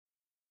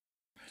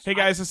Hey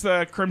guys, it's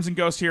the Crimson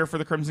Ghost here for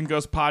the Crimson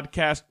Ghost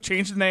podcast.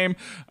 Change the name.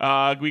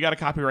 We got a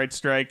copyright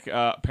strike.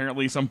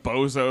 Apparently some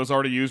bozos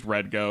already used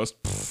Red Ghost.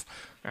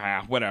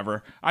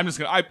 Whatever. I'm just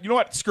gonna. You know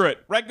what? Screw it.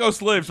 Red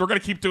Ghost lives. We're gonna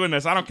keep doing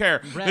this. I don't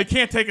care. They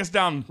can't take us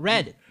down.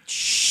 Red.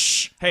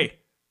 Shh. Hey,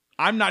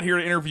 I'm not here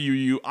to interview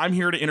you. I'm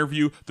here to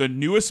interview the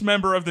newest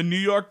member of the New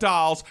York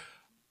Dolls,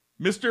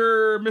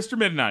 Mr.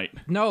 Midnight.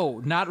 No,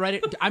 not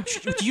right. Will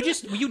you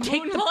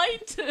take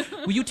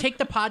will you take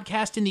the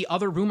podcast in the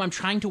other room? I'm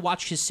trying to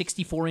watch his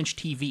 64-inch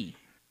TV.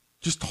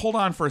 Just hold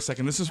on for a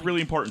second. This is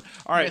really important.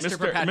 All right, Mr.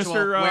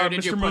 Where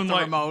did you put Moonlight.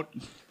 the remote?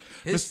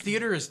 His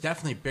theater is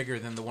definitely bigger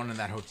than the one in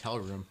that hotel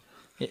room.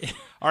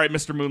 All right,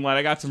 Mr. Moonlight,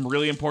 I got some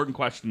really important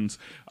questions.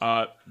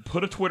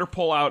 Put a Twitter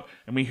poll out,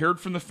 and we heard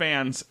from the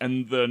fans,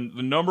 and the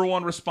number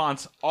one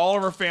response all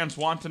of our fans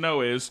want to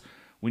know is,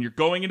 when you're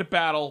going into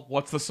battle,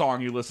 what's the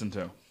song you listen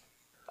to?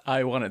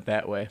 I want it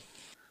that way.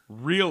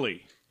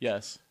 Really?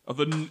 Yes.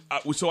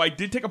 So I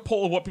did take a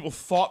poll of what people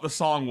thought the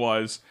song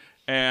was,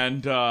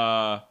 and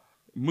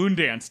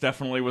Moondance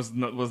definitely was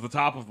the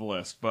top of the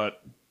list,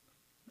 but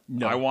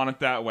no. I Want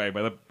It That Way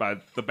by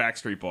the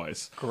Backstreet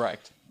Boys.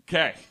 Correct.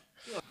 Okay.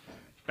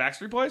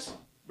 Backstreet Boys?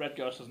 Red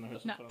Ghost doesn't know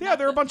his phone. Yeah,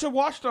 they're a bunch of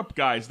washed-up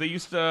guys. They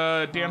used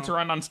to dance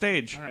around on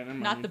stage. Right,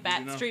 not the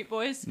Backstreet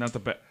Boys? Not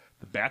the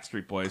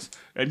Backstreet Boys.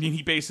 I mean,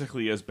 he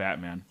basically is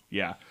Batman.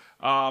 Yeah.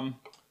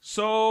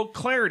 So,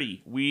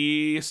 Clarity.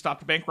 We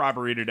stopped a bank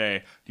robbery today.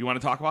 Do you want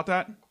to talk about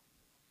that?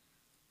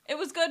 It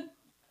was good.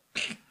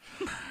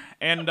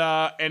 And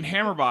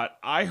Hammerbot,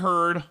 I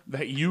heard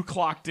that you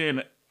clocked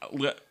in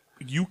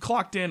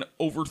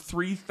over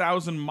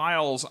 3,000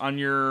 miles on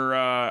your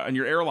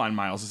airline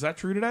miles. Is that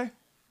true today?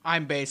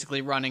 I'm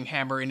basically running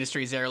Hammer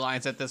Industries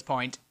Airlines at this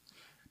point.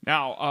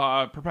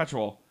 Now,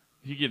 Perpetual,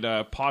 you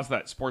could pause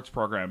that sports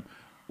program.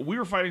 We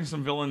were fighting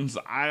some villains.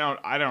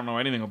 I don't know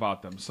anything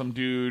about them. Some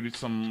dude,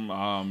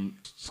 some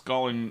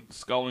skull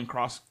and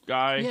cross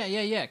guy.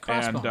 Yeah.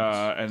 Crossbones.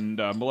 And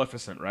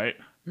Maleficent, right?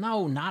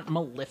 No, not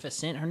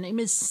Maleficent. Her name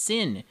is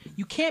Sin.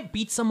 You can't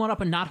beat someone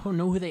up and not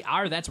know who they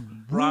are. That's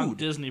Wrong rude.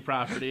 Disney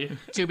property.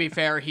 To be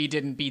fair, he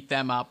didn't beat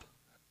them up.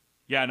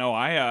 Yeah, no,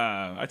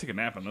 I took a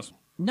nap on this one.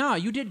 No,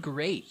 you did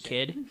great,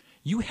 kid.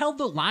 You held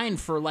the line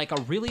for like a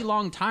really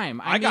long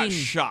time. I mean, got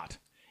shot.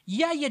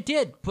 Yeah, you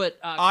did, but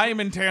I am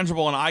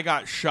intangible and I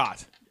got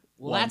shot.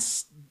 Well,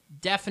 that's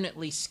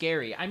definitely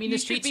scary. I mean, the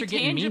streets are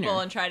getting tangible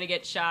meaner. And try to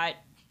get shot.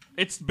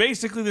 It's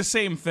basically the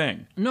same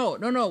thing. No.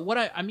 What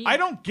I mean, I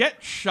don't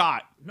get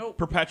shot. No.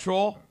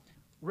 Perpetual.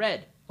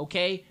 Red.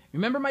 Okay.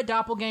 Remember my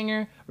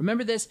doppelganger.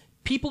 Remember this.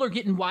 People are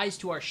getting wise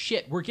to our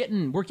shit. We're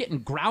getting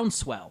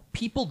groundswell.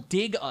 People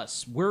dig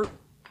us.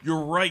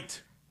 You're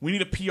right. We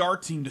need a PR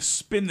team to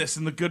spin this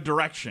in the good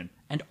direction.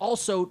 And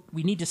also,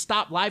 we need to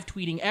stop live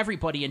tweeting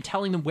everybody and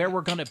telling them where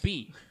we're gonna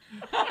be.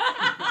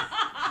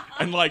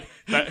 And like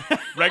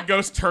that, Red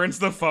Ghost turns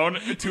the phone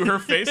to her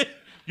face.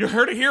 You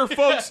heard it here,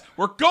 folks.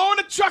 We're going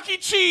to Chuck E.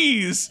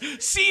 Cheese.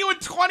 See you in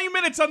 20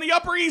 minutes on the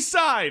Upper East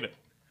Side.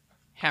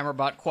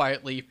 Hammerbot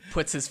quietly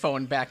puts his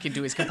phone back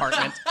into his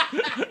compartment.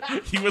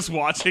 He was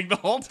watching the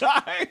whole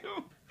time.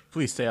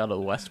 Please stay out of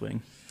the West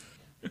Wing.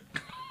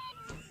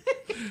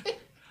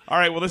 All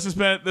right, well, this is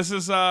Red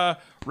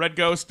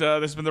Ghost.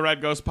 This has been the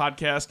Red Ghost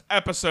podcast,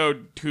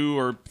 episode 2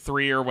 or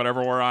 3 or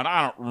whatever we're on.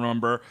 I don't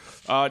remember.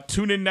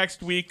 Tune in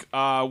next week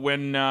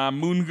when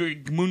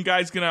Moon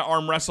Guy's gonna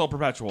arm wrestle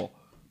Perpetual,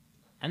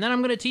 and then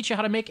I'm gonna teach you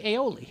how to make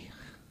aioli.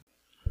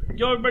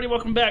 Yo, everybody,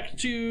 welcome back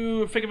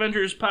to Fake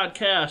Avengers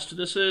podcast.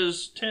 This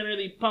is Tanner,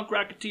 the punk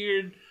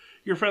rocketeer,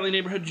 your friendly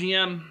neighborhood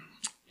GM,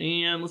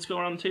 and let's go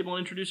around the table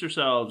and introduce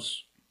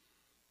ourselves.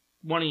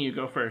 One of you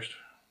go first.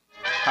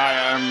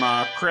 Hi,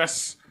 I'm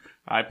Chris.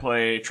 I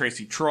play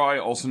Tracy Troy,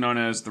 also known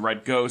as the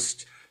Red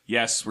Ghost.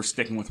 Yes, we're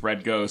sticking with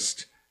Red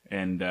Ghost.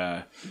 And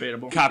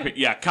debatable.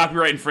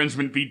 Copyright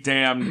infringement be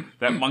damned.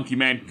 That monkey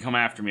man can come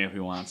after me if he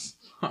wants.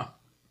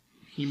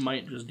 He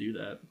might just do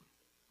that.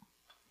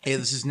 Hey,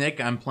 this is Nick.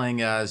 I'm playing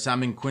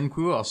Zamin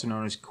Quinku, also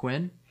known as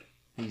Quinn.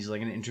 He's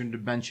like an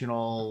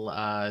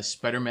interdimensional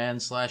Spider-Man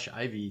 /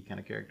 Ivy kind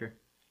of character.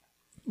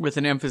 With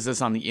an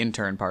emphasis on the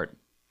intern part.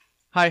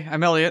 Hi,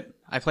 I'm Elliot.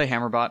 I play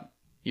Hammerbot,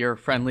 your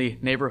friendly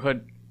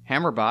neighborhood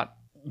Hammerbot.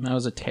 That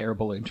was a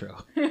terrible intro.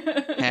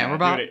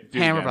 Hammerbot,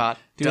 Hammerbot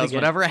does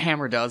whatever a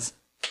hammer does.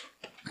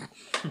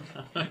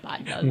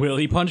 Will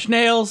he punch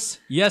nails?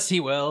 Yes, he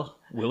will.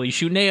 Will he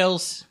shoot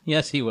nails?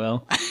 Yes, he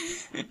will.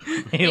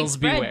 Nails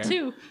beware.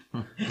 Too.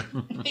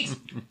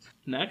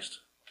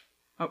 Next.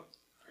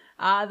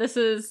 This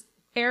is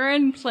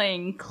Aaron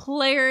playing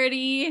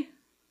Clarity.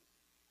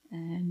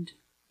 And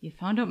you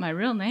found out my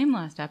real name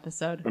last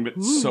episode.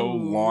 It's so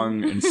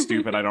long and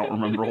stupid I don't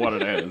remember what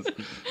it is.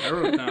 I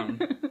wrote it down,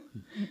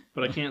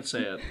 but I can't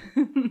say it.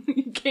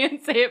 You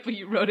can't say it, but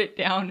you wrote it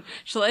down.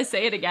 Shall I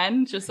say it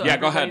again? Just so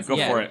go ahead. Go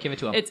for it. Give it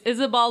to him. It's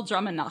Isabel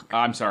Drummond.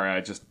 I'm sorry.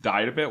 I just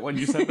died a bit when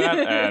you said that,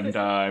 and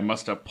I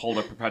must have pulled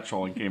a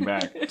Perpetual and came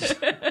back.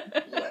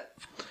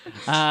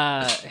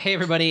 Hey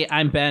everybody,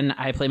 I'm Ben.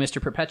 I play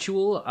Mr.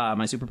 Perpetual.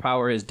 My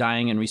superpower is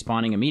dying and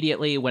respawning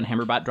immediately when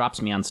Hammerbot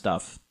drops me on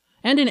stuff.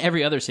 And in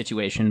every other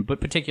situation,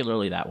 but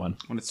particularly that one.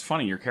 When it's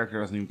funny, your character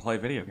doesn't even play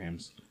video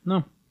games.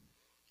 No.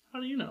 How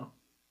do you know?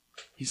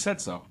 He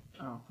said so.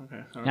 Oh,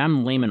 okay.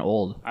 I'm lame and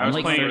old. I'm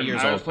like 30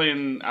 years old.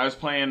 I was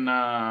playing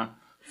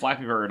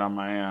Flappy Bird on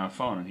my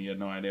phone, and he had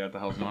no idea what the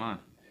hell's going on.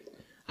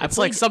 It's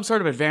like some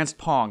sort of advanced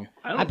Pong.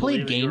 I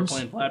played believe that you were games.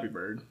 playing Flappy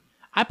Bird.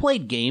 I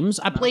played games.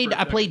 I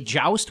played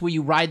Joust, where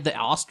you ride the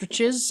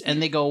ostriches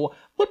and they go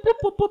whoop, whoop,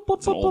 whoop, whoop, whoop,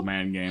 It's an whoop, old whoop.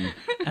 man game.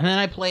 And then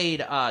I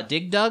played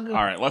Dig Dug. All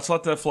right, let's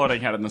let the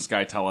floating head in the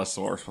sky tell us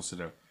what we're supposed to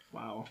do.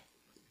 Wow.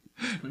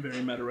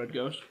 Very meta red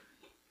ghost.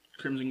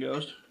 Crimson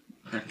ghost.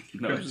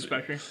 No, Crimson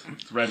Spectre.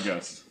 it's Red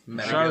Ghost.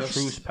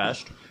 Chartreuse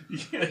pest.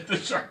 Yeah, the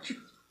chartreuse.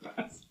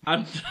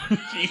 I'm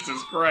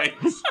Jesus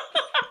Christ.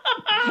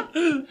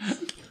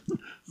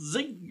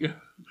 Zing.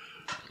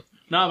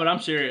 No, but I'm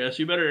serious.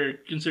 You better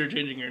consider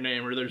changing your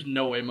name, or there's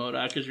no way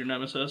MODOK is your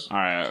nemesis. All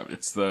right,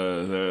 it's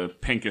the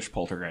pinkish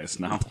poltergeist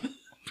now.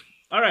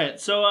 All right,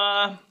 so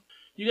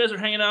you guys are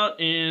hanging out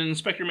in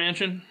Spectre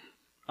Mansion,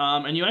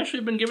 and you actually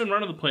have been given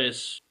run of the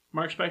place.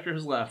 Mark Spectre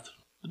has left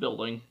the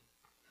building,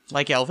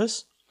 Like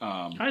Elvis?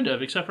 kind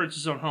of, except for it's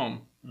his own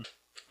home,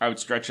 I would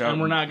stretch out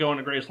and we're not going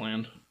to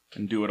Graceland.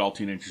 and do what all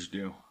teenagers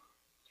do.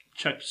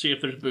 Check to see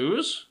if there's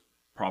booze.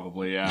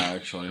 Probably, yeah,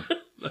 actually.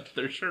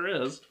 There sure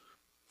is.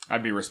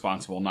 I'd be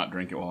responsible, not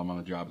drink it while I'm on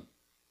the job.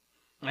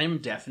 I'm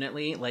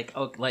definitely like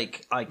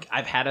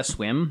I've had a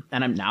swim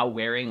and I'm now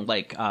wearing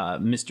like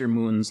Mr.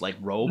 Moon's like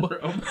robe.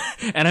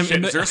 And I'm Shit,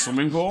 in is the, there a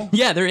swimming pool?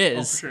 yeah, there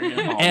is. For sure,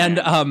 yeah. And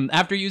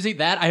after using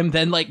that, I'm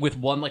then like with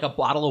like a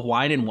bottle of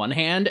wine in one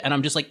hand, and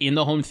I'm just like in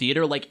the home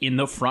theater, like in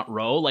the front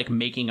row, like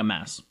making a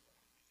mess,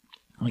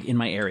 like in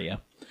my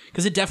area,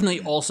 because it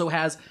definitely also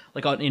has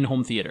like an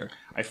in-home theater.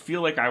 I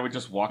feel like I would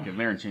just walk in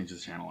there and change the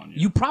channel on you.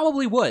 You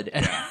probably would.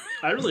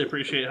 I really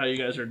appreciate how you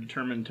guys are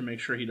determined to make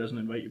sure he doesn't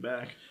invite you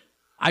back.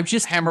 I've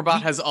just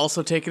Hammerbot has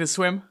also taken a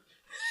swim.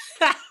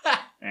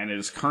 And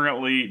is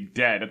currently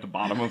dead at the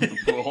bottom of the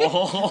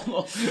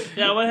pool.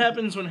 Yeah, what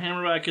happens when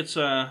Hammerbot gets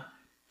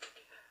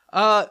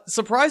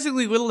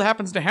Surprisingly little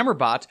happens to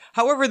Hammerbot.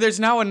 However, there's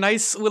now a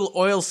nice little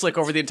oil slick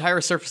over the entire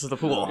surface of the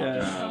pool.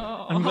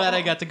 I'm glad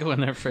I got to go in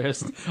there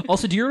first.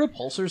 Also, do your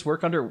repulsors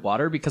work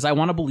underwater? Because I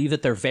want to believe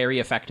that they're very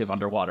effective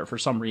underwater for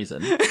some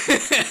reason.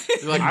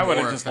 I would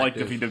have just liked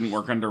if he didn't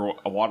work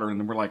underwater, and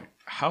then we're like,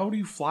 how do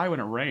you fly when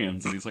it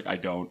rains? And he's like, I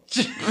don't.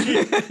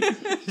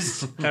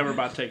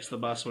 Hammerbot takes the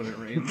bus when it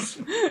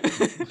rains.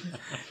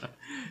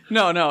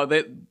 No,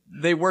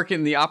 they work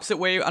in the opposite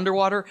way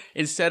underwater.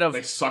 Instead They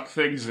of suck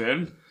things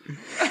in.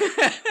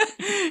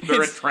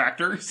 They're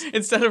attractors.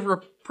 instead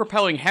of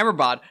propelling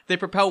Hammerbot, they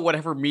propel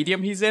whatever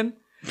medium he's in.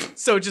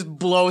 So it just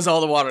blows all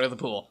the water out of the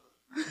pool.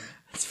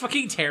 It's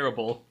fucking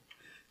terrible.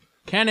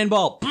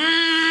 Cannonball.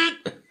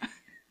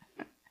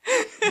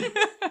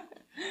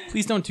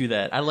 Please don't do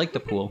that. I like the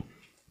pool.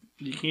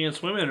 You can't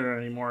swim in it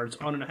anymore. It's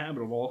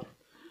uninhabitable.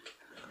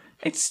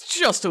 It's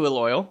just a little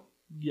oil.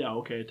 Yeah,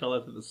 okay. Tell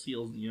that to the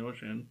seals in the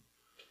ocean.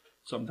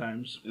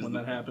 Sometimes when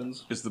that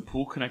happens. Is the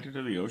pool connected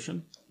to the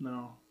ocean?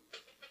 No.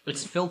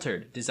 It's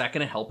filtered. Is that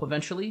going to help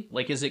eventually?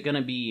 Like, is it going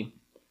to be...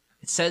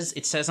 It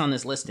says on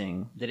this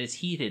listing that it's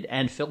heated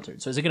and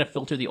filtered. So is it going to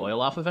filter the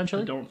oil off I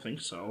eventually? don't think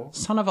so.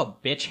 Son of a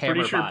bitch, Hammerbot.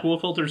 Pretty sure pool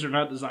filters are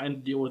not designed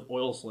to deal with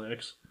oil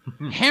slicks.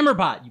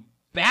 Hammerbot, you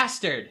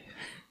bastard.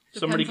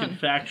 Somebody Depends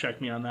can on- fact check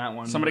me on that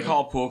one. Somebody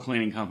call a pool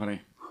cleaning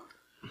company.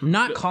 I'm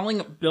not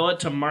calling... Bill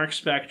it to Mark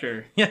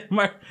Spector. Yeah,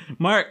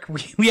 Mark,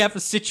 we have a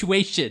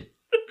situation.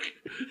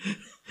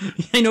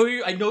 I know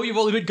you've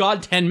only been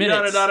gone 10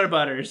 minutes. Daughter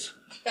Butters.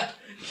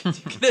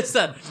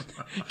 Listen,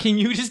 can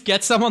you just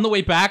get some on the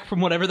way back from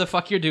whatever the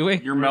fuck you're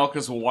doing? Your milk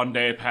is 1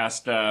 day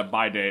past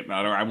by date. No,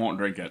 I won't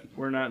drink it.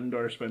 We're not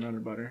endorsed by Nutter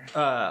Butter.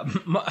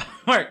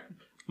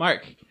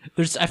 Mark,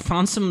 I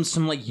found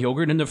some like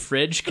yogurt in the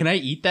fridge. Can I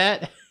eat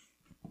that?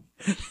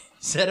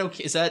 Is that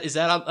okay? Is that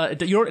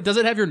does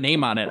it have your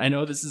name on it? I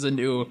know this is a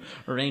new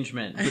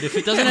arrangement, but if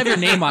it doesn't have your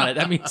name on it,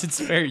 that means it's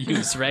fair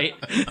use, right?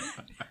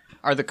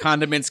 Are the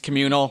condiments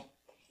communal?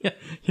 Yeah.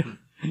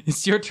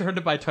 It's your turn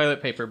to buy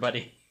toilet paper,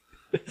 buddy.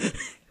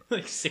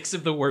 Like 6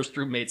 of the worst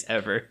roommates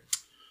ever.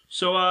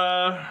 So,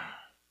 by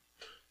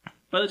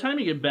the time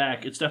you get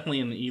back, it's definitely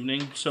in the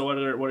evening. So, what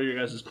are your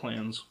guys'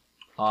 plans?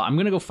 I'm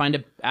gonna go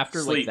find after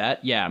like Sleep.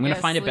 that. Yeah, I'm gonna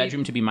find a sleep.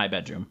 bedroom to be my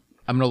bedroom.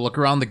 I'm going to look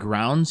around the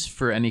grounds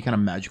for any kind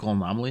of magical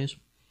anomalies.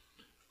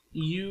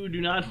 You do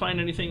not find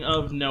anything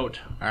of note.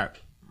 All right.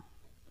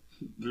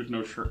 There's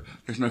no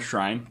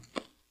shrine.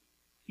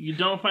 You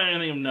don't find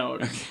anything of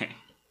note. Okay.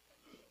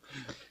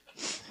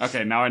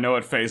 Okay, now I know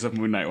what phase of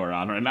Moon Knight we're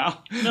on right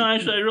now. No,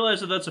 actually, I realize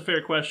that that's a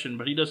fair question,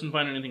 but he doesn't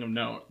find anything of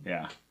note.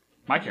 Yeah.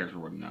 My character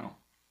wouldn't know.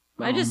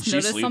 I just She's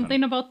noticed sleeping.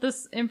 something about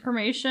this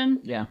information.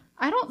 Yeah.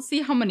 I don't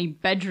see how many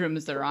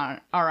bedrooms there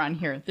are on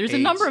here. There's a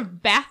 8. number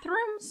of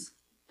bathrooms.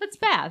 That's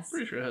baths.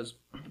 Pretty sure it has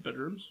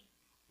bedrooms.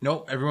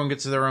 Nope, everyone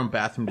gets their own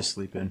bathroom to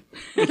sleep in.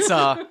 It's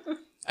a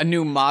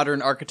new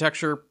modern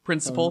architecture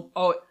principle.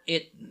 Oh,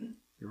 you're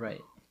right.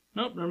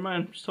 Nope, never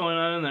mind. It's totally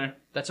not in there.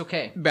 That's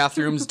okay.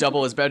 Bathrooms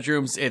double as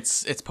bedrooms.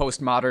 It's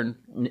postmodern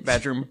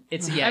bedroom.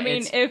 It's yeah. I mean,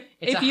 it's if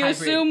a you hybrid.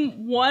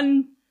 assume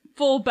one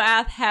full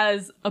bath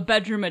has a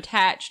bedroom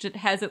attached, it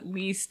has at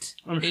least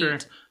I'm 8. sure.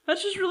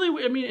 That's just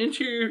really, I mean,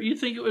 interior, you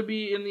think it would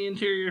be in the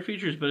interior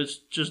features, but it's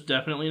just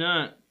definitely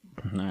not.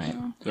 All right.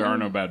 There are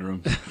no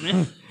bedrooms.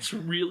 It's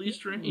really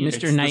strange.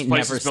 Mr. Knight This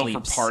place never is built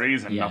sleeps. for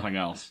parties and Yeah. nothing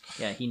else.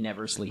 Yeah, he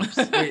never sleeps.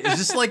 Wait, is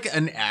this like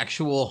an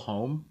actual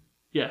home?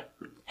 Yeah.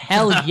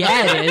 Hell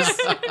yeah, it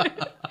is.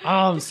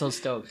 Oh, I'm so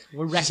stoked.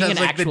 We're wrecking Sounds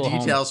an like the actual home.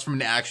 details from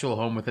an actual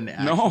home with an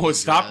actual No,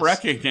 stop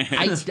dress. wrecking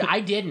it. I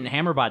didn't.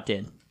 Hammerbot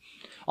did.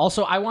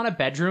 Also, I want a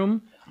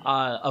bedroom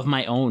of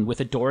my own with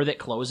a door that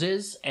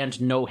closes and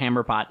no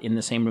Hammerbot in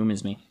the same room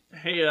as me.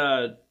 Hey,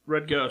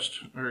 Red Ghost,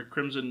 or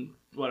Crimson,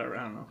 whatever,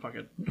 I don't know, fuck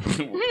it.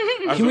 Can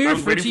we I was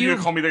refer waiting to for you you?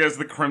 to call me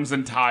the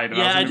Crimson Tide, and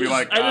Yeah, I was going to be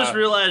like, I just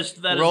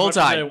realized that Roll as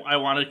much Tide. as I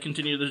want to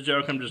continue this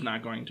joke, I'm just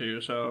not going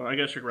to, so I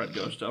guess you're Red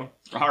Ghost still.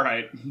 all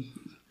right.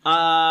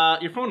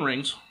 Your phone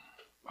rings.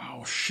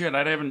 Oh, shit,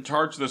 I haven't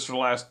charged this for the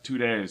last 2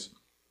 days.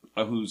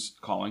 Who's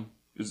calling?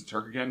 Is it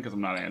Turk again? Because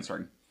I'm not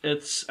answering.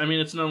 It's an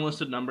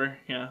unlisted number,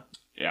 yeah.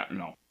 Yeah,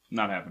 no,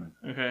 not happening.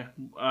 Okay.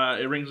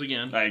 It rings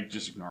again. I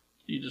just ignore.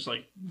 You just,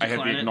 like, I hit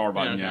decline the it? ignore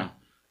button, yeah.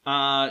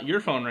 Okay. Your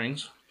phone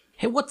rings.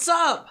 Hey, what's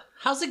up?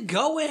 How's it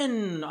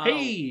going?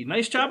 Hey,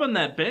 nice job on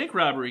that bank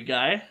robbery,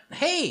 guy.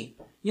 Hey,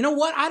 you know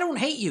what? I don't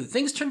hate you.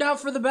 Things turned out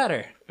for the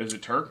better. Is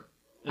it Turk?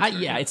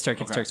 Yeah, it's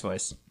Turk. It's Okay. Turk's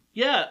voice.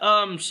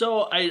 Yeah,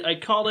 so I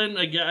called in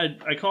again.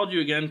 I called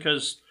you again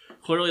because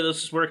clearly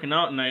this is working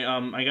out, and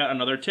I got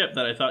another tip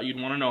that I thought you'd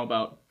want to know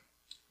about.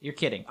 You're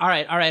kidding. All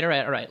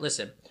right.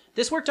 Listen,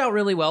 this worked out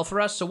really well for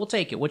us, so we'll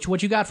take it.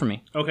 What you got for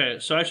me? Okay,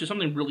 so actually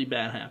something really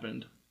bad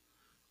happened.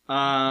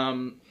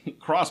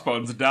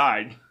 Crossbones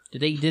died.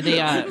 Did they?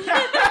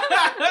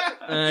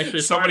 Actually,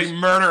 as Somebody far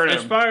as, murdered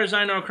as him. far as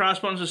I know,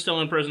 Crossbones is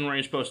still in prison where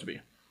he's supposed to be.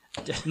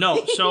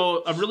 No,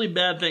 so a really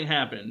bad thing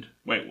happened.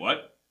 Wait,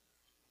 what?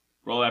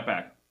 Roll that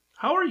back.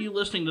 How are you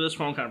listening to this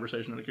phone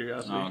conversation out of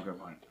curiosity? Oh, okay,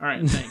 fine. All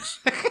right, thanks.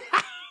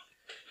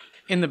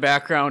 In the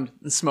background,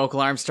 the smoke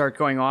alarms start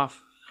going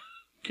off.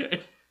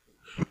 Okay.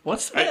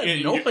 What's that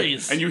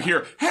noise? And you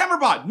hear,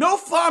 Hammerbot, no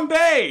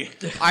flambe!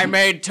 I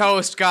made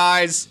toast,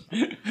 guys.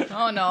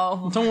 Oh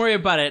no. Don't worry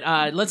about it.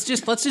 Let's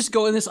just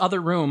go in this other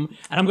room,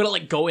 and I'm gonna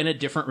like go in a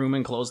different room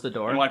and close the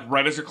door. And like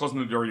right as you're closing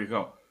the door, you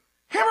go,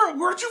 Hammer,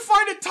 where'd you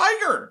find a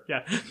tiger?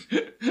 Yeah.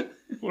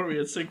 What are we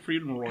at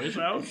Siegfried and Roy's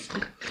house?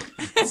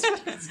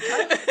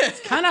 It's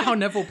kind of how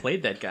Neville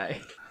played that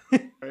guy.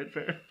 Right,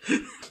 fair.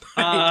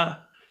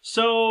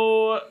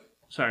 So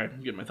sorry,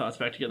 I'm getting my thoughts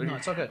back together. No,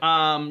 it's okay.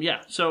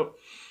 Yeah, so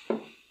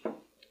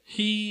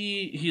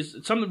he's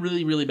something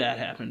really, really bad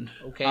happened.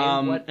 Okay,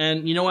 what?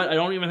 And you know what? I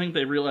don't even think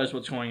they realize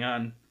what's going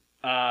on.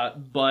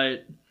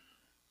 But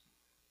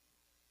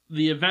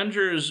the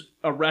Avengers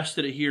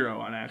arrested a hero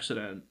on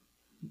accident.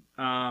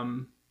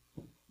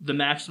 The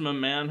Maximum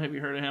Man. Have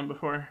you heard of him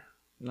before?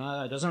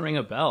 No, it doesn't ring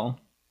a bell.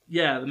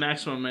 Yeah, the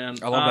Maximum Man.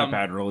 I love that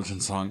Bad Religion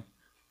song.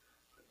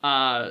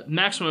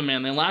 Maximum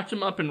Man. They locked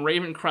him up in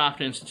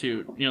Ravencroft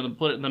Institute. You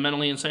know, the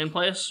mentally insane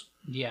place.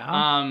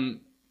 Yeah.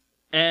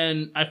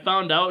 And I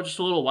found out just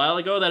a little while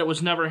ago that it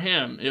was never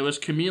him. It was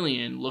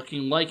Chameleon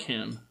looking like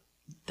him.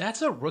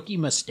 That's a rookie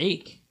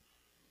mistake.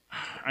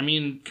 I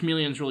mean,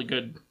 Chameleon's really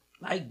good.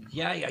 I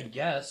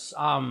guess.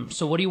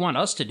 So what do you want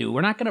us to do?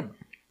 We're not gonna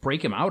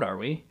break him out, are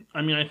we?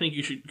 I mean, I think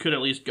you could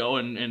at least go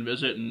and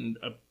visit and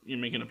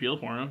make an appeal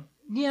for him.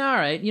 Yeah, all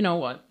right. You know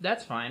what?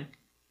 That's fine.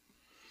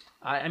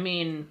 I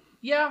mean,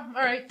 yeah,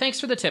 all right.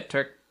 Thanks for the tip,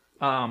 Turk.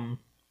 One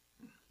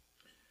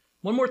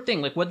more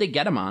thing. Like, what'd they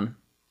get him on?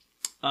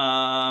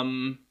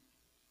 I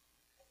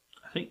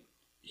think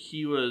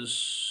he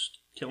was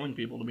killing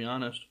people, to be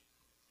honest.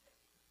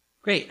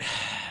 Great.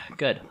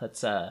 Good.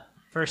 Let's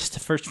first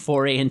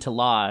foray into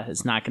law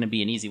is not going to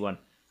be an easy one.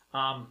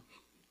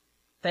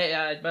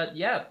 But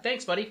yeah,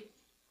 thanks, buddy.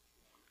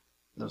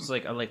 I was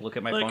like, I look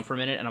at my phone for a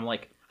minute, and I'm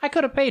like, I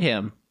could have paid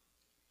him.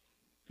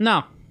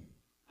 No,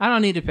 I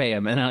don't need to pay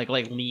him. And I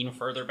like lean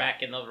further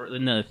back in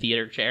the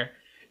theater chair.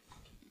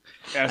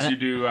 As you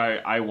do,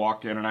 I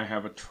walk in and I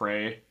have a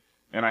tray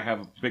and I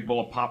have a big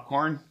bowl of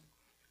popcorn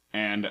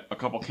and a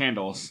couple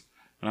candles.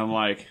 And I'm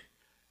like,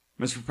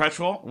 Mr.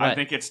 Perpetual, I What?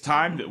 think it's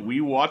time that we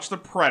watch The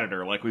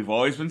Predator like we've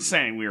always been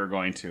saying we were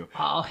going to.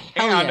 Oh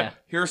hell And yeah!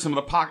 here's some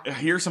of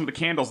the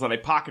candles that I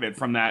pocketed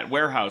from that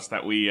warehouse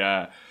that we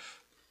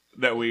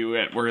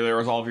went where there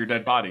was all of your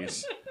dead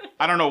bodies.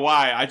 I don't know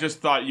why. I just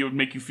thought you would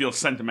make you feel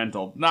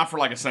sentimental, not for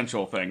like a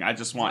sensual thing. I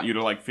just want you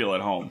to like feel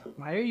at home.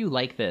 Why are you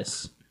like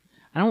this?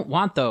 I don't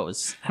want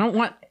those. I don't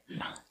want.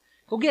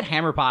 Go get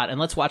Hammerbot and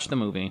let's watch the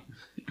movie.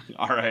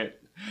 All right.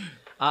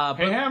 But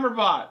Hey,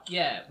 Hammerbot.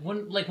 yeah,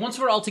 once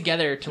we're all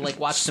together to like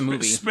watch the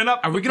movie. Spin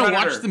up. Are we going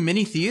gonna to watch the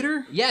mini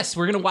theater? Yes,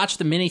 we're gonna watch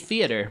the mini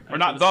theater. Or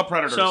not The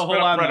Predator. So Spin hold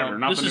up on, Predator, though.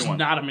 not This the new is one.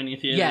 not a mini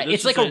theater. Yeah, This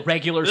it's like is a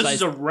regular This size-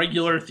 is a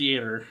regular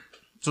theater,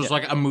 So it's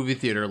like a movie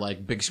theater,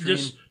 like big screen.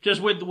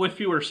 just with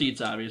fewer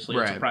seats. Obviously,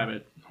 it's a Right.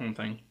 private home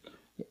thing.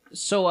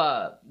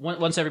 So,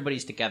 once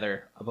everybo's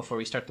together, before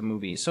we start the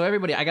movie. So,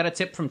 everybody, I got a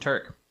tip from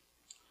Turk.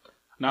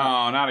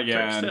 No, not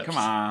again. Turk's tips. Come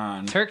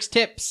on. Turk's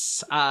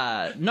tips.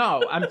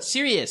 No, I'm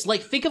serious.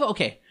 Like, think of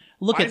okay.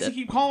 Look Why at does this.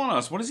 he keep calling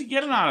us? What is he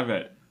getting out of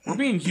it? We're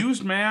being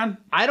used, man.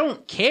 I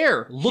don't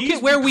care. Look He's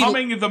at where we.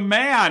 becoming the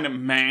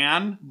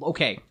man.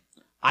 Okay,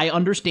 I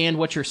understand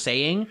what you're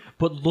saying,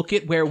 but look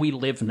at where we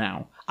live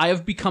now. I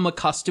have become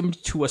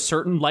accustomed to a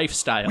certain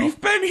lifestyle. We've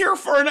been here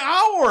for an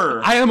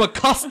hour. I am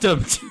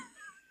accustomed.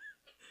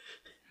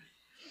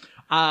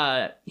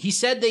 He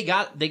said they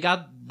got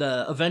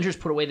the Avengers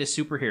put away this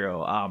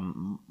superhero.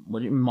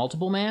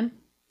 Multiple Man?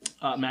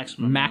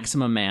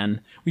 Maximum.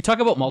 Man. We talk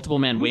about Multiple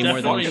Man way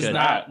more than we Definitely is should.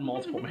 not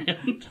Multiple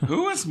Man.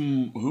 Who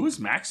is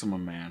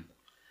Maximum Man?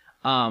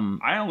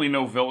 I only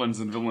know villains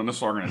and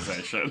villainous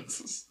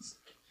organizations.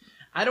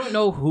 I don't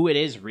know who it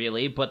is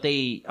really, but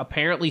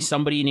apparently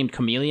somebody named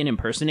Chameleon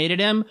impersonated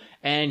him,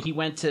 and he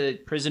went to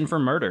prison for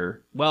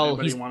murder. Well,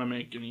 Anybody want to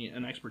make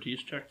an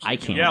expertise check? I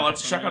can't. Yeah,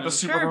 let's check out the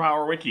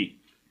Superpower Wiki.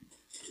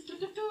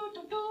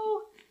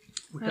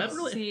 Would that Let's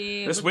really?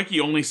 see. This wiki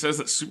only says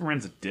that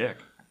Superman's a dick.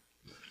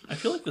 I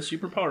feel like the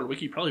superpowered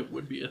wiki probably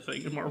would be a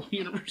thing in Marvel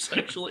Universe,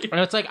 actually. And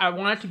it's like I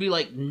want it to be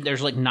like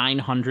there's like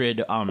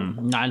 900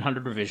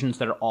 revisions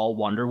that are all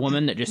Wonder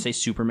Woman that just say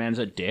Superman's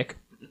a dick.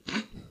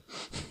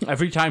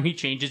 Every time he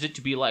changes it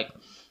to be like,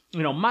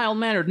 mild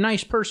mannered,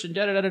 nice person,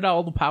 da da da da,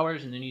 all the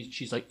powers, and then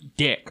she's like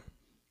dick.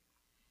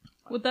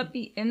 Would that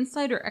be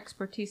insight or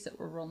expertise that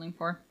we're rolling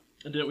for?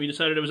 We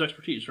decided it was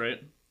expertise,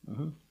 right?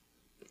 Mm-hmm.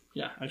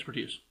 Yeah,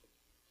 expertise.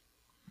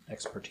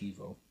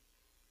 Expertivo.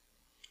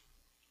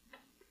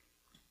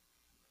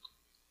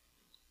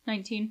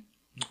 19.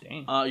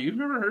 Dang. You've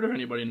never heard of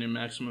anybody named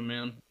Maximum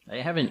Man? I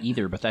haven't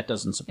either, but that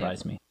doesn't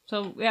surprise me.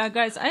 So, yeah,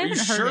 guys, I Are you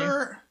haven't heard it.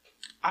 sure?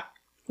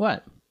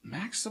 What?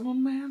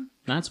 Maximum Man?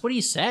 That's what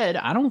he said.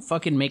 I don't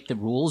fucking make the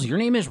rules. Your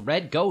name is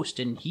Red Ghost,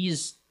 and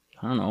he's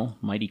I don't know,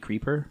 Mighty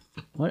Creeper.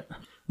 What?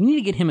 We need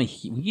to get him we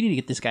need to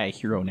get this guy a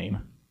hero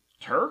name.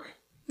 Turk?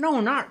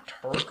 No, not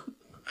Turk.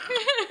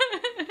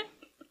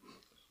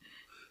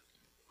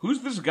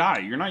 Who's this guy?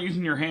 You're not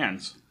using your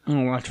hands.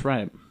 Oh, that's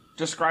right.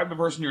 Describe the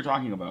person you're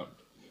talking about.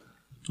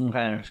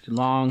 Okay,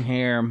 long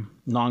hair,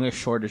 longish,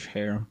 shortish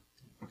hair.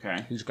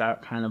 Okay. He's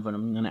got kind of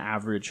an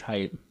average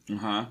height.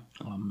 Uh-huh.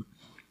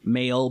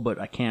 Male, but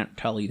I can't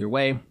tell either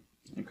way.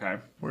 Okay.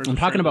 I'm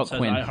talking about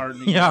Quinn.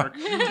 Yeah.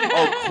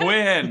 Oh,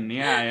 Quinn.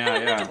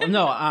 Yeah.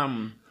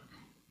 No,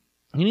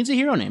 he needs a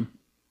hero name.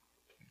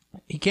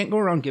 He can't go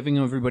around giving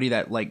everybody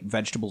that like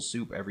vegetable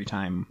soup every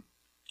time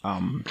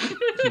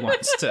he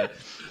wants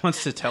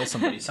to tell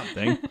somebody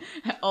something.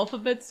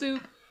 Alphabet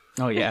soup.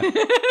 Oh yeah.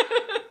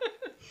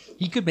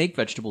 He could make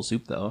vegetable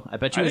soup though. I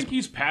bet you I think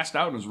he's passed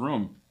out in his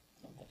room.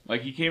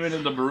 Like he came into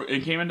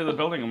the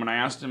building, and when I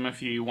asked him if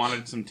he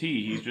wanted some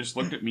tea, he just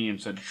looked at me and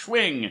said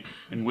 "schwing"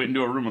 and went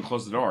into a room and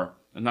closed the door.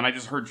 And then I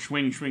just heard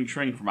 "schwing, schwing,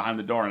 schwing" from behind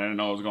the door, and I didn't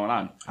know what was going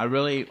on.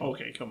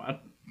 Okay, come on.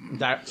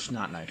 That's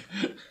not nice.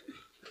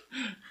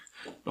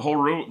 The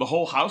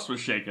whole house was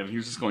shaking. He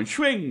was just going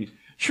 "schwing,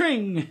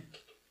 schwing,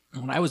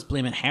 When I was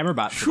blaming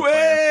Hammerbot for the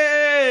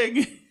fire.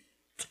 schwing."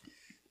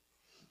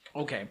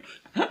 Okay.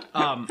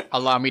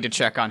 Allow me to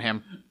check on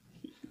him.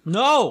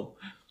 No!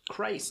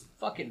 Christ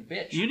fucking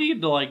bitch. You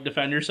need to, like,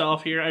 defend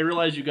yourself here. I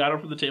realize you got up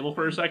from the table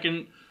for a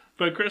second,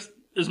 but Chris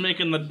is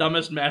making the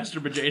dumbest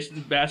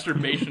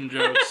masturbation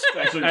jokes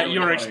Actually, at really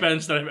your funny.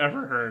 expense that I've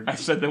ever heard. I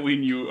said that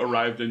when you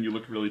arrived and you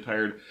looked really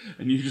tired,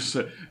 and you just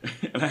said,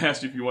 and I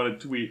asked you if you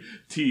wanted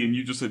tea, and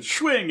you just said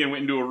 "schwing" and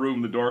went into a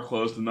room. The door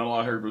closed, and then all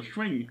I heard was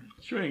 "schwing,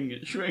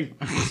 schwing, schwing."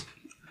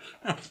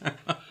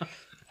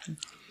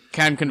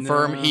 Can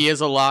confirm he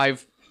is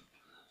alive.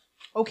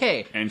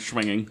 Okay. And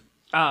swinging.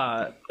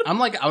 I'm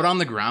like out on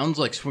the grounds,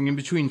 like swinging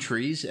between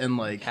trees and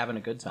like Having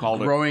a good time.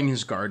 Called it. growing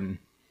his garden.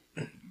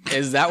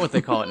 Is that what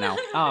they call it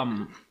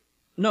now?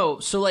 No,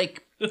 so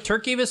like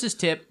Turk gave us his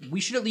tip. We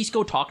should at least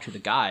go talk to the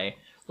guy.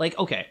 Like,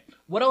 okay,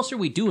 what else are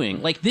we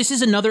doing? Like, this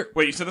is another.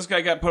 Wait, you said this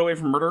guy got put away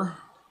for murder?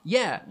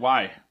 Yeah,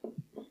 Why?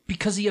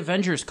 because the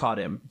Avengers caught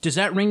him. Does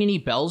that ring any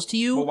bells to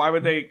you? Well, why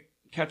would they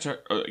catch a...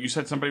 you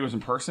said somebody was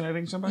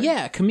impersonating somebody?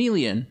 Yeah,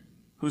 Chameleon.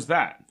 Who's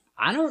that?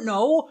 I don't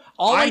know.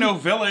 All I know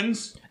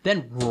villains.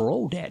 Then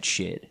roll that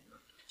shit.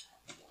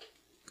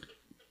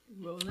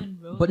 Rolling.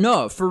 But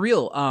no, for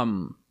real.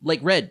 Like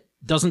Red,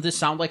 doesn't this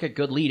sound like a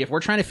good lead? If we're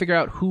trying to figure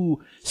out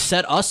who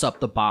set us up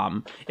the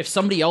bomb, if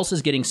somebody else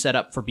is getting set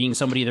up for being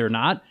somebody they're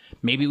not,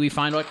 maybe we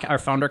found our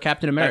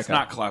Captain America. That's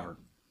not clever.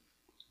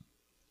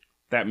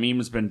 That meme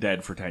has been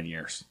dead for 10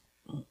 years.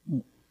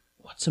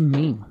 What's a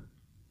meme?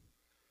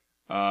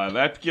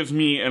 That gives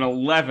me an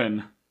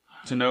 11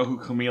 to know who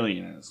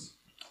Chameleon is.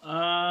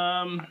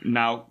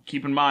 Now,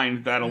 keep in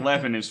mind that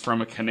 11 is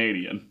from a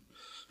Canadian.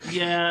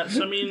 Yeah,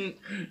 so I mean,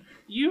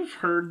 you've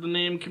heard the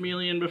name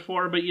Chameleon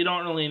before, but you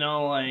don't really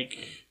know,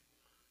 like,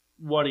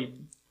 what he...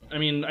 I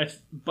mean,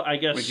 I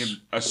guess... We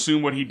can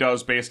assume what he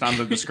does based on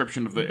the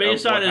description of the...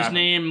 based of what on his happened.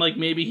 name, like,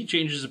 maybe he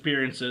changes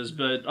appearances,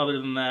 but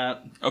other than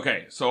that...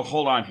 Okay, so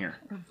hold on here.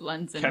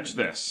 Blends in. Catch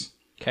this.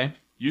 Okay.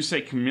 You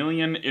say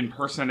Chameleon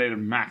impersonated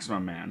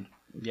Maximum Man,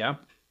 Yeah.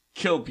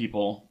 killed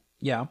people,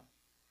 Yeah.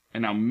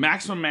 and now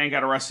Maximum Man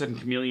got arrested and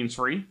Chameleon's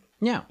free?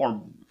 Yeah.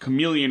 Or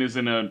Chameleon is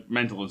in a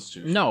mental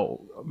institution?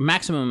 No,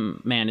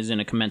 Maximum Man is in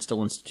a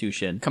commensal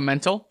institution.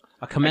 Commental?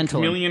 A commensal.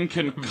 Chameleon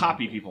can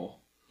copy people,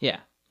 Yeah.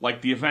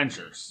 like the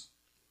Avengers.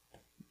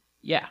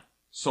 Yeah.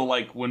 So,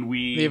 like, when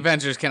we... The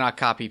Avengers cannot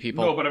copy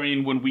people. No, but I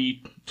mean, when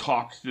we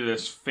talked to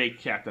this fake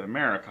Captain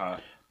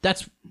America,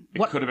 That's it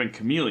what. could have been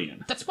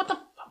Chameleon. That's what the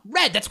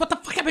Red. That's what the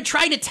fuck I've been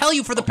trying to tell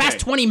you for the past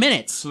 20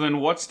 minutes. So then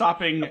what's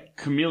stopping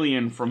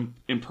Chameleon from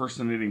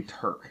impersonating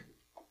Turk?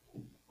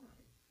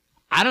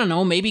 I don't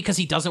know. Maybe because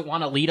he doesn't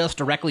want to lead us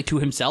directly to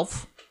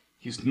himself.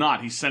 He's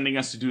not. He's sending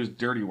us to do his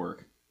dirty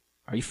work.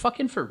 Are you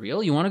fucking for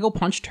real? You want to go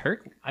punch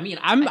Turk? I mean,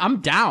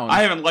 I'm down.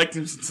 I haven't liked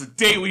him since the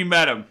day we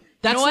met him.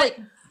 That's You know like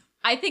what?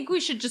 I think we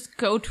should just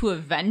go to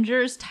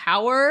Avengers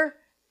Tower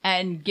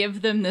and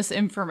give them this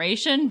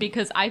information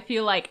because I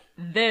feel like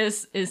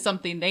this is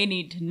something they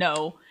need to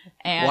know.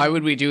 And Why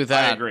would we do I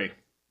that? agree.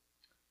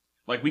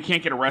 Like, we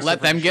can't get arrested Let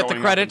for them get the showing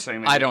up credit? and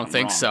saying they I did don't something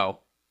think wrong. so.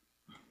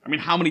 I mean,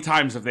 how many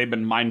times have they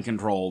been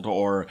mind-controlled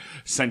or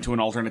sent to an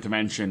alternate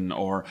dimension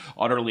or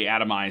utterly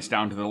atomized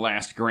down to the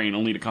last grain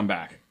only to come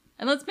back?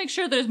 And let's make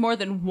sure there's more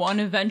than one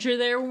Avenger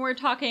there when we're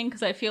talking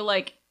because I feel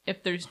like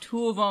if there's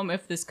two of them,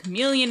 if this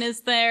Chameleon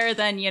is there,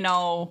 then, you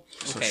know...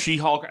 So Okay.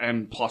 She-Hulk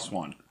and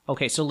 +1.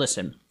 okay. So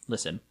listen.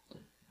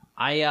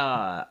 I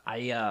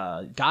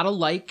got a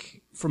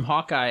like from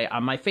Hawkeye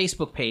on my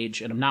Facebook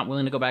page, and I'm not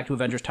willing to go back to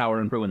Avengers Tower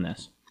and ruin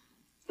this.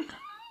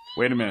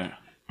 Wait a minute.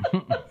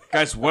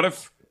 Guys, what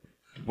if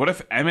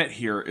Emmett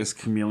here is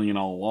Chameleon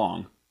all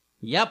along?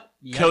 Yep.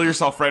 Kill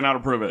yourself right now to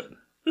prove it.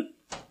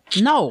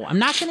 No, I'm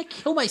not gonna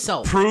kill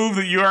myself. Prove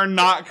that you are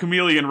not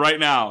Chameleon right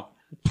now.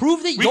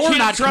 Prove that We you're can't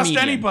not trust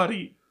comedian.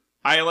 anybody.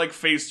 I, like,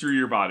 phase through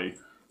your body.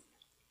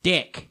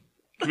 Dick.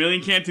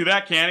 Chameleon can't do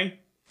that, can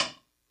he?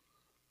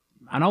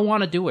 I don't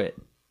want to do it.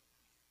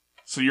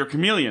 So you're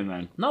Chameleon,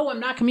 then. No, I'm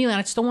not chameleon.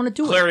 I just don't want to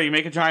do it. Clarity,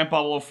 make a giant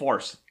bubble of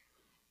force.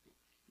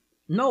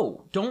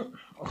 No, don't.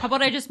 How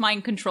about I just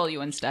mind control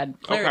you instead?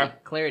 Clarity. Okay.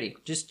 Clarity.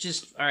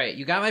 Just. All right.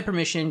 You got my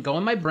permission. Go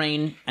in my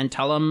brain and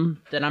tell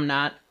him that I'm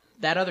not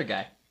that other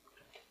guy.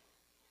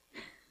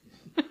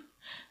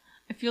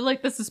 I feel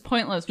like this is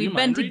pointless. Do you We've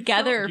been mind read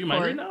together now? Do you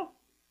mind for... read now?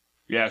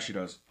 Yeah, she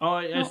does. Oh,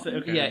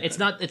 okay. Yeah, it's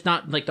not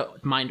like the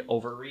mind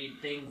overread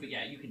thing, but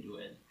yeah, you can do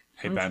it.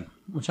 Hey, Ben.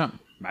 What's up?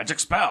 Magic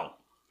spell.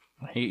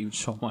 I hate you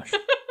so much.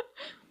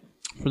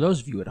 For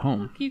those of you at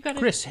home, You got a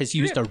Chris has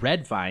used a script.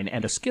 red vine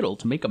and a skittle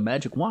to make a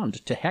magic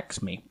wand to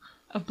hex me.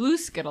 A blue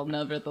skittle,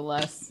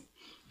 nevertheless.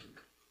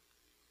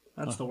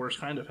 That's the worst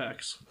kind of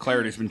hex.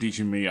 Clarity's been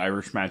teaching me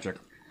Irish magic.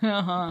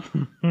 Uh-huh.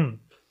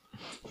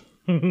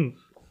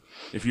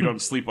 If you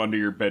don't sleep under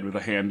your bed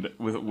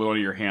with one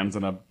of your hands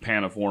in a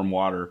pan of warm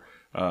water,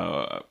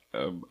 a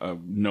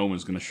gnome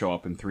is going to show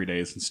up in 3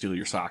 days and steal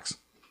your socks.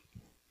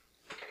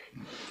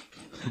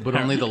 But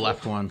only the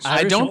left ones.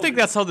 I don't think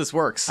that's how this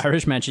works.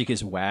 Irish magic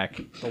is whack.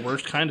 The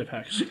worst kind of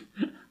hex.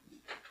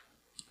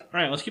 All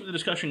right, let's keep the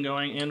discussion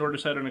going and/or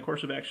decide on a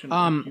course of action.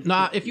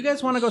 Nah, if you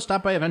guys want to go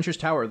stop by Avengers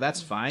Tower,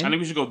 that's fine. I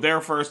think we should go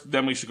there first,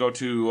 then we should go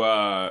to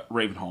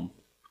Ravenholm.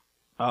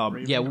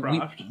 Yeah,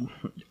 Ravencroft.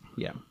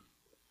 yeah.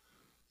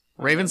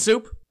 Raven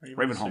soup?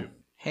 Ravenholm.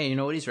 Hey, you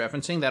know what he's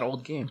referencing? That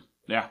old game.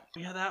 Yeah.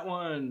 Yeah, that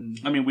one.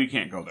 I mean, we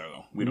can't go there,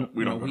 though. We don't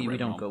go to we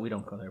don't Ravenholm. go. We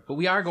don't go there. But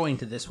we are going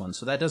to this one,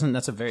 so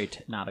that's a very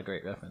not a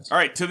great reference. All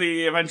right, to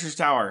the Avengers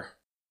Tower.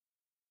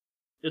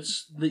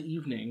 It's the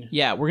evening.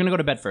 Yeah, we're gonna go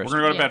to bed first. We're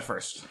going to go to Yeah. bed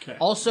first. Okay.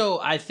 Also,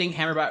 I think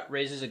Hammerbot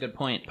raises a good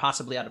point,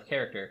 possibly out of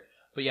character.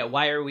 But yeah,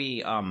 why are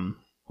we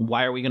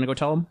gonna go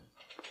tell him?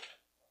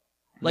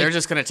 They're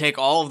just going to take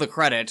all of the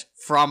credit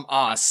from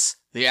us,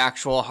 the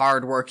actual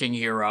hard-working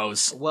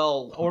heroes.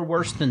 Well, or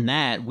worse than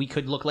that, we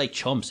could look like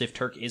chumps if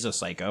Turk is a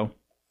psycho.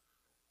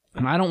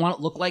 And I don't want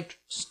to look like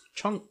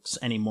chunks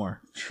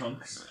anymore.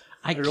 Chunks.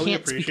 I I really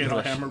can't speak appreciate how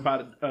English.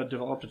 Hammerbot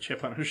developed a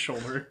chip on his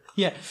shoulder.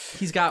 Yeah,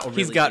 he's got.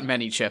 He's got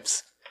many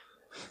chips.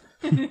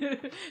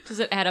 Does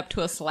it add up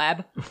to a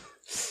slab?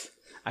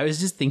 I was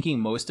just thinking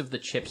most of the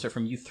chips are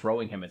from you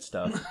throwing him at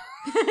stuff.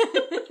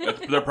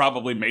 They're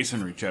probably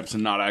masonry chips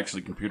and not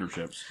actually computer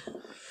chips.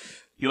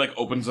 He, like,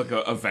 opens, like,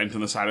 a vent in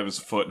the side of his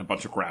foot and a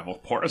bunch of gravel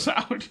pours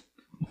out.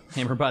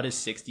 Hammerbot is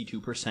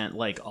 62%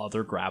 like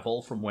other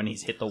gravel from when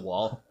he's hit the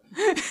wall.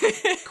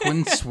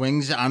 Quinn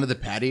swings onto the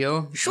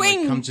patio. Swing!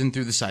 Like, comes in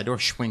through the side door.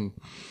 Swing.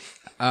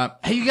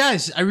 Hey, you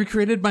guys, I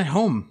recreated my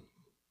home.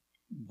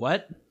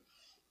 What?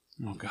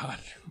 Oh, God.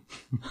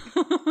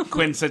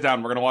 Quinn, sit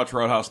down. We're going to watch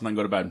Roadhouse and then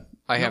go to bed.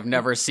 I have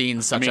never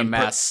seen such a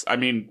mess.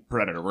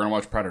 Predator. We're going to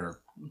watch Predator.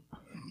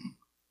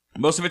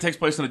 Most of it takes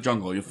place in the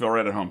jungle. You'll feel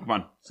right at home. Come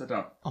on. Sit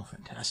down. Oh,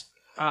 fantastic.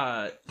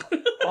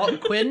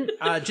 Quinn,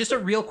 just a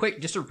real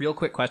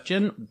quick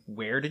question.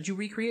 Where did you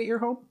recreate your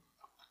home?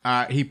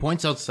 He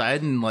points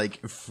outside and,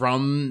 like,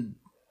 from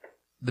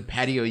the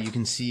patio, you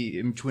can see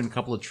in between a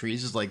couple of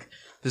trees is, like,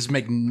 this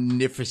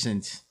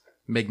magnificent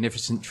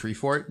tree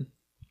fort.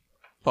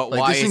 But Like,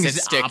 why this thing is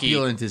it sticky?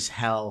 opulent as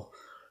hell.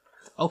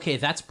 Okay,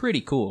 that's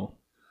pretty cool.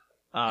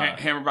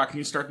 Hammerbach, can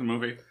you start the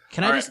movie?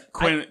 Can All I right, just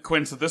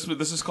Quinn? So this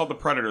is called The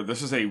Predator.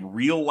 This is a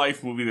real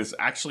life movie that's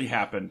actually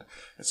happened.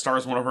 It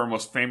stars one of our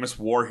most famous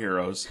war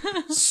heroes,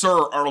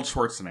 Sir Arnold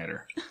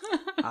Schwarzenegger.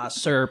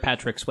 Sir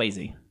Patrick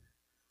Swayze.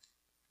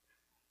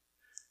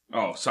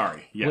 Oh,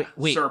 sorry. Yeah,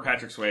 Wait. Sir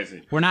Patrick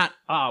Swayze. We're not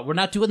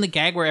doing the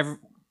gag where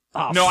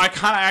No, I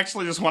kind of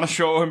actually just want to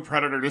show him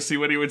Predator to see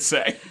what he would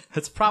say.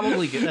 That's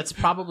probably good. That's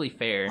probably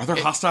fair. Are there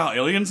hostile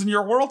aliens in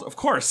your world? Of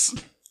course.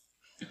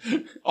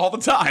 All the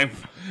time.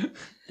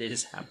 It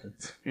just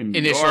happens. In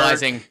New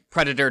Initializing York.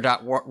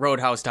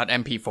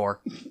 predator.roadhouse.mp4.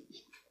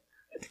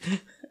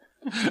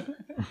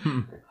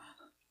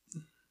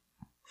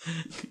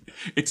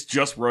 It's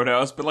just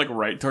Roadhouse, but like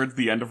right towards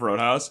the end of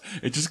Roadhouse,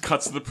 it just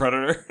cuts to the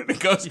Predator and it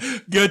goes,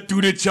 "Get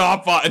to the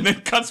chopper," and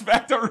then cuts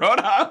back to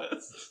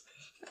Roadhouse.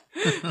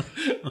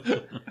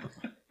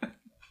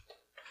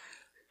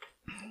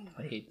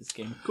 I hate this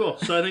game. Cool.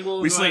 So I think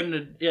we'll go ahead and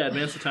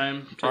advance the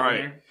time. All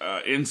right,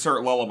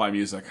 insert lullaby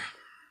music.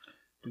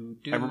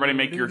 Everybody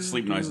make your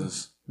sleep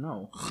noises.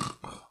 No.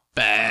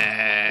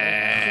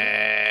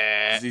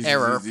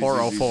 Error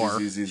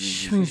 404. You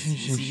swing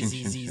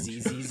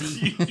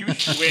in your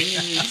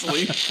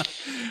sleep.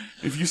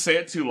 If you say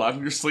it too loud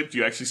in your sleep, do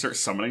you actually start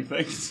summoning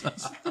things?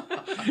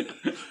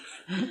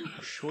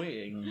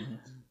 Swing.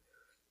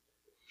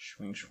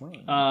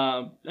 Swing.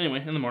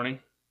 Anyway, in the morning,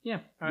 Yeah.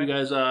 you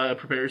guys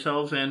prepare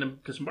yourselves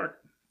and disembark.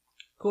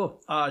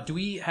 Cool. Do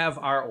we have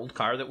our old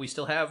car that we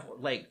still have,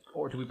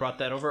 or do we brought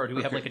that over, or do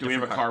we have like a Do we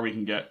have a different car we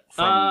can get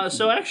from...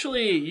 So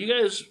actually, you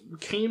guys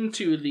came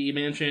to the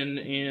mansion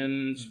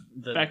in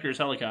The- Spectre's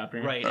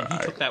helicopter. Right, and he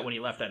took that when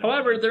he left. I know.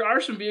 However, there are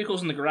some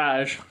vehicles in the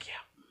garage.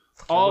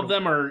 Yeah. All of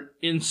them are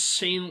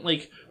insane.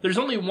 Like, there's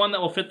only one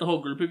that will fit the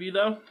whole group of you,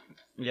 though.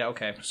 Yeah.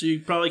 Okay. So you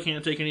probably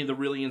can't take any of the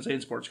really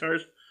insane sports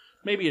cars.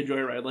 Maybe a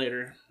joyride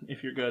later,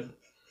 if you're good.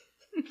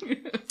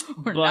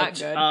 We're not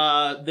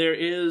But good. there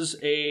is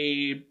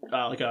a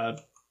just like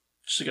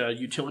a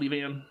utility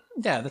van.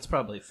 Yeah, that's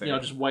probably fair. You know,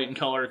 just white in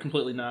color,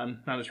 completely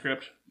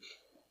nondescript.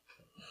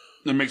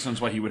 That makes sense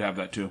why he would have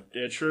that too.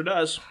 It sure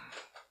does.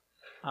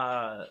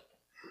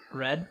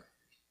 Red.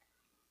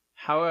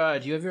 How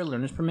do you have your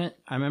learner's permit?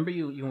 I remember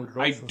you would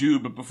roll. I do,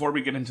 but before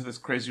we get into this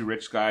crazy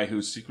rich guy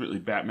who's secretly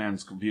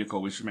Batman's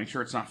vehicle, we should make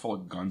sure it's not full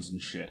of guns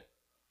and shit.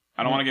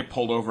 I don't want to get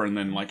pulled over and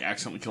then like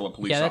accidentally kill a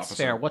police Yeah, that's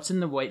officer. fair. What's in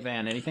the white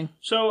van? Anything?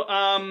 So,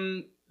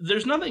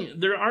 there's nothing.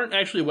 There aren't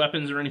actually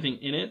weapons or anything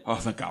in it. Oh,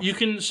 thank God. You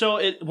can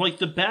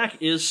the back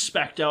is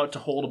spec'd out to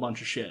hold a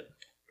bunch of shit.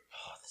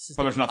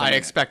 But there's nothing I in it.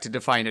 expected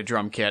to find a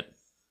drum kit.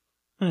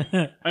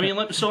 I mean,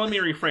 let me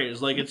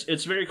rephrase. Like,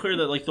 it's very clear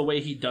that like the way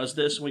he does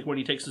this, like when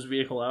he takes his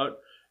vehicle out,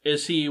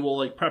 is he will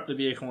like prep the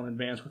vehicle in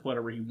advance with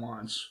whatever he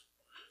wants.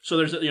 So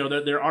there's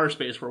there are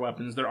space for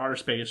weapons. There are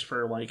space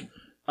for like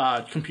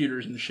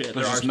computers and shit.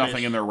 There's just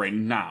nothing in there right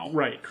now.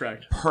 Right,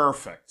 correct.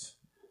 Perfect.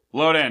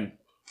 Load in.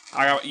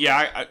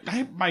 I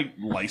have my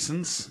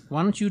license.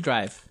 Why don't you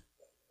drive?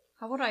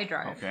 How would I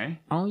drive? Okay.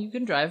 Oh, you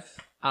can drive.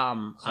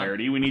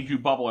 Clarity, we need you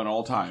bubble at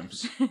all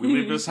times. We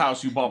leave this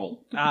house, you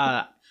bubble.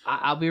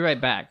 I'll be right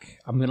back.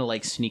 I'm gonna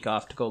like sneak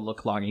off to go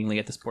look longingly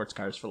at the sports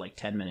cars for like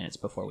 10 minutes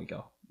before we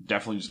go.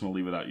 Definitely just gonna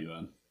leave without you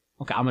then.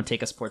 Okay, I'm gonna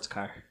take a sports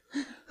car.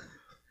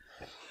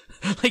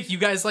 Like you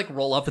guys like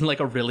roll up in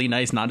like a really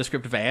nice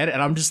nondescript van,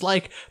 and I'm just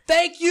like,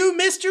 "Thank you,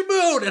 Mr.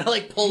 Moon," and I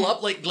like pull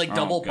up like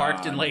double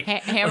parked in like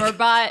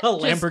Hammerbot, A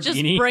Lamborghini?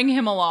 just bring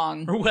him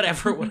along. or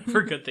whatever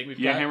good thing we've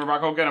Yeah, got.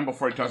 Hammerback, go get him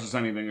before he touches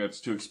anything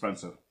that's too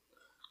expensive.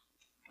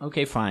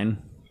 Okay,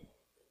 fine.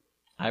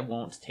 I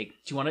won't take.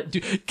 Do you want to?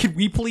 Can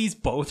we please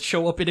both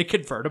show up in a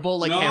convertible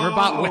like No!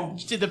 Hammerbot went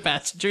to the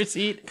passenger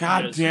seat?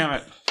 God Yes. damn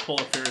it. Pull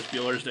a Ferris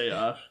Bueller's Day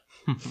Off.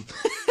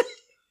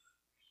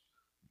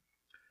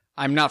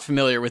 I'm not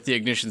familiar with the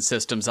ignition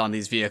systems on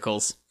these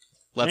vehicles.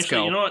 Let's Actually,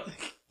 go. you know what?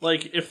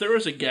 Like, if there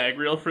was a gag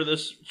reel for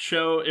this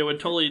show,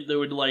 they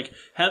would like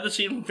have the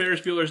scene from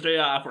Ferris Bueller's Day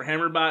Off where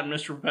Hammerbot and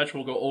Mr.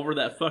 Perpetual go over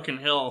that fucking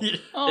hill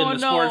Oh, in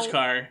the no. sports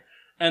car,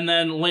 and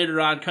then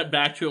later on cut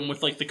back to him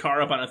with like the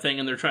car up on a thing,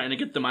 and they're trying to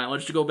get the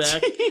mileage to go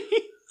back.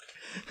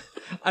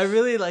 I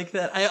really like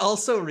that. I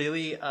also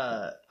really,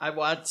 I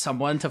want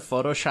someone to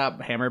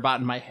Photoshop Hammerbot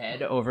in my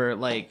head over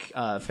like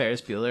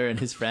Ferris Bueller and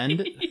his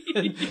friend.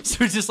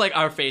 So it's just like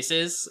our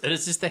faces, and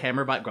it's just the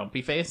Hammerbot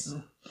grumpy face.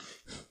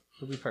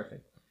 It'll be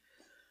perfect.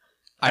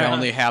 I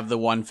only have the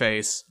one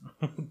face.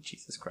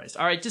 Jesus Christ!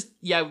 All right,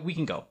 we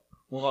can go.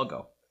 We'll all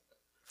go.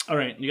 All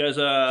right, you guys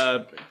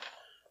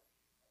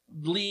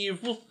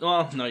leave.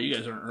 Well, no, you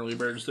guys aren't early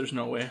birds. There's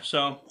no way.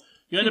 So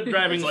you end up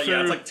driving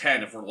through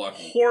 10 if we're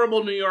lucky.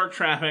 horrible New York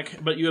traffic,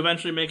 but you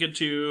eventually make it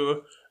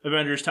to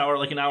Avengers Tower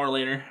like an hour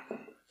later.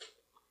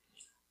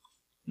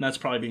 And that's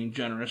probably being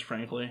generous,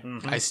 frankly.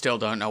 I still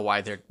don't know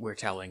why we're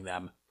telling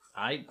them.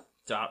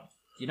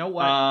 You know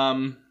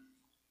what?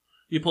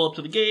 You pull up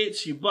to the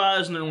gates, you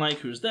buzz, and they're like,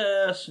 "Who's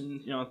this?" And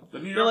The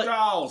New York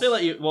Dolls. They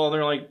let you. Well,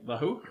 they're like, "The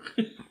who?"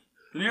 The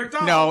New York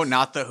Dolls. No,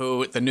 not the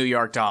Who, the New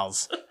York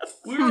Dolls.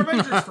 We were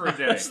Avengers for a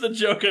day. That's the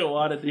joke I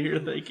wanted to hear.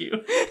 Thank you.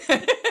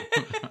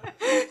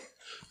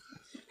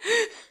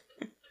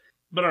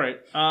 But all right.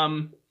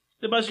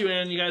 They buzz you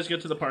in. You guys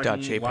get to the parking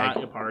 .jpg. lot.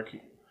 You park.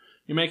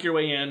 You make your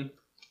way in.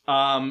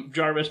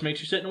 Jarvis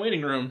makes you sit in the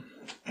waiting room.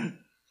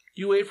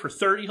 You wait for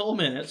 30 whole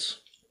minutes.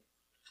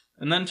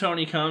 And then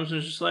Tony comes and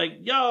is just like,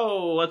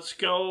 yo, let's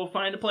go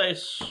find a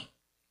place.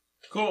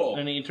 Cool.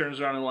 And he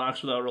turns around and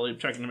locks without really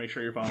checking to make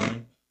sure you're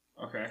following.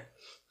 Okay.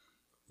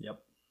 Yep.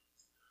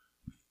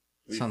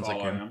 We Sounds like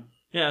follow him.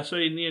 Yeah, so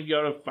you need to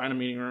go to find a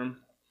meeting room.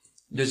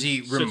 Does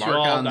he Sits you remark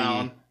all on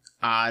down. the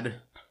odd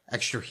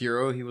extra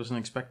hero he wasn't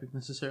expecting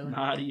necessarily?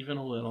 Not even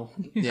a little.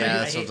 Yeah, I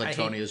that sounds hate- like I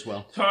Tony as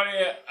well. Tony,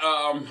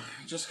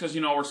 just because,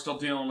 we're still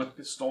dealing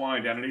with stolen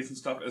identities and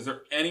stuff, is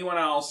there anyone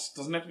else,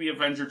 doesn't have to be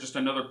Avenger, just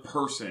another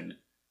person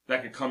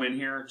that could come in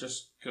here,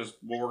 just because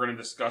what we're going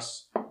to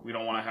discuss, we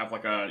don't want to have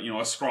like a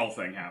Skrull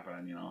thing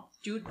happen,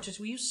 Dude, just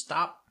will you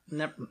stop?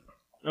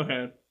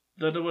 Okay,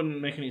 that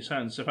wouldn't make any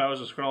sense. If I was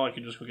a Skrull, I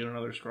could just go get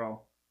another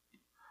Skrull.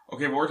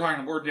 Okay, but we're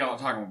talking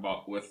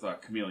about with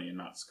Chameleon,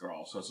 not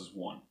Skrull, so this is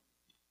one.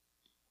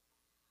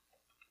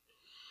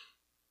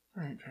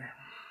 Alright, fair.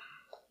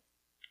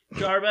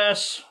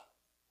 Jarvis!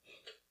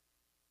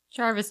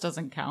 Jarvis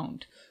doesn't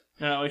count.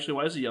 No, actually,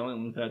 why is he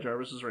yelling like that?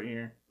 Jarvis is right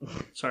here.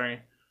 Sorry.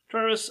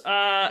 Jarvis,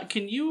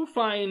 can you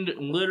find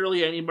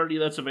literally anybody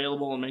that's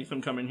available and make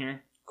them come in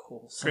here?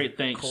 Coulson. Great,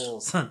 thanks.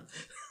 Coulson.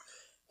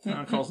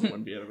 Coulson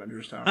wouldn't be at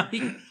Avengers Tower.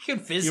 He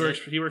could visit.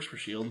 He works for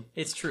S.H.I.E.L.D.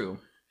 It's true.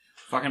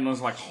 Fucking those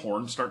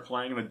horns start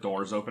playing and the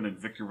doors open and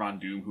Victor Von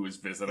Doom, who is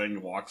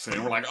visiting, walks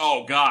in. We're like,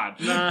 oh god.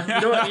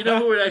 Nah, you know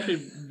who would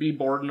actually be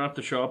bored enough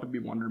to show up and be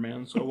Wonder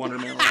Man, so Wonder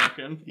Man will walk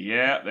in.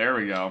 Yeah, there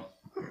we go.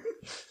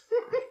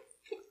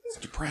 It's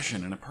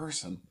depression in a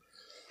person.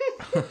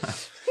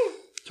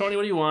 Tony,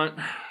 what do you want?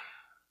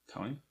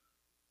 Tony?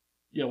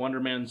 Yeah,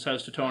 Wonder Man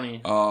says to Tony,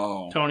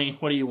 Oh. Tony,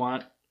 what do you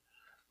want?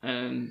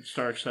 And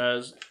Stark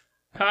says,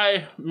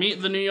 hi,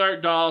 meet the New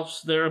York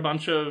Dolls. They're a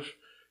bunch of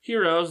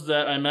heroes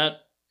that I met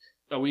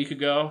a week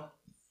ago.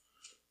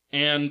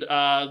 And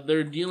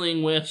they're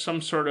dealing with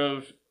some sort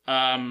of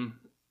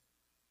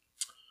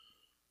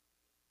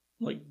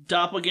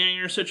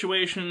doppelganger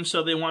situation,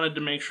 so they wanted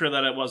to make sure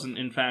that it wasn't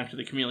in fact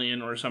the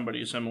Chameleon or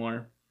somebody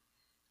similar.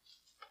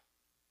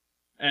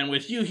 And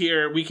with you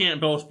here, we can't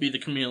both be the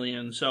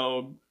Chameleon,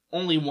 so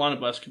only one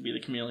of us can be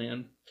the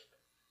Chameleon.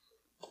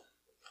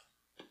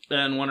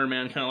 Then Wonder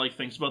Man kind of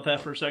thinks about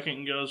that for a second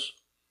and goes,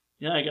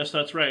 yeah, I guess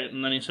that's right.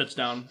 And then he sits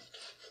down.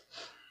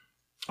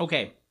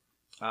 Okay.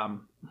 All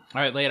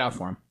right, lay it out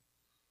for him.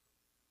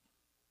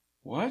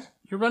 What?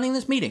 You're running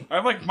this meeting.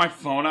 I have my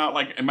phone out,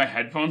 and my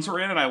headphones are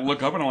in, and I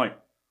look up and I'm like,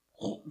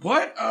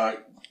 what?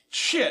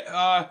 Shit.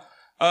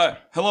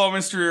 Hello,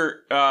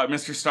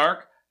 Mr.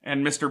 Stark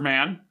and Mr.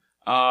 Man.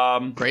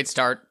 Great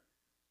start.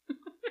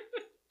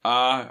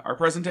 Our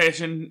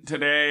presentation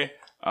today,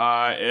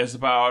 is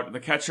about the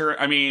catcher.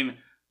 You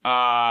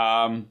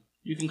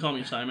can call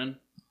me Simon.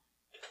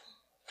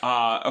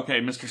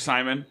 Okay, Mr.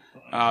 Simon.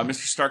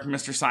 Mr. Stark and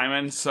Mr.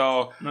 Simon.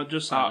 So, Not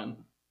just Simon.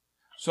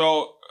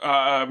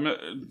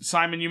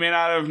 Simon, you may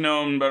not have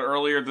known, but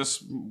earlier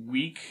this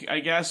week, I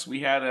guess,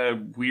 we had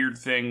a weird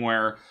thing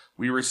where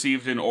we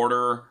received an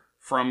order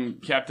from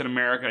Captain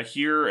America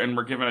here, and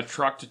we're given a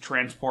truck to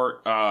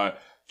transport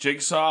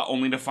Jigsaw,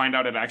 only to find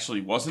out it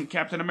actually wasn't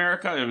Captain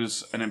America. It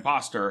was an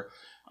imposter.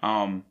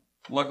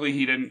 Luckily,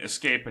 he didn't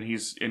escape, and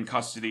he's in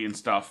custody and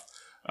stuff.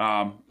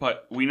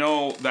 But we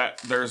know that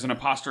there's an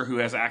imposter who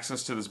has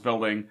access to this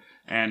building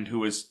and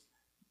who is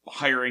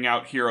hiring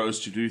out heroes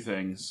to do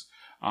things.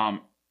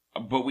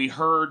 But we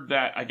heard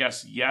that, I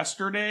guess,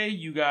 yesterday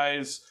you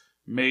guys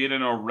made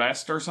an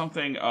arrest or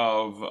something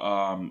of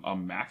a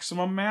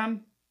Maximum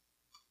Man?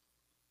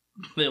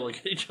 They look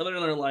at each other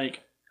and they're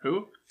like,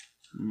 who?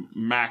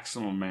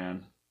 Maximum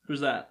Man.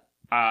 Who's that?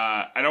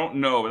 I don't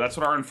know, but that's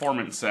what our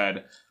informant said.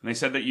 And they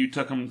said that you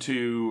took him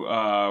to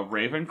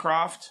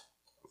Ravencroft.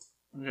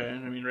 Okay,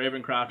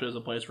 Ravencroft is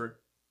a place for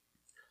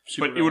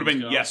But it would have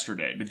been go.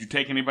 yesterday. Did you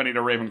take anybody to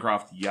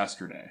Ravencroft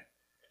yesterday?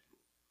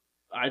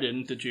 I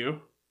didn't, did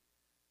you?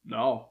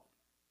 No.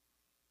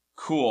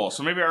 Cool.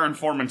 So maybe our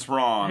informant's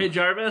wrong. Hey,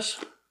 Jarvis,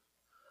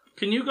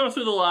 can you go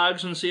through the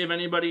logs and see if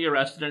anybody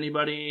arrested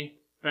anybody?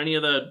 If any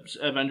of the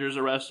Avengers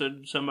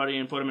arrested somebody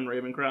and put them in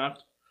Ravencroft?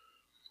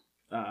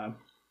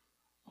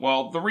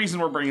 Well, the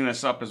reason we're bringing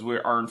this up is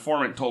our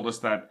informant told us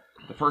that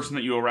the person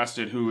that you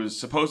arrested, who is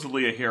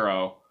supposedly a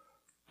hero,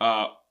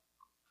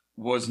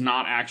 was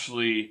not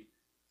actually...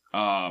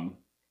 they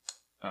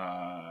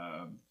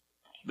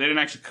didn't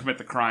actually commit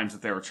the crimes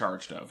that they were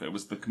charged of. It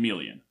was the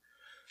Chameleon.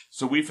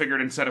 So we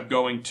figured instead of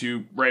going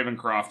to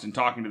Ravencroft and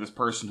talking to this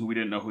person who we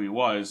didn't know who he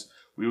was,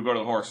 we would go to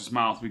the horse's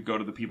mouth, we'd go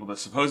to the people that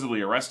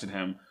supposedly arrested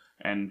him,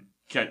 and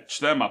catch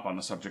them up on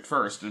the subject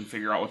first and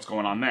figure out what's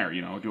going on there.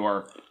 Do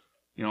our...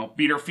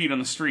 beat our feet on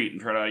the street and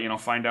try to,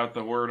 find out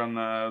the word on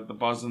the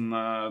buzz in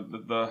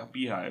the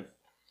beehive.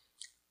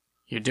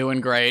 You're doing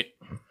great.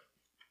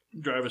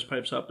 Jarvis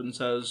pipes up and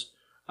says,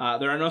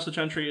 there are no such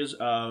entries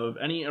of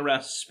any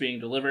arrests being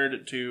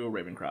delivered to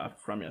Ravencroft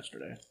from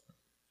yesterday.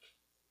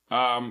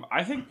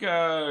 I think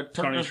Turk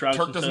Tony shrugs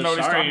and doesn't says, know what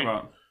he's "Sorry. talking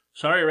about.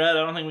 Sorry, Red,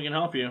 I don't think we can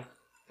help you.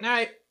 All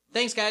right.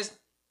 Thanks, guys.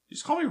 You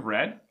just call me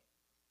Red?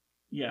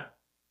 Yeah.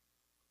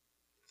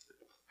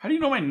 How do you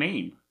know my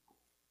name?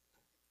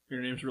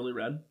 Your name's really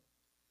Red?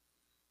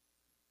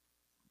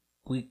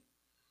 We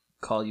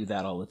call you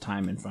that all the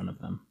time in front of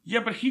them. Yeah,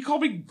 but he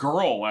called me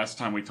girl last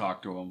time we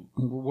talked to him.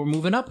 We're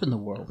moving up in the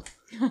world.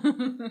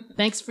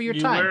 Thanks for your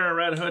You time. wear a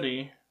red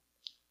hoodie.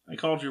 I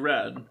called you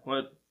Red.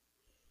 What?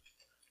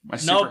 My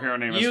superhero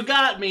name is... You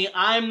got me.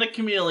 I'm the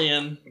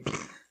chameleon.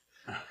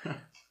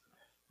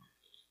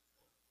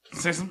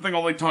 Say something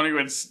only Tony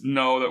would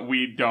know that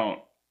we don't.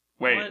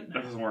 Wait, What?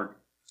 that doesn't work.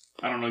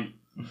 I don't know.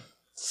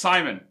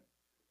 Simon,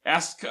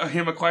 ask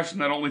him a question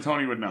that only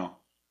Tony would know.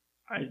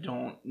 I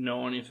don't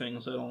know anything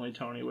that only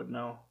Tony would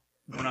know.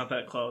 We're not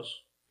that close.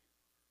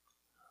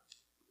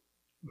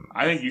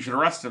 I think you should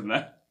arrest him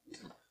then.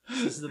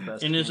 This is the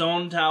best. In his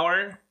own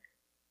tower?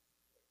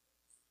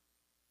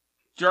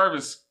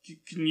 Jarvis,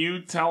 can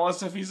you tell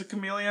us if he's a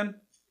chameleon?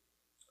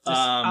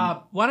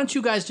 Why don't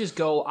you guys just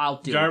go?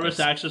 I'll deal with Jarvis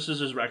this. accesses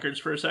his records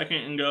for a second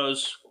and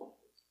goes,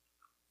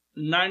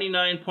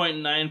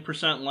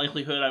 99.9%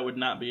 likelihood I would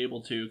not be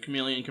able to.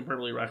 Chameleon can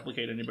perfectly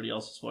replicate anybody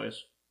else's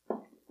voice.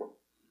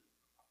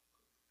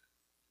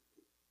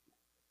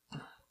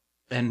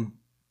 And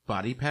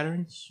body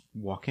patterns,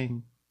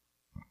 walking,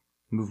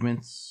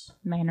 movements.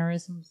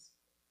 Mannerisms.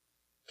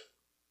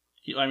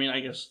 I mean, I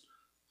guess.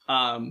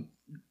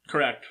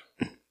 Correct.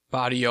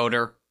 Body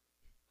odor.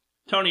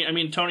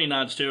 Tony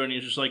nods too, and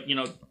he's just like,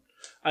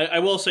 I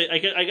will say,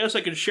 I guess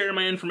I could share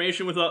my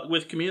information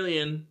with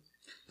Chameleon.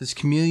 Does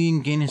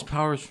Chameleon gain his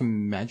powers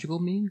from magical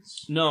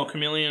means? No,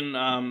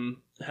 Chameleon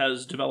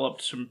has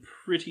developed some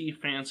pretty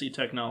fancy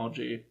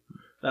technology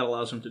that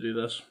allows him to do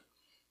this.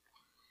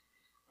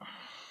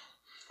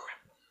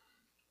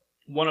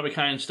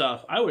 One-of-a-kind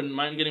stuff. I wouldn't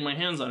mind getting my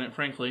hands on it,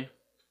 frankly.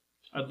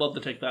 I'd love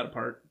to take that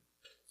apart.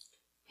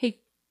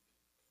 Hey,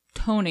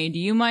 Tony, do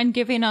you mind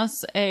giving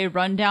us a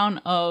rundown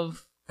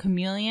of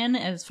Chameleon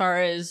as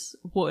far as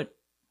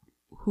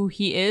who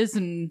he is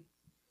and...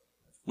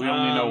 We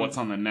only know what's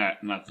on the net,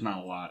 and that's not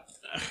a lot.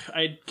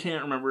 I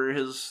can't remember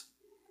his...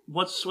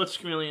 What's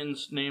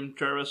Chameleon's name,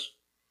 Jarvis?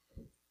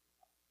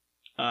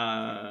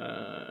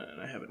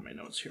 I have it in my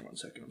notes here. 1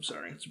 second. I'm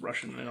sorry. It's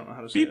Russian. I don't know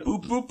how to say Beep, it.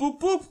 boop, boop, boop,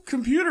 boop.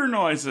 Computer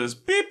noises.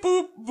 Beep,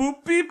 boop,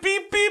 boop, beep,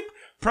 beep, beep.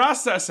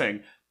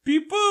 Processing.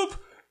 Beep, boop.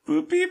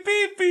 Boop, beep,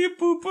 beep, beep,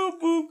 boop,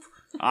 boop, boop.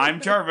 I'm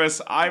Jarvis.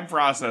 I'm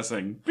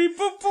processing. Beep,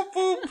 boop, boop,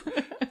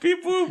 boop.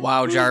 Beep, boop.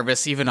 Wow, boop.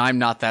 Jarvis, even I'm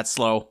not that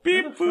slow.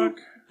 Beep, boop.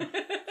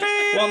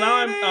 Well, now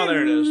I'm... Oh,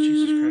 there it is.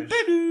 Jesus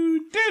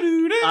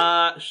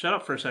Christ. Shut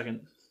up for a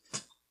second.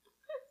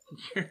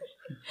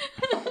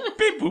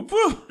 Beep, boop,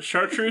 boop.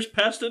 Chartreuse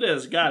pest it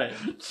is. Got it.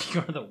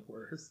 You're the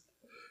worst.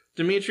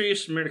 Dmitry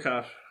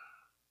Smirnikov.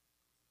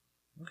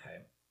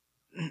 Okay.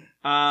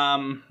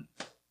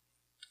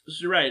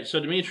 So you're right. So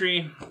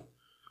Dmitry,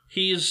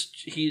 he is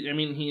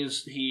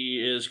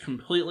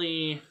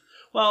completely...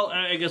 Well,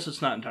 I guess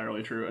it's not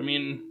entirely true. I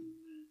mean,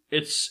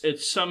 it's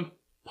some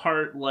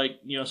part like,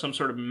 some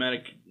sort of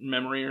medic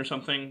memory or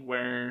something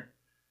where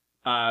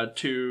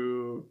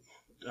the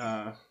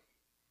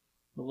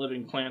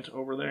living plant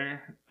over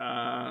there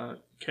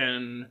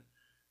can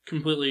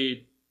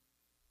completely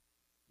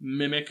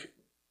mimic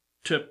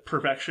to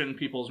perfection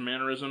people's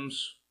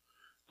mannerisms.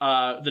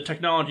 The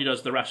technology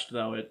does the rest,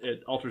 though.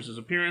 It alters his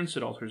appearance,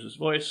 it alters his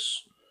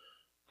voice,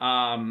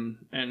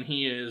 and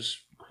he is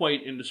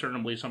quite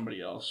indiscernibly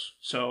somebody else.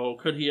 So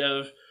could he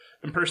have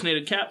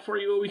impersonated Cap for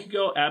you a week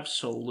ago?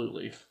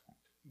 Absolutely.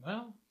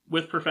 Well,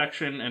 With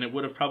perfection, and it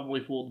would have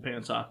probably fooled the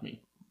pants off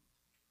me.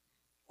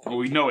 Well,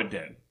 we know it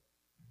did.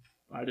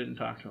 I didn't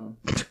talk to him.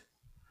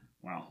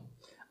 Wow.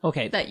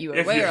 okay. that you were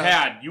If you aware of.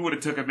 had, you would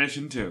have took a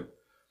mission too.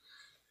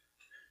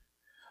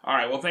 All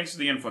right. Well, thanks for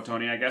the info,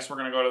 Tony. I guess we're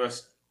gonna go to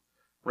this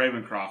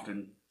Ravencroft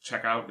and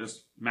check out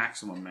this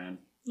Maximum Man.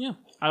 Yeah.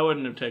 I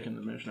wouldn't have taken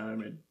the mission. I would have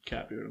made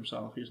Cap do it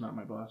himself. He's not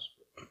my boss.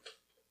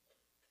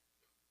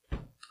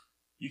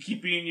 You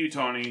keep being you,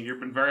 Tony. You've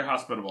been very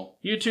hospitable.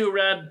 You too,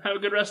 Red. Have a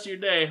good rest of your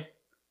day.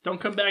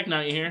 Don't come back now,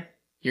 you hear?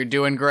 You're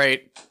doing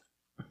great.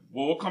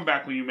 Well, we'll come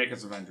back when you make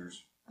us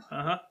Avengers.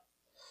 Uh-huh.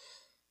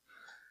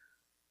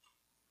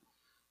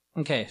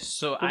 Okay,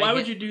 so But why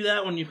would you do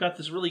that when you've got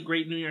this really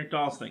great New York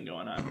Dolls thing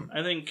going on?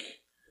 I think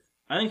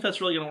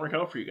that's really going to work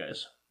out for you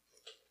guys.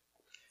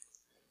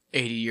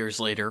 80 years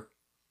later.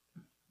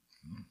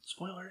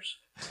 Spoilers.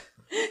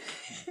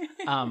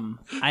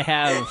 I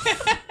have...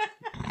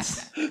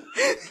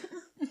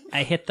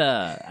 I hit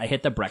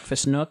the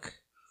breakfast nook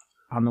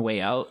on the way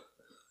out.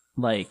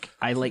 I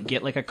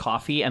get a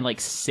coffee and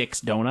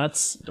 6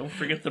 donuts. Don't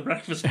forget the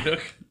breakfast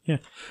nook. Yeah.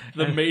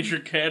 The major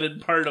cannon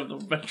part of the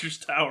Avengers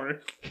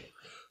Tower.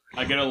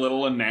 I get a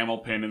little enamel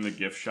pin in the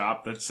gift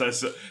shop that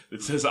says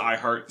I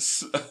heart.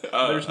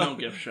 There's no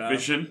gift shop.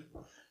 Vision.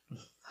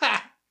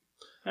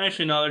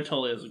 Actually, no, there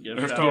totally is a gift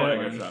There's shop. totally Yeah.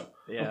 a gift shop.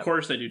 Yeah. Of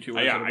course they do too.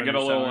 Yeah, I get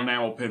a little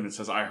enamel pin that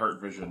says I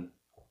heart Vision.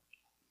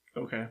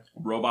 Okay.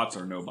 Robots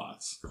or no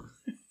bots.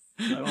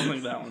 I don't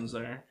think that one's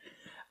there.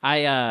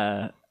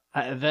 I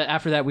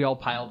After that, we all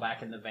pile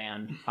back in the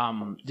van.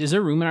 Is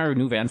there room in our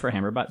new van for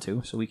Hammerbot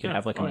too, so we can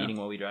have like a meeting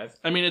while we drive?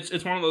 I mean,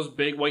 it's one of those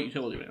big white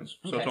utility vans.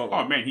 So it's all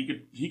Oh man,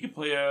 he could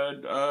play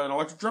an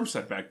electric drum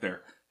set back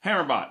there.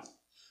 Hammerbot,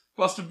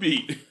 bust a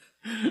beat.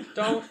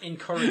 Don't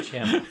encourage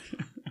him.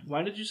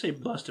 Why did you say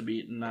bust a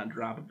beat and not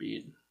drop a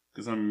beat?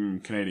 Because I'm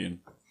Canadian.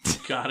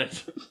 Got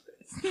it.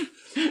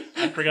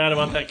 I forgot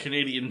about that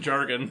Canadian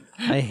jargon.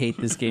 I hate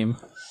this game.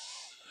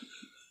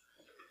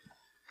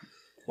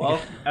 Well,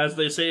 as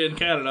they say in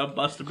Canada,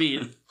 bust a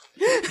beat.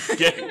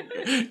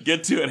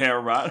 Get to it,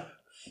 Hammerbot.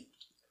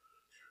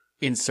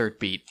 Insert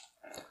beat.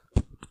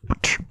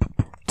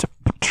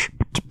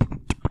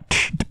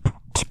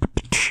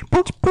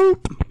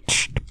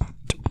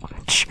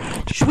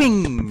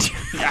 Swing.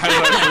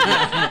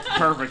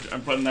 Perfect.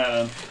 I'm putting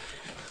that in.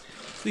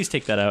 Please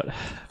take that out.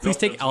 Please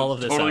take all of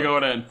this Totally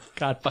out. going in.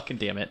 God fucking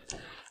damn it.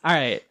 All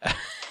right.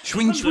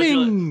 Swing,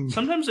 swing.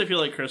 Sometimes I feel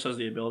like Chris has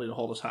the ability to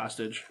hold us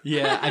hostage.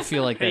 Yeah, I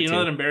feel like Hey, that you too.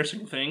 know that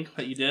embarrassing thing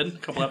that you did a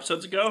couple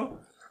episodes ago?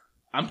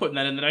 I'm putting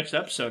that in the next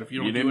episode. If you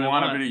don't You do didn't what I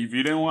want want. to be. If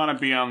you didn't want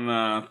to be on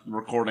the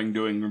recording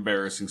doing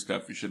embarrassing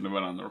stuff, you shouldn't have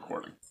been on the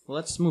recording. Well,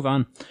 let's move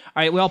on. All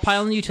right, we all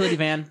pile in the utility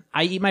van.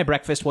 I eat my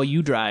breakfast while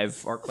you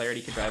drive, or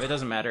Clarity can drive. It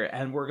doesn't matter.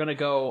 And we're gonna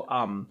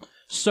go.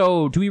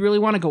 So, do we really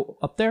want to go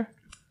up there?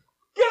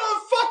 Get out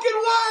of the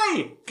fucking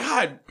way!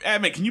 God,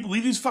 Admit, can you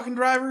believe these fucking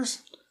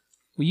drivers?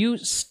 Will you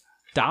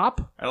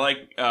stop? I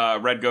like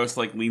Red Ghost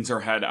like leans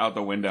her head out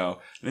the window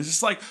and it's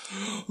just like,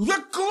 the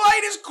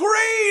light is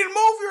green.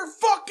 Move your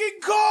fucking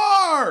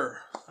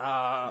car.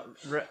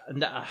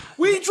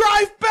 We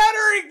drive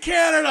better in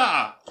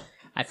Canada.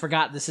 I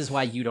forgot this is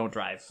why you don't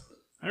drive.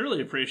 I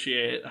really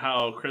appreciate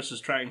how Chris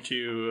is trying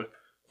to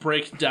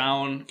break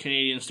down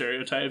Canadian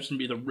stereotypes and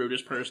be the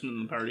rudest person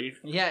in the party.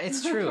 Yeah,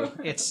 it's true.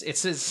 It's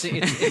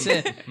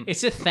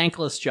a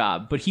thankless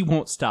job, but he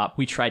won't stop.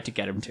 We tried to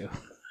get him to.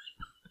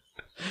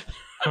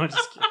 I'm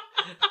just kidding.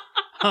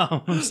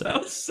 Oh, I'm sorry.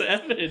 That was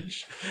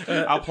savage.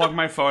 I'll plug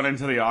my phone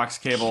into the aux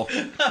cable,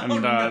 and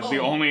the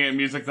only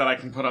music that I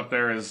can put up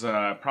there is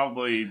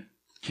probably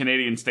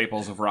Canadian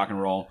staples of rock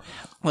and roll.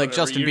 Like Whatever,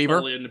 Justin you're Bieber.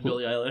 Totally into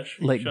Billie Eilish.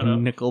 Like Shut up.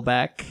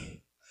 Nickelback.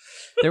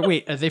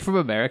 Wait, are they from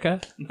America?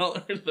 No,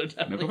 they're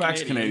definitely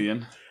Nickelback's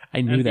Canadian.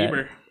 I knew And that.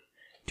 Bieber.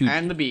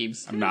 And the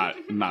Biebs. I'm not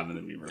in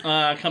the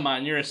Bieber. Come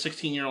on, you're a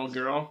 16-year-old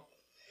girl.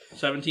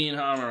 17,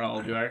 however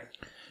old you are.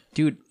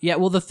 Dude, yeah,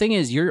 well, the thing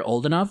is, you're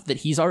old enough that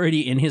he's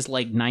already in his,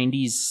 like,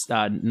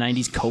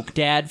 90s Coke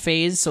dad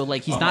phase, so,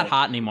 like, he's not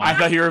hot anymore. I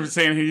thought you were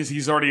saying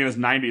he's already in his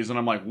 90s, and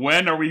I'm like,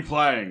 when are we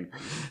playing?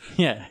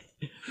 Yeah.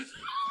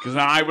 Because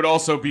I would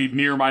also be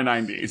near my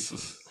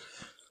 90s.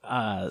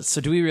 So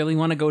do we really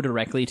want to go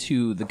directly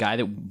to the guy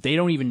that they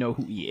don't even know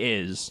who he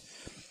is,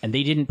 and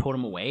they didn't put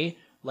him away?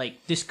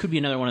 Like, this could be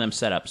another one of them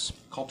setups.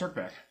 Call Turk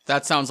back.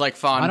 That sounds like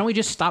fun. Why don't we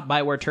just stop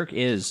by where Turk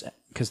is?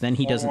 Because then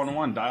he doesn't...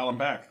 411, dial him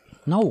back.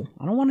 No,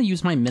 I don't want to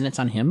use my minutes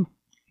on him.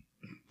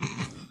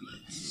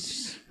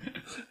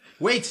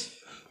 Wait.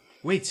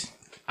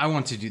 I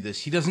want to do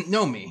this. He doesn't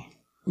know me.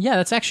 Yeah,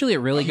 that's actually a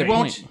really good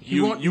point. He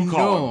won't you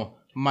call know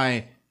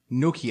my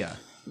Nokia.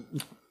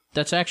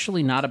 That's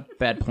actually not a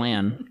bad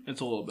plan.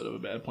 It's a little bit of a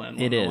bad plan.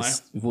 It not gonna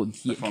is. lie. Well,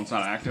 The phone's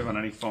not active on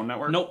any phone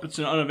network? Nope, it's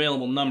an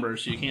unavailable number,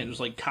 so you can't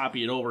just like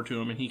copy it over to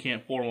him, and he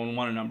can't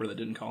 411 a number that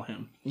didn't call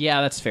him. yeah,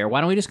 that's fair.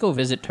 Why don't we just go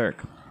visit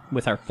Turk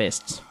with our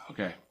fists?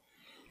 Okay.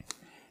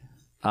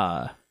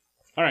 All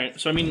right,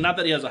 so I mean, not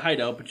that he has a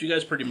hideout, but you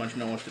guys pretty much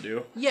know what to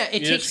do. Yeah,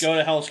 it You takes... just go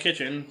to Hell's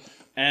Kitchen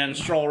and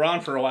stroll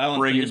around for a while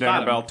Bring until you you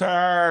down spot a bell. him.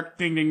 Turk.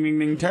 Ding, ding, ding,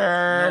 ding,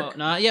 Turk.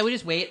 No, yeah, we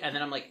just wait, and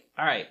then I'm like,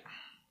 all right.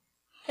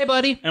 Hey,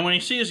 buddy. And when he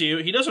sees you,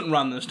 he doesn't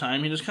run this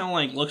time. He just kind of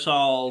like looks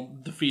all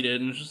defeated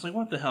and is just like,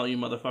 "What the hell, you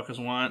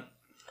motherfuckers want?"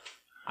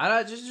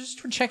 Just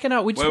for checking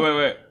out. We just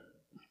Wait.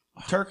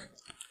 Turk,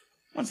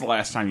 when's the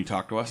last time you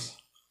talked to us?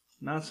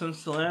 Not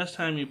since the last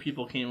time you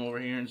people came over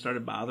here and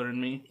started bothering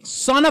me.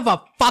 Son of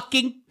a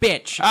fucking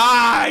bitch.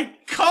 I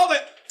called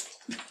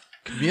it!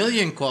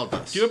 Chameleon called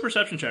us. Do a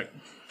perception check.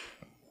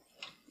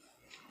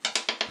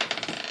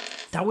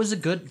 That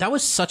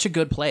was such a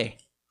good play.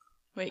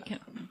 Wait,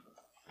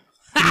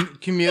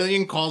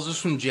 Chameleon calls us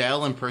from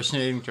jail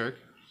impersonating Turk.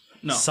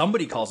 No.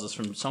 Somebody calls us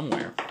from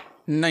somewhere.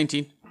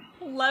 19.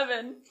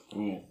 11.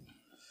 Ooh.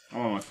 I'm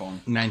on my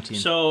phone. 19.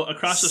 So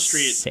across the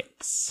street,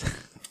 6.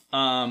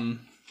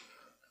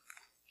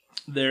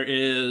 there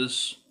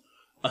is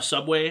a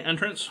subway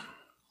entrance.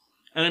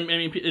 And I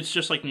mean, it's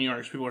just like New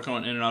York, so people are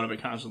going in and out of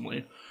it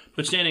constantly.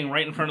 But standing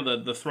right in front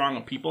of the throng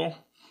of people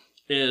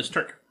is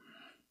Turk.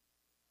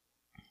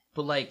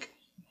 But like...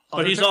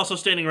 But he's also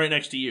standing right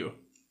next to you.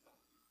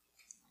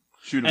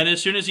 Shoot him. And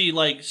as soon as he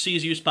like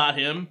sees you spot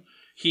him,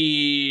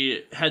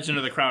 he heads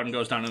into the crowd and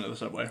goes down into the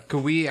subway.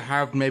 Could we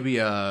have maybe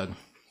a...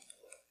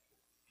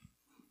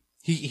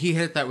 He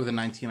hit that with a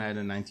 19. I had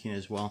a 19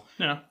 as well.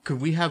 Yeah.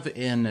 Could we have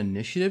an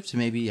initiative to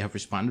maybe have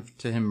responded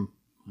to him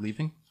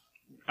leaving?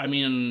 I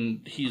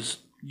mean, he's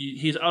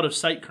out of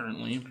sight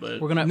currently, but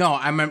We're gonna... No,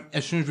 I meant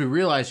as soon as we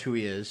realize who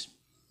he is,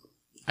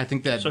 I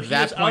think that so he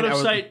that is point out of I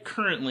would, sight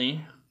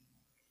currently.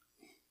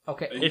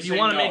 Okay. If you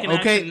want to make an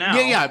Okay, action now.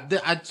 yeah.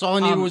 That's all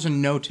I needed was a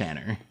no,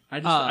 Tanner. I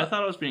thought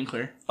I was being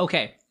clear.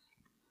 Okay.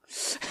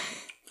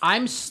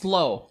 I'm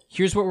slow.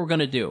 Here's what we're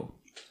gonna do.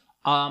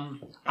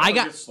 I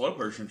got. The slow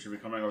person should be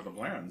coming up with the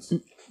plans.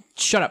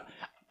 Shut up.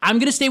 I'm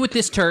gonna stay with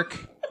this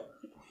Turk.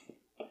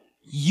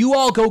 You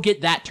all go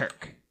get that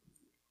Turk.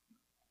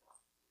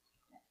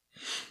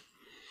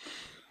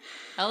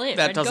 Elliot,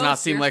 That Red does Ghost, not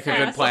seem you're like a good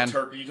fast. plan. What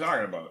Turk are you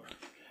talking about?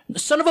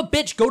 Son of a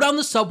bitch, go down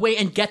the subway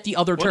and get the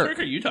other What Turk. trick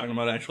are you talking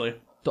about, actually?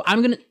 So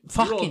I'm gonna You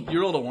fucking.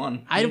 rolled a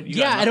 1. I You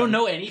got I don't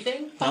nothing. know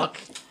anything. Fuck.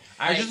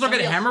 I just look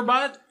at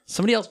Hammerbot.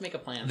 Somebody else make a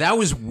plan. That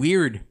was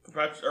weird.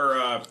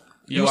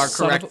 You are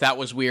son correct. of a- That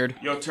was weird.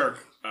 Yo,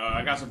 Turk,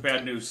 I got some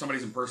bad news.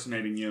 Somebody's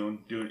impersonating you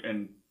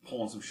and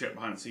pulling some shit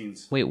behind the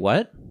scenes. Wait,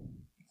 what?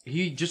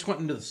 He just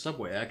went into the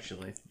subway,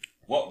 actually.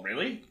 What,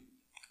 really?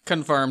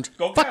 Confirmed.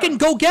 Go Fucking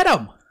go get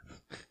him!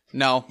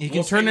 No. He can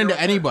We'll turn figure into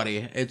out- anybody.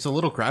 It's a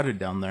little crowded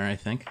down there, I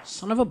think.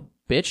 Son of a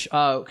bitch.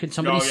 Can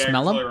somebody No, yeah,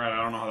 smell you're him? totally right.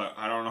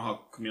 I don't know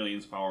how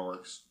Chameleon's power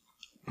works.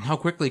 How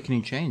quickly can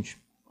he change?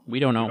 We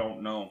don't I know.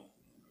 don't know.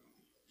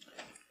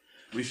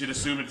 We should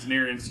assume it's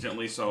near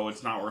instantly, so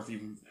it's not worth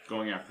even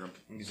going after him.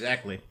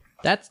 Exactly.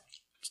 That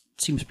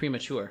seems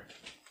premature.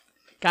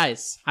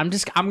 Guys, I'm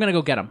gonna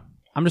go get him.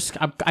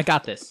 I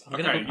got this. I'm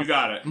gonna Okay, go, you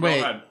got it.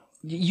 Wait. Go ahead.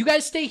 you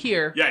guys stay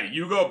here. Yeah,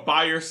 you go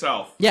by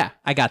yourself. Yeah,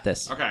 I got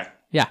this. Okay.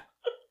 Yeah.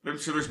 I'm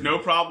sure there's no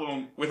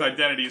problem with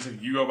identities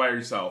if you go by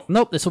yourself.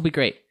 Nope, this will be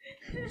great.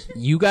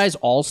 You guys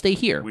all stay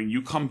here. When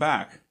you come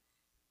back,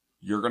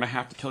 you're gonna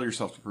have to kill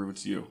yourself to prove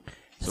it's you.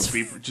 So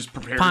just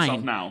prepare Fine.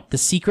 yourself now. The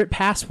secret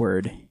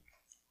password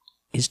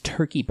is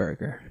Turkey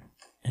Burger.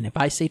 And if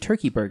I say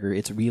Turkey Burger,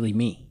 it's really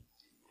me.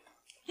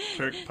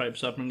 Turk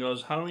pipes up and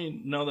goes, "How do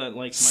we know that? Like,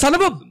 my Son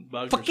of a cousin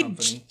bugged or fucking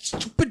something?"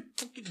 stupid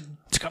fucking...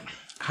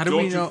 How do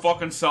Don't we you know?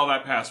 fucking sell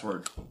that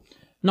password.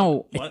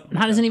 No, What? it's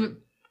not isn't even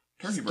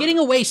Turkey burger. getting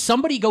away.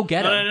 Somebody go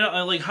get him.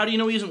 No, like, how do you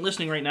know he isn't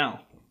listening right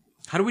now?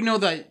 How do we know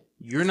that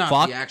you're not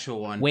Fuck. the actual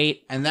one?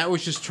 Wait. And that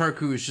was just Turk,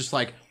 who was just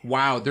like,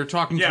 wow, they're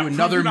talking Yeah, to prove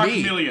another you're not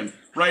me. Chameleon.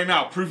 Right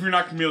now, prove you're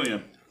not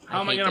Chameleon.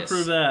 How am I hate gonna this.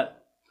 prove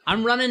that,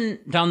 I'm running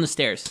down the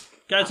stairs.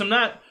 guys? I'm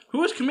not.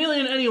 Who is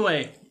Chameleon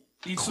anyway?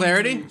 Eat some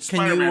Clarity? Can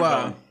Spider-Man you,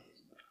 bone.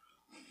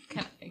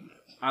 Can I-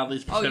 Oddly Oh,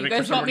 specific you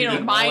guys for want me somebody to who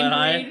didn't roll that high.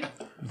 mind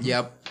read?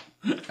 Yep.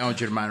 I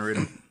want you to mind read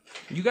him.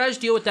 You guys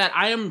deal with that.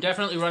 I am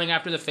definitely running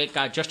after the fake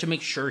guy just to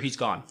make sure he's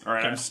gone. All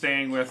right, I'm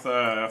staying with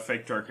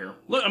fake Turk here.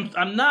 Look,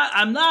 I'm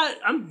not.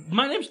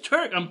 My name's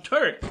Turk. I'm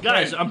Turk,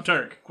 guys. Right. I'm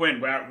Turk.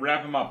 Quinn,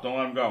 wrap him up. Don't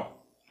let him go.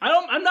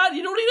 I'm not.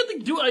 You don't need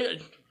to do.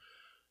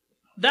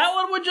 That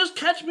one would just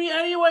catch me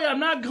anyway. I'm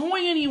not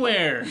going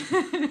anywhere.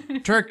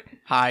 Turk,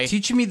 Hi.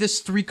 teach me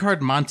this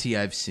 3-card Monty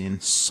I've seen.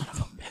 Son of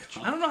a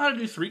bitch. I don't know how to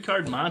do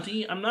 3-card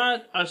Monty. I'm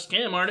not a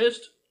scam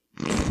artist.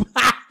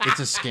 It's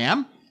a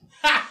scam?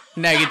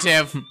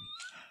 Negative.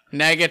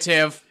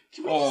 Negative.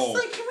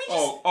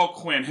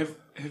 Quinn, have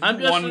I'm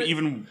you just won re-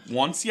 even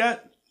once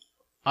yet?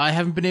 I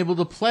haven't been able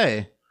to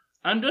play.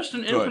 I'm just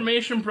an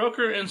information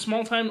broker and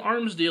small-time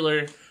arms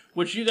dealer,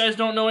 which you guys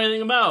don't know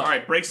anything about. All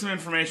right, break some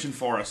information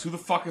for us. Who the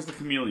fuck is the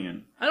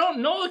Chameleon? I don't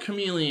know the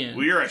Chameleon.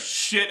 Well, you're a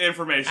shit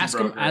information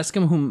broker. Ask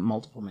him who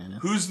multiple man is.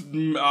 Who's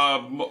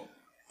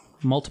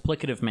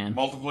Multiplicative man.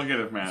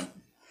 multiplicative man?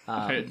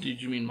 Okay,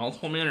 did you mean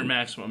multiple man or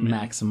maximum man?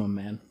 Maximum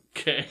man.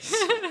 Okay.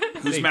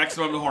 Who's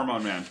maximum the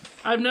hormone man?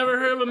 I've never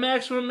heard of a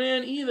maximum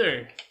man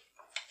either.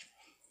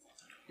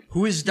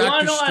 Who is You Doctor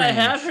want to know what I Strange?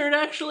 have heard,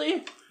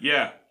 actually?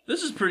 Yeah.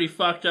 This is pretty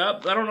fucked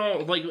up. I don't know.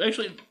 Like,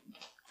 actually,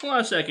 hold on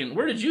a second.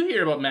 Where did you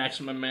hear about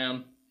Maximum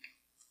Man?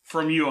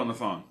 From you on the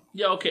phone.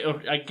 Yeah, okay,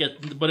 I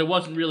get, but it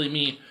wasn't really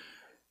me.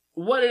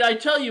 What did I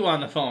tell you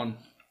on the phone?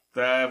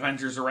 The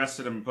Avengers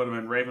arrested him and put him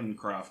in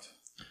Ravencroft.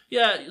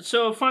 Yeah,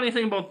 so funny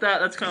thing about that,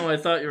 that's kind of what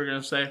I thought you were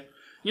going to say.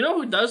 You know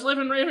who does live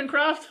in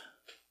Ravencroft?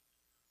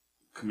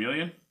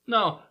 Chameleon?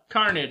 No,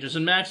 Carnage is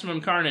in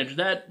Maximum Carnage.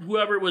 That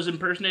whoever was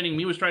impersonating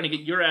me was trying to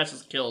get your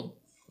asses killed.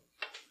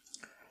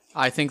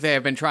 I think they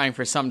have been trying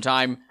for some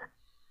time.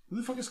 Who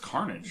the fuck is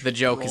Carnage? The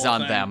joke is Roll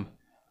on thing. them.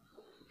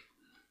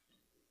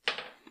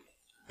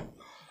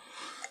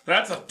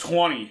 That's a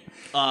 20.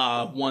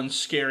 One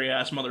scary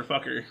ass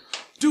motherfucker.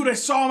 Dude, I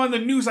saw him on the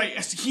news.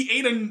 He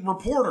ate a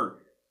reporter.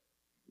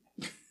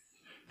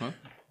 Huh?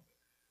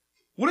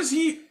 What is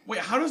he? Wait,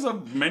 how does a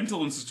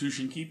mental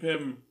institution keep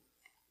him?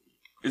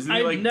 Isn't he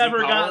I've like never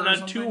depowered gotten or a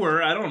something?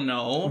 tour. I don't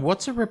know.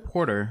 What's a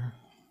reporter?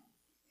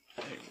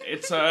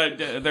 It's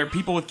they're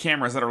people with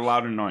cameras that are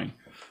loud and annoying.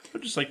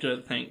 I'd just like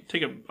to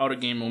take a out of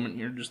game moment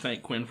here. Just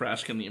thank Quinn for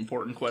asking the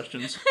important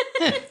questions.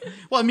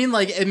 Well, I mean,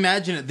 like,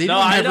 imagine it. They No,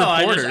 don't I have know. I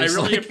reporters.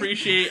 really like-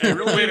 appreciate. I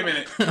really Wait a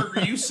minute. Kirk,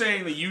 are you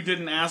saying that you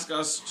didn't ask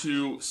us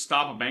to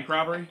stop a bank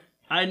robbery?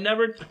 I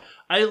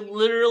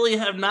literally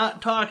have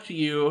not talked to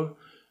you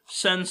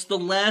since the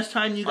last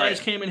time you guys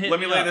Right, came and hit Let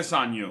me lay up. this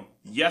on you.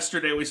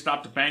 Yesterday we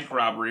stopped a bank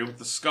robbery with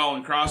the Skull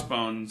and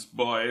Crossbones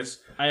boys.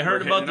 I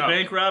heard We're about hitting the up.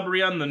 bank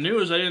robbery on the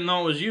news. I didn't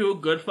know it was you.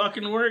 Good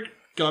fucking work,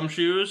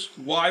 gumshoes.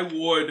 Why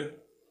would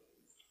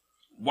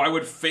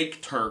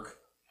fake Turk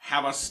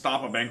have us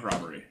stop a bank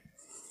robbery?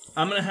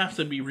 I'm gonna have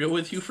to be real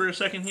with you for a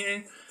second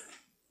here.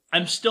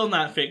 I'm still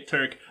not fake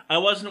Turk. I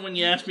wasn't when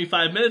you asked me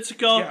 5 minutes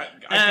ago, Yeah,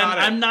 I got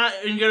it. I'm not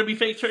gonna be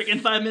fake Turk in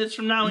 5 minutes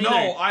from now either.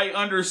 No, I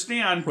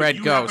understand, but Red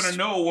you Ghost. happen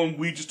to know when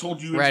we just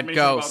told you Red information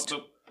Ghost.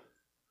 about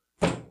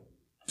the...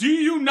 Do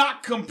you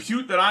not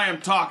compute that I am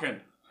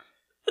talking?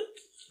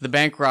 The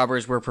bank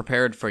robbers were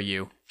prepared for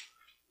you.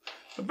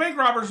 The bank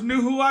robbers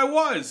knew who I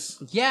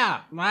was.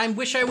 Yeah, I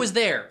wish I was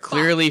there.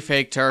 Clearly,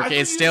 fake I Turk thought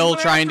is you still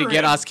went trying to after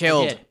get him. us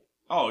killed. Did.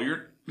 Oh,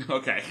 you're...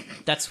 Okay.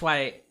 That's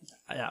why.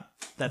 Yeah,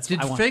 that's. Did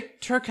I want-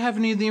 Fake Turk have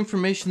any of the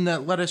information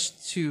that led us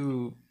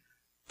to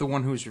the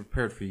one who was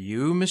prepared for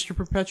you, Mr.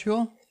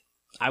 Perpetual?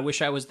 I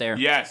wish I was there.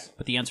 Yes.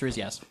 But the answer is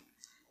yes.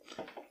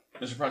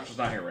 Mr. Pretzel's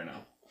not here right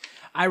now.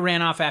 I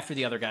ran off after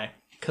the other guy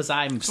because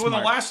I'm So smart.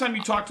 when the last time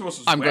you talked to us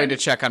was I'm when? going to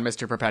check on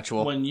Mr.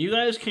 Perpetual. When you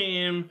guys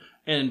came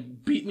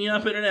and beat me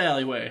up in an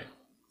alleyway.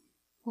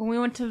 When we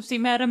went to see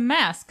Madame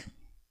Mask.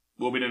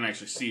 Well, we didn't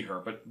actually see her,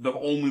 but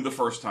only the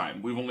first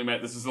time. We've only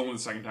met... This is only the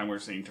second time we're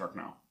seeing Turk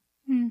now.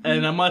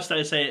 And might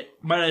I say,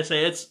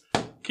 it's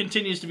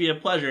continues to be a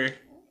pleasure.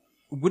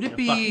 Would it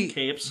Fucking be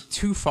capes.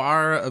 too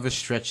far of a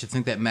stretch to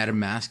think that Madame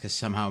Mask has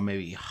somehow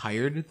maybe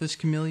hired this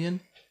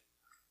chameleon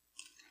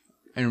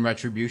in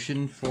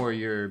retribution for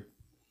your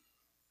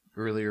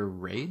earlier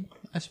raid,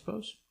 I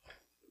suppose?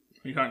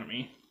 Are you talking to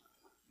me?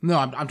 No,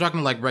 I'm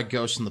talking like Red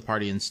Ghost and the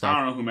party and I stuff.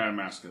 don't know who Madame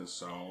Mask is,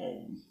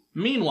 so...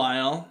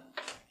 Meanwhile,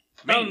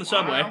 down in the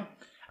subway.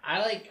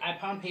 I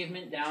pound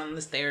pavement down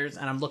the stairs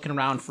and I'm looking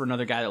around for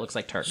another guy that looks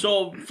like Turk.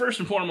 So first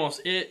and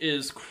foremost, it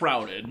is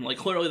crowded. Like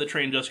clearly, the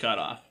train just got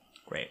off.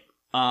 Great.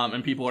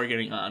 And people are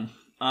getting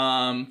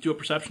on. Do a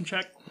perception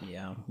check.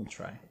 Yeah, we'll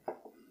try.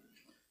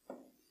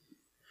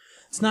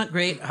 It's not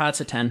great. It's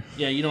a 10.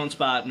 Yeah, you don't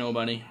spot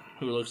nobody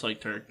who looks like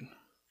Turk.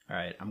 All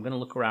right, I'm gonna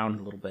look around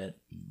a little bit.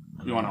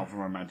 You want help from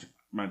my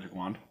magic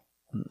wand?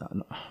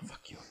 No,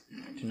 fuck you.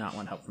 Do not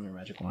want help from your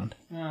magic wand.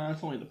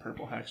 It's only the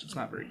purple hex. It's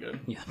not very good.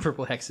 Yeah,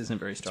 purple hex isn't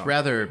very strong. It's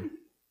rather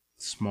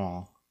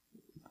small.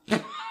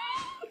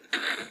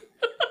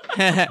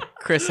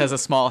 Chris has a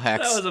small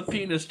hex. That was a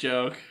penis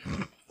joke.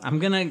 I'm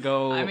gonna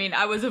go. I mean,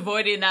 I was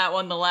avoiding that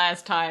one the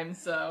last time,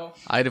 so.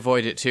 I'd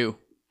avoid it too.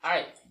 all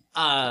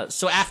right.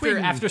 So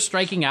after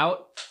striking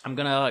out, I'm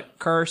gonna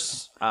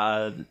curse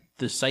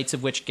the sights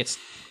of which gets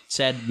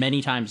said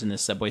many times in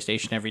this subway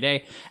station every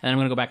day, and I'm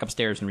gonna go back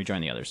upstairs and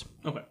rejoin the others.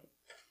 Okay.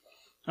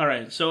 All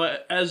right. So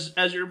as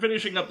you're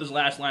finishing up this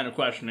last line of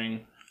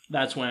questioning,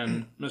 that's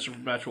when Mr.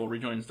 Perpetual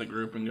rejoins the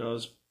group and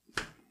goes,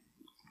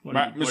 what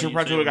do you Mr. say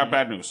Pretzel, we to got me?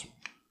 bad news.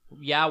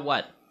 Yeah,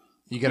 what?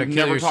 You gotta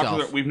kill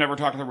yourself. We've never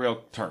talked to the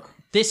real Turk.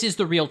 This is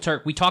the real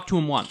Turk. We talked to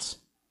him once.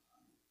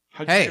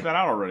 How'd you Hey. get that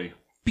out already?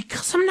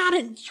 Because I'm not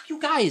in. You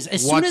guys,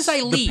 as soon What's as I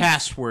the leave.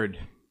 password?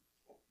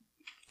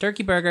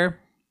 Turkey burger.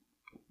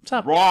 What's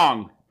up?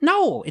 Wrong.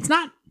 No, it's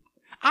not.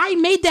 I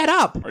made that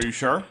up. Are you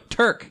sure?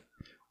 Turk.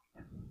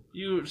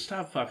 You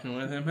stop fucking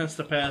with him. That's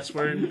the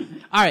password.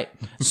 All right.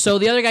 So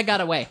the other guy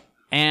got away,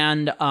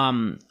 and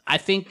I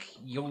think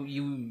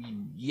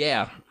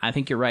I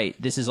think you're right.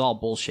 This is all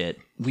bullshit.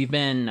 We've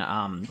been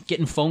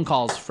getting phone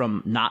calls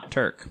from not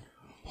Turk.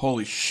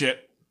 Holy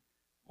shit.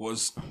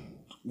 Was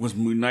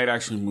Moon Knight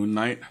actually Moon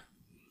Knight?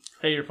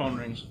 Hey, your phone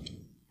rings.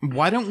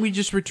 Why don't we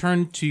just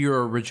return to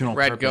your original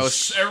Red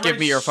purpose? Ghost, give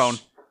me your phone.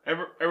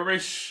 Everybody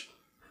shh.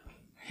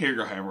 Here you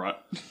go, Hamrot.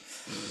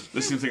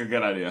 This seems like a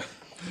good idea.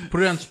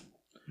 Put it on.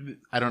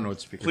 I don't know what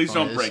speakerphone Please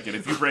don't is. break it.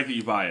 If you break it,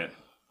 you buy it.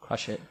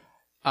 Crush it.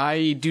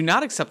 I do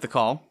not accept the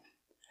call,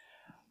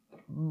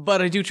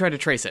 but I do try to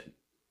trace it.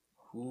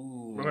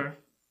 Okay.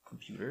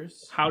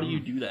 Computers. How do you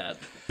do that?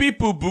 Beep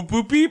boop boop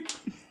boop beep.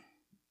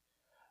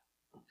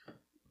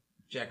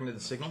 Jack into the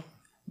signal.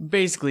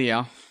 Basically,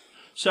 yeah.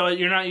 So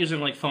you're not using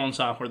like phone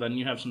software, then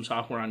you have some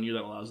software on you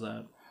that allows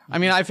that. I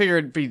mean, I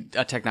figured it'd be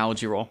a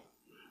technology role.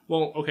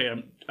 Well, okay,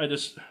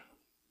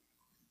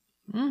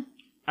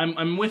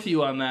 I'm with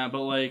you on that,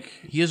 but like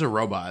He is a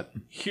robot.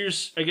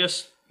 here's I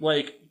guess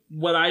like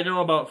what I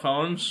know about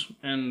phones,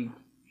 and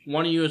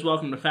one of you is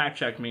welcome to fact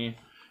check me.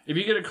 If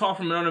you get a call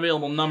from an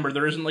unavailable number,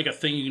 there isn't like a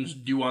thing you can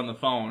just do on the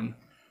phone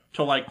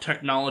to like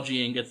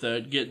technology and get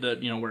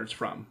the where it's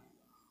from.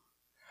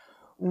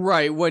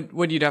 Right.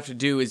 What you'd have to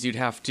do is you'd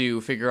have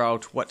to figure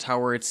out what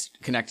tower it's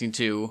connecting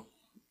to,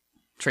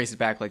 trace it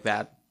back like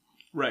that.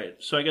 Right.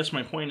 So I guess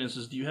my point is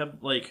do you have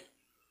like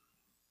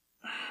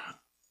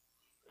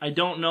I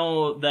don't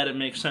know that it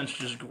makes sense to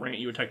just grant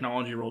you a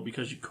technology role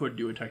because you could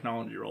do a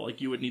technology role.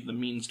 Like you would need the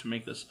means to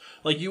make this.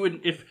 Like you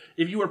would if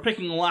you were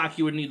picking a lock,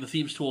 you would need the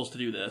thieves' tools to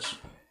do this.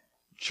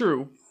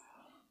 True.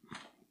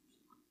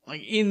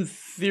 Like in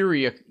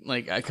theory,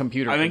 a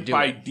computer. I could think do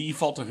by it.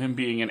 default of him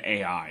being an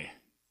AI.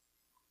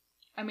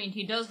 I mean,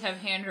 he does have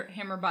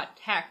Hammerbot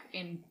tech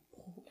in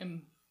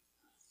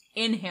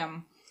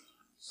him,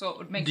 so it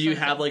would make Do sense. you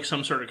have like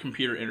some sort of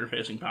computer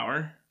interfacing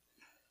power?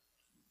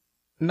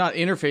 Not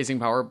interfacing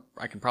power.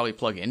 I could probably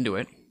plug into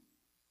it.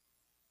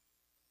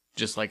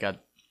 Just like a.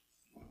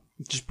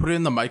 Just put it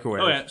in the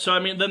microwave. Okay, so I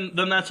mean, then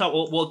that's how.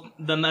 Well,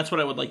 then that's what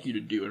I would like you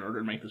to do in order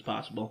to make this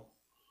possible.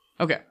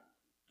 Okay.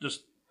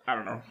 Just I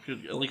don't know,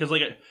 because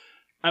like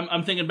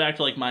I'm thinking back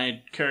to like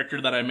my character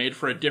that I made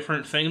for a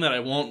different thing that I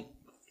won't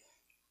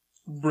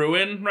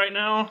ruin right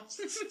now,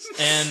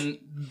 and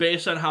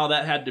based on how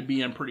that had to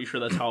be, I'm pretty sure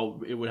that's how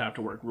it would have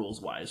to work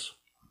rules wise.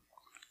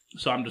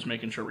 So I'm just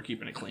making sure we're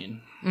keeping it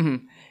clean.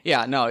 Mm-hmm.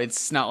 Yeah, no,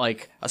 it's not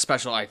like a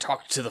special. I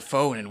talked to the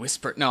phone and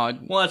whispered. No,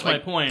 well, that's my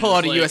point. Pull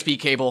out a It's like- USB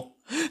cable.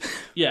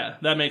 Yeah,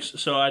 that makes.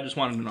 So I just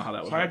wanted to know how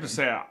that was. So I have to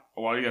say,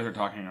 while you guys are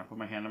talking, I put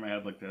my hand on my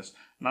head like this.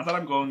 Not that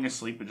I'm going to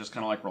sleep, but just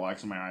kind of like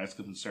relaxing my eyes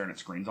because I'm staring at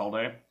screens all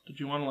day. Did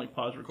you want to like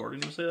pause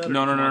recording to say that?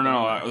 No.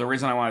 The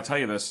reason I want to tell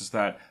you this is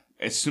that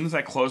as soon as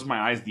I closed my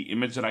eyes, the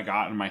image that I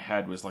got in my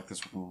head was like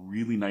this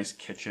really nice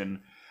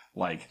kitchen,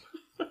 like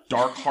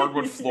dark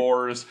hardwood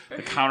floors.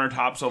 The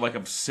countertops are like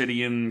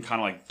obsidian, kind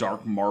of like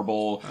dark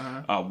marble,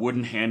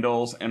 wooden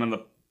handles, and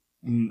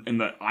in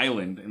the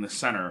island in the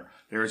center,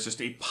 there is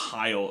just a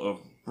pile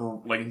of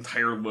like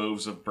entire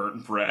loaves of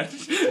burnt bread.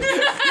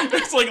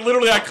 It's like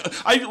literally,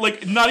 I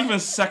like not even a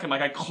second.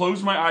 Like I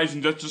closed my eyes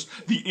and just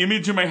the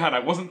image in my head. I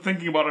wasn't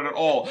thinking about it at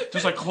all.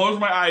 Just like closed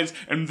my eyes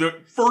and the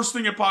first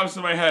thing that pops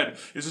in my head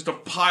is just a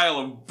pile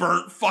of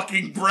burnt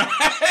fucking bread.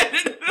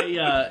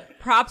 Hey,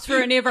 Props for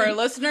any of our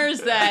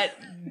listeners that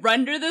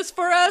render this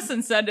for us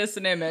and send us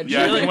an image.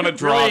 Yeah, I want to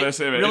draw really,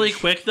 this image really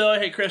quick though.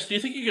 Hey, Chris, do you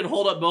think you could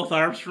hold up both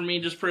arms for me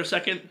just for a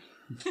second?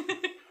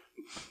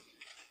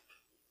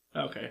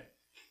 Okay.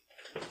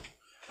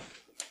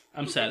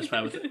 I'm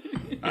satisfied with it.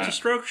 It's a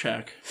stroke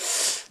check.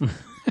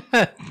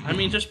 I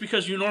mean, just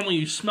because you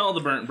normally smell the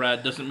burnt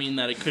bread doesn't mean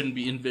that it couldn't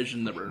be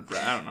envisioned the burnt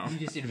bread. I don't know.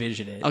 You just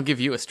envision it. I'll give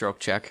you a stroke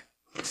check.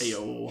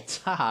 Ayo.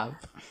 Stop.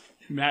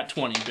 Matt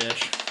 20,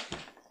 bitch.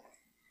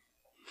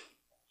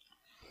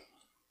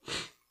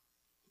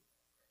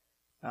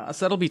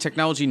 So that'll be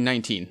technology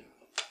 19.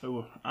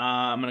 Ooh,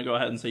 I'm going to go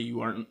ahead and say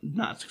you are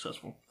not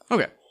successful.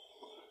 Okay.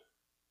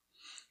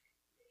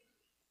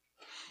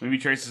 Maybe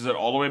traces it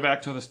all the way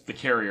back to the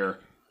carrier,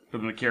 but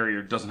then the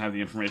carrier doesn't have the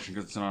information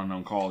because it's an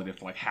unknown call. You'd have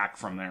to like hack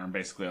from there, and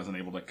basically I wasn't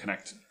able to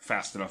connect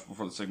fast enough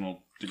before the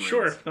signal degrades.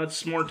 Sure,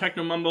 that's more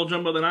techno mumbo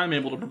jumbo than I'm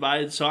able to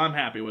provide, so I'm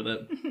happy with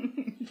it.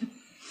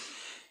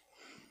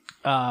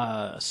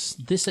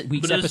 This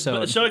week's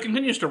episode. So it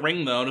continues to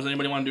ring, though. Does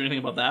anybody want to do anything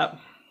about that?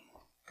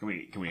 Can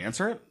we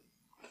answer it?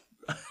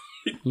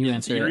 You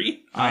answer it.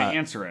 Theory? I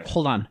answer it.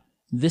 Hold on.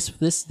 This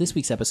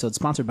week's episode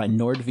sponsored by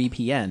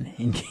NordVPN.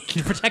 In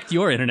to protect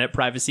your internet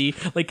privacy,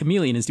 like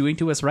Chameleon is doing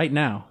to us right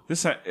now.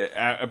 This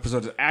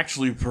episode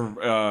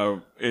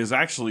is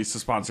actually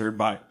sponsored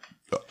by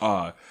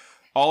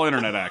All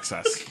Internet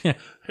Access. I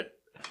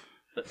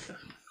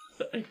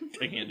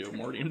can't do a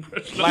Morty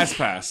impression.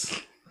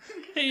 LastPass.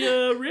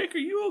 Hey, Rick, are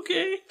you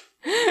okay?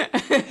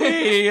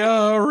 Hey,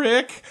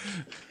 Rick.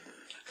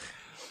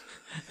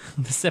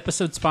 This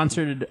episode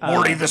sponsored.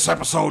 Morty, this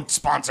episode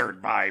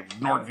sponsored by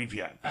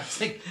NordVPN.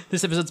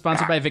 This episode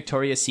sponsored by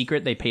Victoria's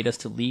Secret. They paid us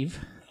to leave.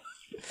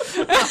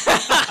 All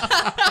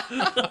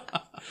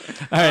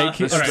right,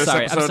 This I'm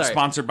sorry.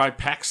 sponsored by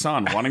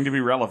PacSun, wanting to be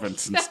relevant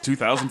since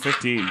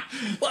 2015.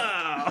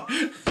 Wow.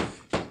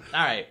 All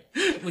right,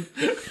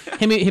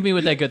 hit me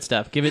with that good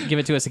stuff. Give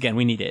it to us again.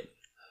 We need it.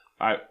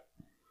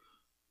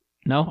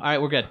 No, all right,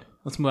 we're good.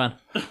 Let's move on.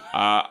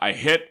 I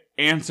hit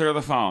answer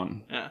the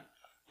phone. Yeah.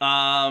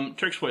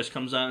 Turk's voice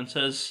comes on and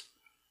says,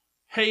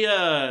 hey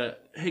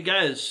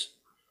guys,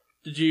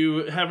 did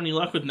you have any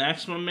luck with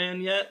Maximum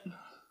Man yet?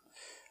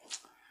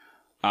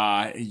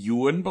 You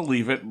wouldn't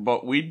believe it,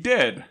 but we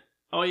did.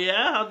 Oh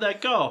yeah? How'd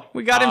that go?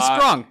 We got him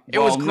sprung. It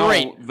was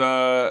great.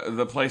 No,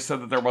 the place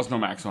said that there was no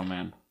Maximum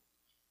Man.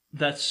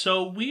 That's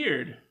so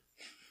weird.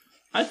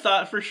 I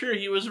thought for sure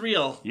he was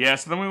real. Yeah,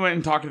 so then we went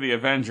and talked to the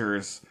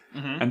Avengers,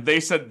 and they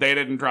said they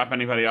didn't drop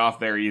anybody off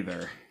there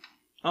either.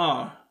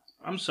 Oh,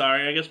 I'm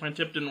sorry. I guess my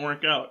tip didn't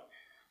work out.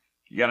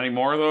 You got any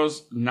more of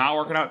those not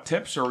working out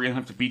tips, or are we going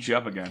to have to beat you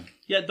up again?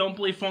 Yeah, don't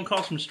believe phone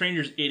calls from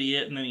strangers,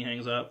 idiot, and then he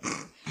hangs up.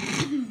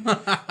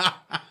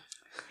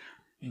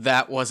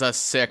 That was a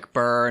sick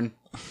burn.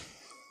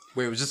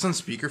 Wait, was this on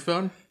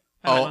speakerphone?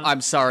 Oh,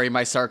 I'm sorry.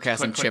 My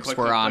sarcasm chips click,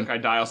 were click, on. click. I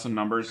dial some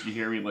numbers. You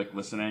hear me, like,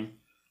 listening?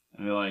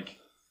 And they're like,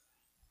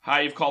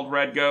 hi, you've called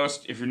Red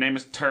Ghost. If your name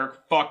is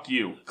Turk, fuck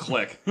you.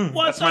 Click.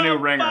 What That's my new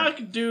ringer. fuck,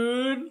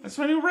 dude? That's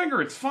my new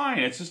ringer. It's fine.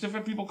 It's just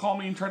if people call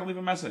me and try to leave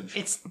a message.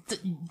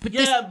 But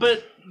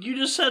you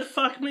just said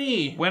fuck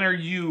me. When are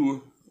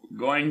you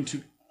going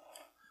to...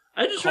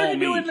 I just Call heard you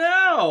do me. it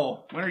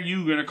now. When are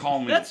you going to call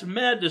me? That's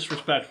mad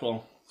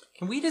disrespectful.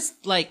 Can we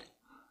just like?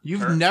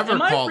 You've never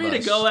Am I called free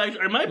us. to go?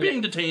 Am I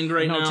being detained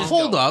right now?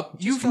 Hold up.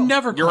 You've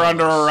never You're called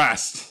under us.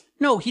 arrest.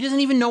 No, he doesn't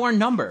even know our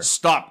number.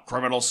 Stop,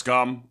 criminal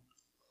scum.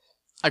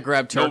 I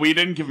grabbed No, Turk. we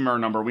didn't give him our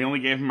number. We only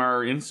gave him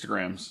our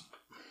Instagrams.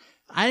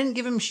 I didn't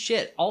give him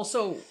shit.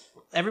 Also,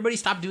 everybody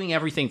stopped doing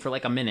everything for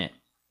like a minute.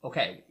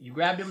 Okay, you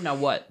grabbed him. Now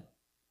what?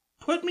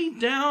 Put me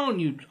down,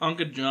 you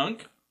hunk of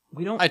junk.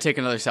 We don't. I take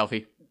another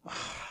selfie.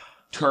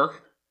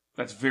 Turk,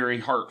 that's very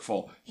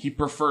heartful. He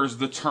prefers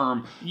the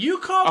term You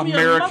called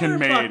American me a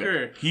made.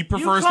 motherfucker. He You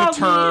prefers the called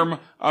term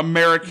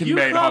American You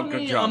made called hunk of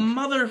me a junk.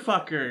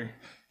 motherfucker.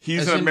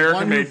 He's As an in American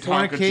one who made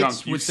hunk of fornicates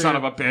junk, you with son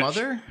their of a bitch.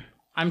 Mother?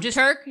 I'm just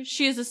Turk,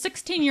 she is a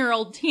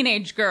 16-year-old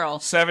teenage girl.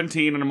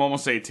 17 and I'm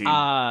almost 18.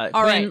 Glenn,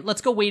 right.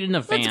 let's go wait in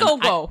a van.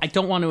 Let's go. I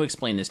don't want to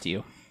explain this to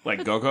you.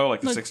 like go-go,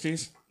 like the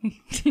 60s?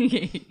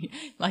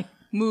 Like,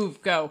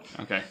 move, go.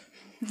 Okay.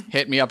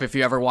 Hit me up if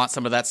you ever want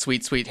some of that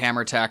sweet, sweet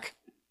hammer tech.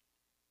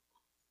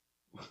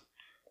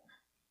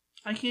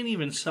 I can't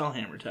even sell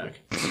hammer tech.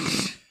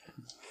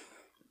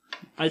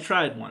 I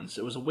tried once.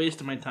 It was a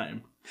waste of my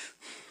time.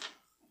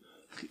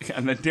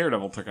 And then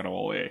Daredevil took it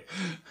all away.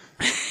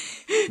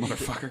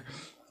 Motherfucker.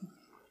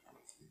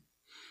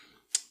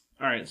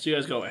 All right, so you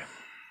guys go away.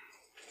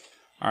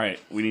 All right,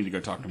 we need to go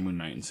talk to Moon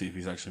Knight and see if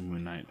he's actually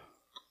Moon Knight.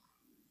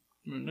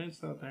 Moon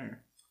Knight's not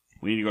there.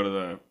 We need to go to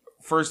the...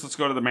 First, let's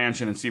go to the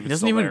mansion and see if He it's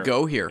doesn't still even there.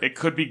 go here. It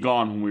could be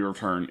gone when we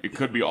return. It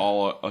could be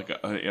all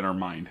in our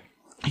mind.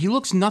 He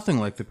looks nothing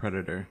like the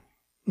Predator.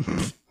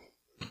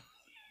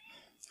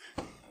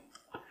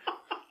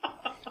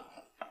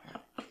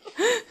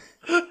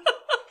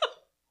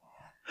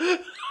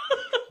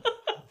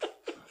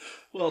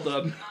 Well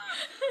done.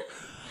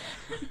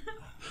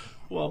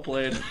 Well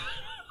played.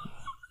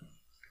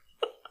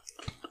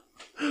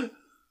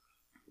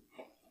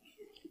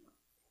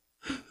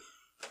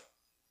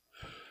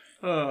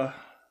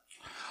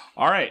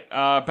 All right,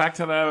 back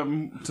to the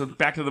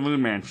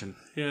Moon Mansion.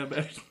 Yeah,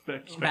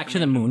 Back to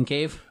the moon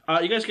cave.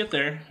 You guys get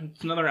there.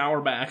 It's another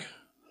hour back.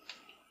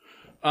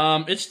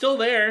 It's still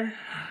there.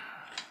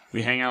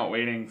 We hang out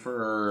waiting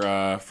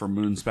for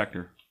Moon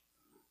Spectre.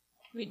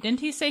 Wait, didn't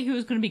he say he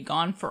was going to be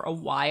gone for a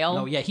while?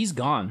 Oh, yeah, he's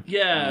gone.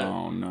 Yeah.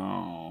 Oh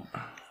no!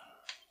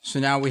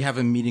 So now we have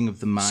a meeting of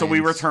the minds. So we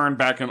return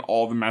back, and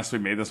all the mess we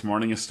made this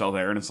morning is still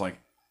there, and it's like,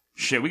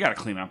 shit, we got to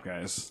clean up,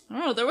 guys. I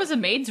don't know. There was a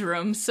maid's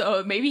room,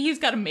 so maybe he's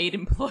got a maid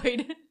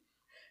employed.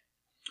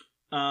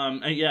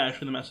 Yeah,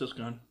 actually, the mess is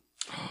gone.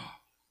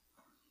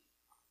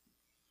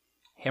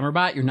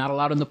 Hammerbot, you're not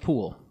allowed in the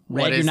pool.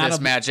 Red, What is you're not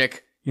this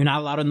magic? You're not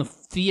allowed in the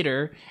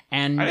theater.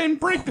 And I didn't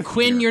break the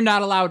Quinn, theater. you're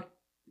not allowed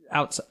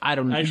outside. I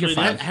don't know. Actually, You're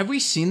fine. Have we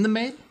seen the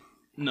maid?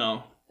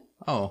 No.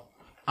 Oh,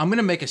 I'm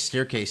gonna make a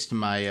staircase to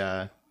my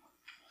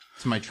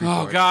tree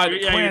Oh fort. God, Yeah,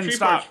 your Quinn, tree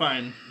stop! fort's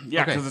fine.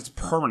 Yeah, Okay. because it's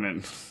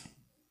permanent.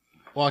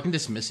 Well, I can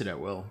dismiss it at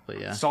will, but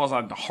yeah. Still has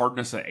a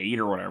hardness of 8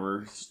 or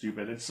whatever.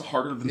 Stupid. It's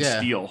harder than Yeah.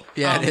 steel.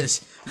 Yeah, it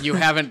is. You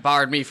haven't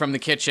barred me from the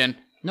kitchen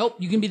Nope,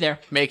 you can be there.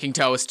 making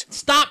toast.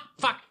 Stop!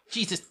 Fuck!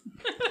 Jesus.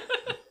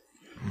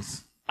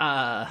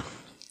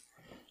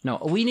 No,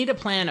 we need a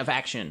plan of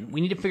action. We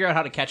need to figure out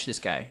how to catch this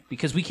guy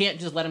because we can't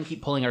just let him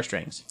keep pulling our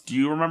strings. Do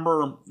you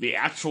remember the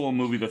actual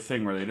movie The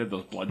Thing where they did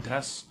those blood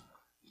tests?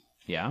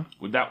 Yeah?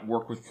 Would that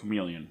work with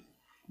Chameleon?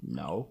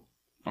 No.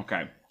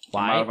 Okay.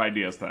 Why? I'm out of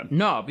ideas then.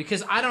 No,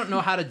 because I don't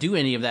know how to do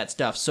any of that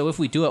stuff. So if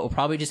we do it, we'll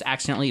probably just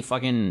accidentally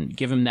fucking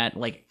give him that,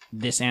 like,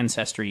 this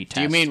ancestry test.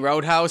 Do you mean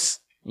Roadhouse?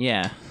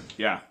 Yeah.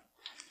 Yeah.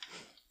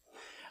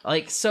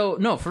 Like, so,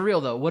 no, for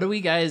real, though. What do we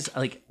guys,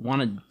 like,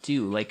 want to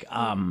do? Like,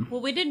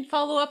 Well, we didn't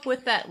follow up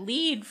with that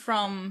lead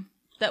from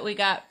that we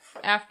got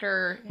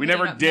after. We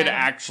never did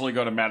actually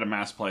go to Madame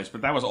Mass place,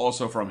 but that was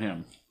also from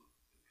him.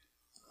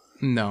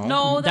 No.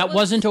 No, that was,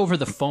 wasn't over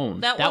the phone.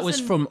 that That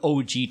was wasn't- from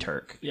OG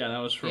Turk. Yeah, that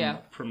was Yeah.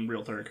 from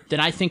Real Turk.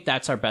 Then I think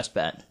that's our best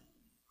bet.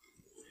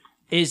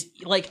 Is,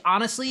 like,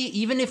 honestly,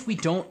 even if we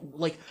don't,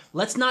 like,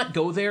 let's not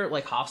go there,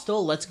 like,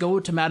 hostile. Let's go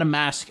to Madame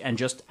Mask and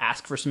just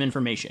ask for some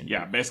information.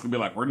 Yeah, basically be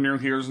like, we're near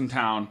here's in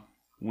town.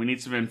 We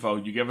need some info.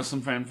 You give us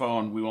some info,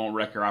 and we won't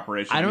wreck your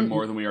operation any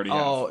more than we already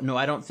have. Oh, no,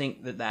 I don't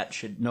think that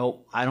should,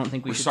 nope. I don't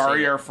think we We're should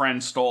sorry say our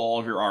friend stole all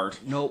of your art.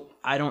 Nope,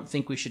 I don't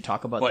think we should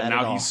talk about But that at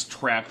now all. he's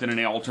trapped in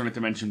an alternate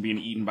dimension being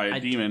eaten by a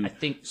demon. I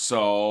think-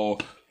 So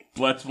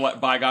let's let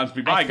bygones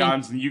be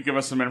bygones, and you give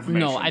us some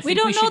information. No, I think We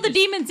don't know should the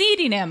just- demon's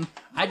eating him.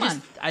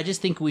 I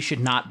just think we should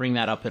not bring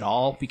that up at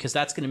all because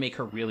that's going to make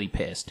her really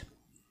pissed.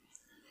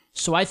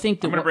 So I think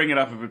that I'm going to bring it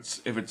up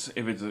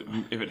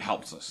if it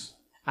helps us.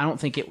 I don't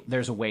think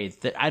there's a way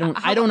that I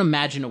don't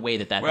imagine a way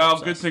that Well,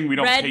 helps good us. thing we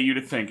don't Red- pay you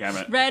to think,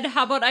 Emmett. Red,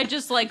 how about I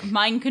just like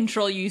mind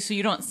control you so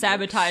you don't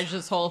sabotage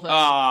this whole thing? Oh.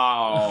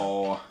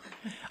 All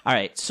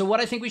right. So what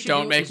I think we should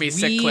Don't do make is me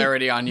sick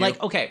clarity on you.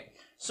 Like, okay.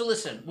 So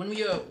listen, when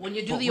you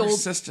do the we're old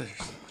sisters.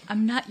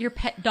 I'm not your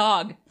pet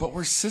dog. But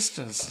we're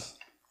sisters.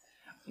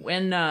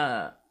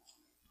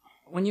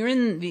 when you're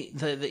in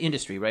the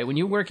industry, right? When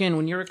you're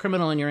a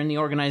criminal and you're in the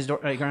organized Oh,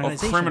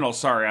 organization. criminal.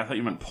 Sorry, I thought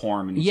you meant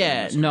porn. when you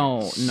Yeah, said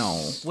this.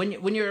 no.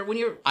 When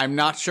you're I'm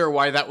not sure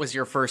why that was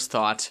your first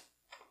thought.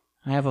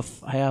 I have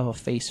a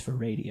face for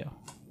radio.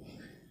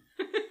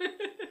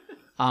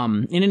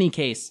 In any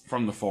case,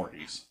 From the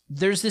 40s.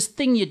 there's this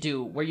thing you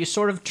do where you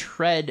sort of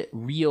tread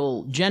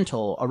real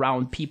gentle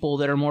around people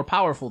that are more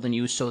powerful than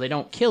you so they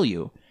don't kill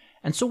you.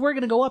 And so we're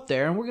going to go up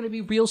there and we're going to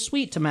be real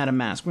sweet to Madame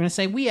Mask. We're going to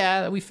say,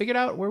 we figured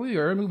out where we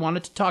were and we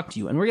wanted to talk to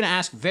you. And we're going to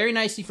ask very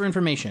nicely for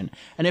information.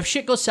 And if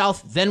shit goes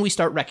south, then we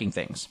start wrecking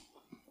things.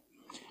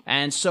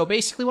 And so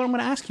basically what I'm going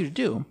to ask you to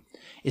do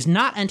is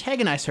not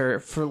antagonize her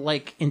for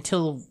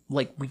until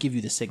we give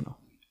you the signal.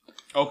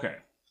 Okay.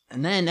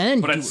 And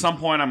then But you at some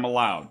point, I'm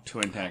allowed to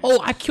antagonize. Oh,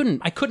 I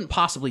couldn't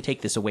possibly take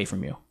this away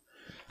from you.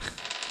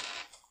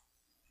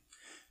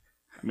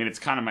 I mean, it's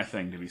kind of my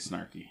thing to be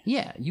snarky.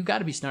 Yeah, you got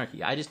to be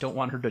snarky. I just don't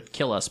want her to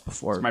kill us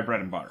before. It's my bread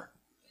and butter.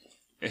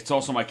 It's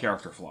also my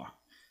character flaw.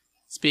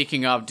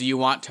 Speaking of, do you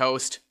want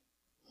toast?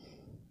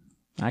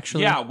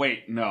 Actually, Yeah,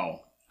 wait,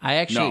 no. I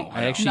actually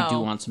don't. do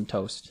No. want some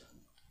toast.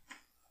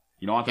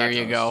 You don't want that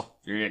Here you toast. go.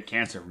 You're going to get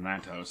cancer from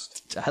that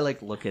toast. I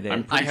like look at it.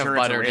 I'm pretty I have sure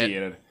it's buttered it.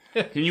 irradiated.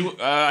 Can you,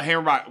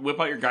 Hammerbot, whip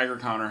out your Geiger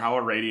counter. How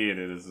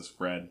irradiated is this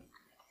bread?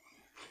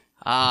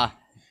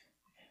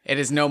 It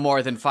is no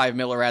more than 5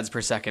 millirads per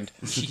second.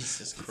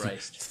 Jesus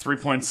Christ. It's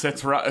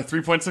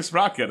 3.6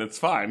 rocket. It's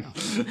fine.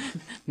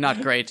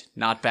 Not great,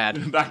 not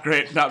bad. Not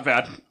great, not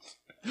bad.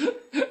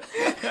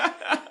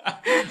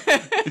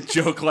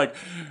 Joke like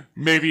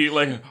maybe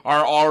like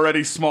our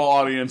already small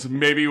audience,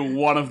 maybe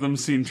one of them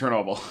seen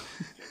Chernobyl.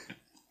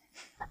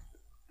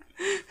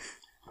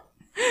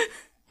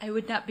 I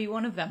would not be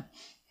one of them.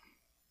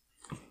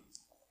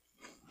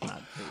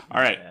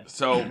 All right.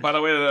 So, by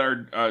the way, that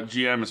our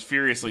GM is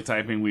furiously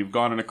typing. We've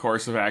gone in a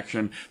course of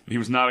action that he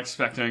was not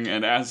expecting,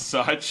 and as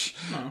such,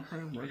 Oh,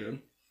 we're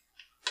good.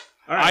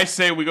 I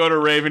say we go to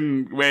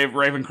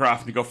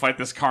Ravencroft and go fight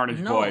this Carnage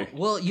No. boy.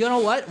 Well, you know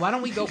what? Why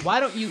don't we go? Why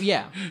don't you?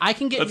 Yeah, I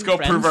can get. Let's new go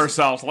friends. prove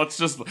ourselves. Let's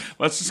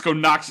just go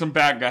knock some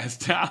bad guys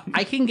down.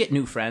 I can get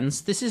new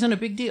friends. This isn't a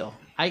big deal.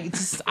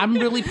 I'm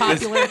really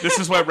popular. This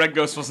is why Red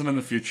Ghost wasn't in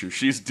the future.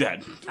 She's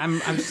dead. I'm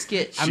just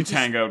get. She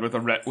tangoed with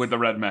the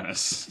Red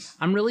Menace,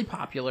 I'm really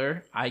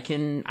popular. I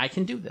can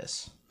do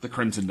this. the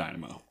Crimson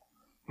Dynamo.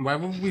 Why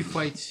would we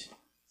fight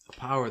a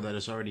power that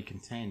is already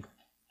contained?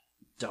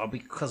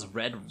 Because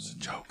red. It's a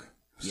joke.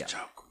 It's a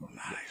joke. I'm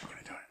not actually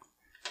going to do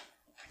it.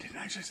 I didn't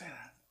actually say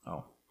that.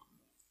 Oh.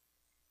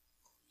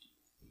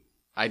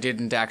 I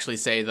didn't actually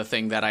say the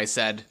thing that I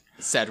said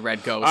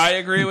Red Ghost. I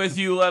agree with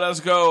you. Let us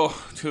go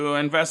to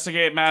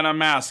investigate Madame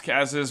Mask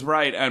as is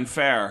right and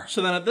fair.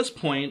 So then at this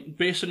point,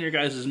 based on your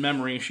guys'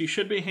 memory, she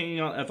should be hanging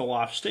out at the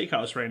Loft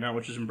Steakhouse right now,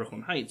 which is in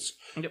Brooklyn Heights,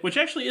 which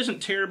actually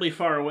isn't terribly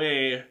far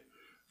away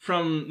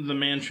from the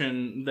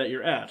mansion that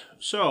you're at.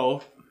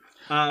 So,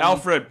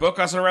 Alfred, book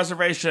us a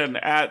reservation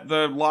at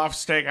the Loft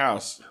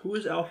Steakhouse. who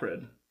is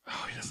Alfred?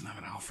 Oh, he doesn't have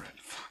an Alfred.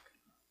 Fuck.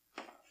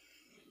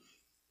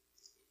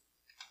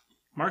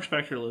 Mark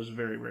Spector lives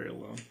very, very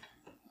alone.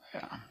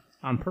 Yeah.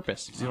 On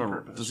purpose.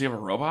 Does he have a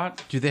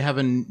robot? Do they have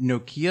a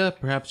Nokia?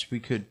 Perhaps we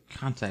could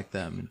contact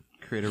them and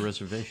create a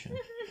reservation.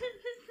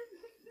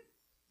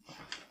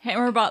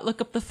 Hammerbot,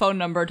 look up the phone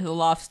number to the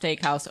Loft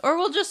Steakhouse, or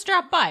we'll just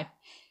drop by.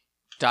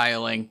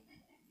 Dialing.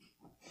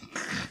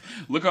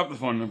 Look up the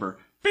phone number.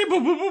 Beep,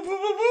 boop, boop, boop,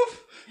 boop, boop, boop.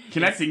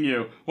 Connecting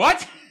you.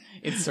 What?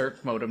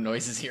 Insert modem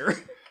noises here.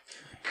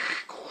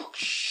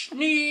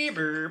 They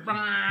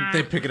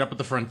pick it up at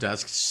the front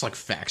desk. It's just like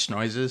fax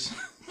noises.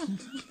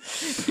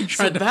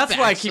 So that's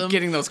why I keep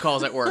getting those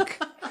calls at work.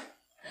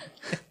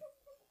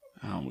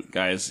 Oh,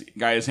 guys,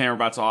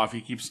 Hammerbot's off.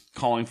 He keeps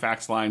calling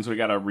fax lines. We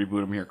gotta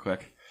reboot him here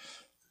quick.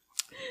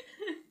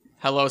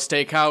 Hello,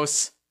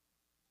 Steakhouse.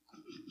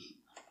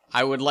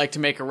 I would like to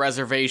make a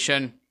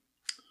reservation.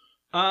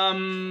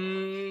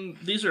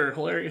 These are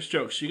hilarious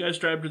jokes. You guys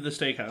drive to the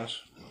steakhouse.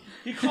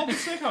 He called the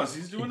steakhouse.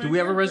 He's doing it. Do we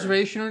have a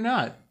reservation or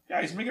not?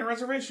 Yeah, he's making a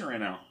reservation right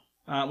now.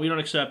 We don't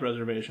accept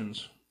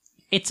reservations.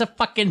 It's a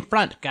fucking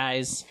front,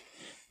 guys.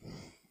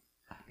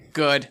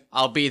 Good.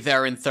 I'll be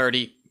there in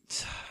 30.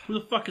 Who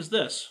the fuck is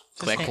this?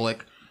 Click.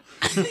 Click.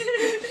 I think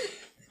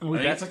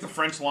it's like the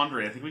French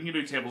Laundry. I think we can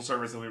do table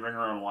service and we bring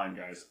our own wine,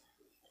 guys.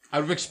 I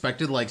would have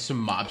expected like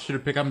some mobster to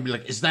pick up and be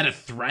like, "Is that a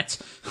threat?"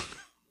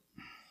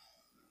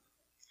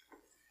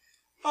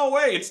 Oh,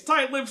 wait, it's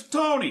Tight-Lipped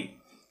Tony.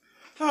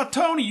 Oh,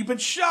 Tony, you've been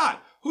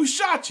shot. Who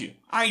shot you?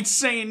 I ain't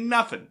saying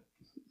nothing.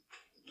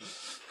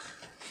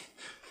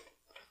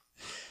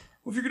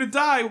 Well, if you're gonna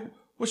die,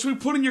 what should we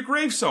put in your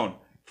gravestone?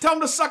 Tell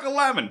him to suck a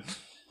lemon.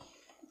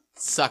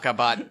 Suck a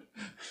butt.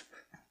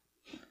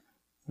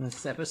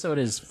 This episode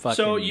is fucking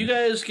So you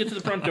guys get to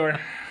the front door,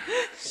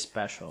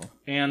 special.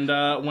 and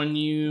when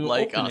you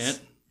Like open us.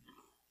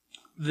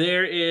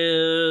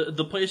 it,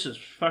 the place is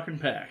fucking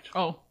packed.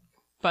 Oh,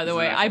 by the Is it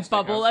way, an I actual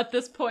bubble steakhouse? at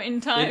this point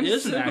in time. It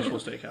is an so- actual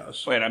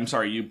steakhouse. Wait, I'm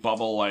sorry, you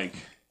bubble like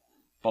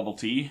bubble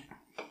tea?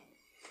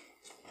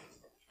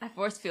 I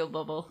force field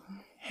bubble.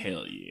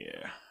 Hell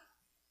yeah.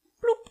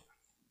 Bloop.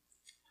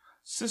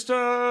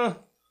 Sister.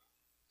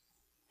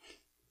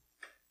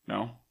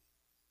 No.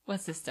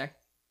 What sister?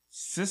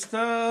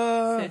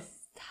 Sister.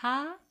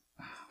 Sister?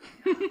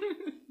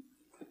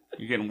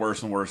 You're getting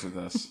worse and worse at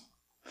this.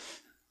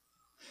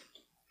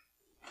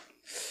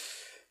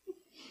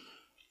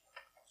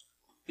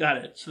 Got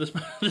it. So the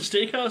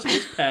steakhouse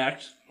is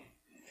packed.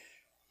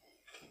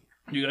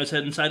 You guys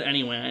head inside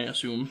anyway, I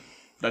assume.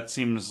 That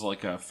seems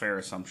like a fair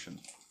assumption.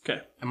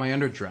 Okay. Am I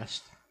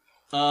underdressed?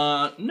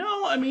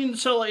 No, I mean,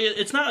 so like,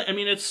 it's not. I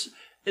mean, it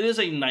is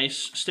a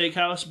nice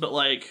steakhouse, but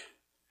like,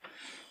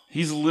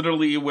 He's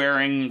literally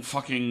wearing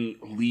fucking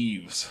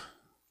leaves.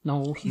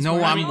 No, he's No,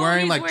 wearing- I'm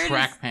wearing he's like wearing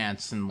track his-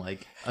 pants and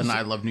like an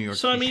I Love New York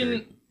so I t-shirt.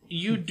 mean,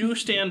 you do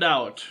stand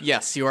out.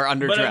 Yes, you are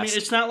underdressed. But I mean,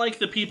 it's not like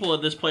the people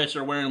at this place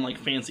are wearing like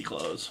fancy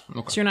clothes.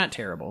 So you're not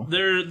terrible.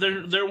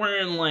 They're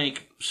wearing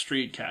like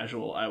street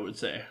casual, I would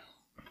say.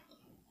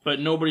 but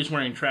nobody's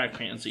wearing track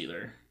pants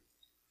either.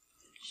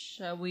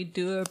 Shall we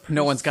do a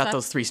No one's got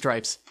those 3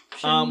 stripes.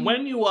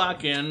 When you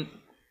walk in,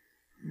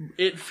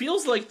 it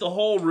feels like the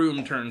whole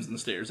room turns and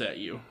stares at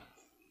you.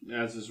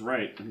 As is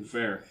right and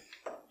fair.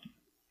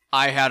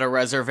 I had a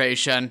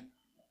reservation.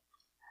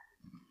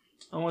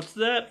 Oh, what's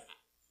that?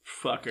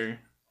 Fucker.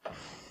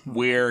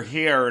 We're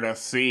here to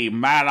see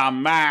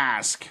Madame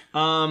Mask.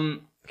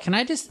 Can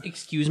I just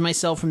excuse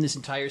myself from this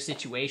entire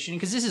situation?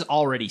 Because this is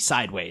already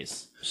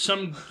sideways.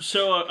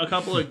 A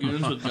couple of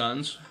goons with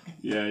guns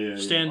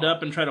stand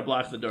up and try to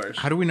block the doors.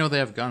 How do we know they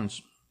have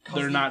guns?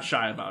 They're not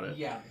shy about it.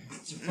 Yeah.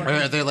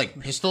 Are they like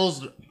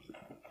pistols?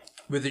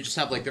 Where they just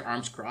have like their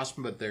arms crossed,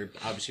 but they're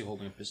obviously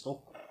holding a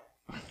pistol?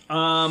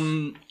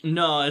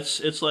 No,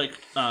 it's like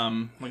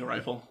a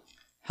rifle.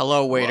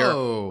 Hello, waiter.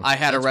 Whoa, I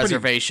had a that's pretty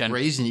reservation.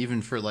 Brazen,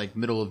 even for like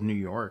middle of New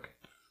York.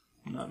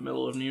 Not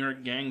middle of New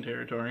York gang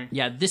territory.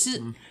 Yeah, this is...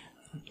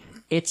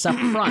 It's a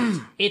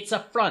front. It's a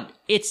front.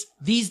 It's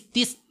this...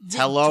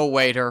 Hello,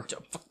 waiter.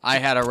 I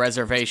had a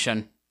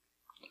reservation.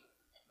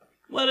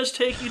 Let us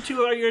take you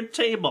to your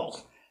table.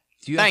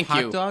 Do you Thank have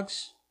hot you.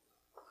 dogs?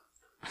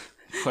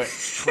 Quit.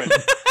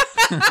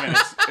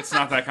 It's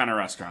not that kind of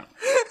restaurant.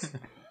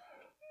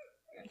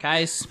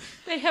 Guys,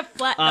 They have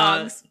flat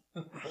dogs.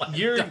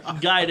 You're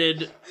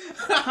guided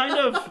kind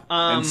of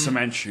And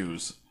cement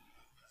shoes.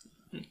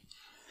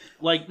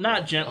 like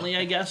not gently,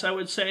 I guess I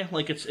would say.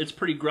 Like it's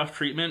pretty gruff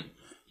treatment.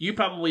 You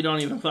probably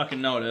don't even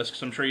fucking notice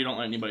because I'm sure you don't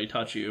let anybody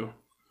touch you.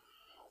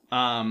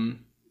 Like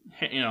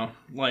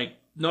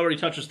nobody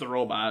touches the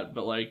robot,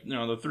 but like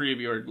the 3 of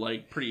you are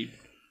like pretty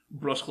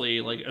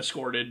brusquely like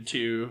escorted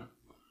to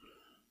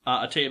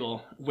a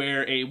table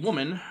where a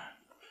woman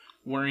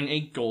wearing a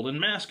golden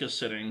mask is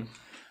sitting.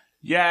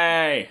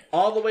 Yay!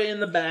 All the way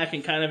in the back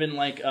and kind of in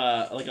like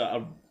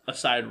a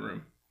side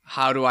room.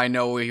 How do I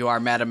know who you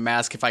are, Madam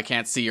Mask, if I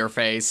can't see your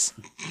face?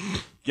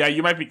 Yeah,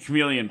 you might be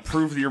chameleon.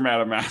 Prove that you're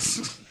Madame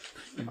Mask.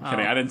 I'm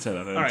kidding. I didn't say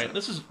that. All right,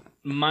 this is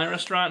my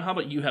restaurant. How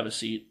about you have a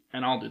seat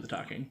and I'll do the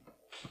talking?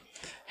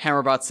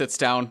 Hammerbot sits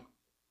down.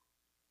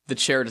 The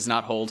chair does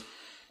not hold.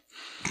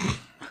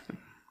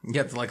 You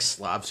have to like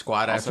Slav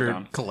squat sit after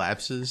down. it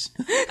collapses.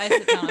 I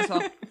sit down as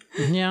well.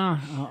 yeah,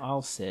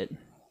 I'll sit.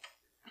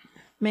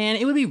 Man,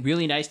 it would be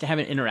really nice to have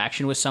an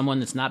interaction with someone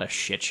that's not a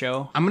shit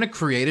show. I'm gonna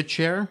create a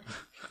chair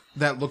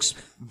that looks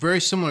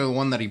very similar to the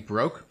one that he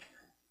broke.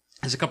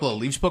 Has a couple of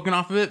leaves poking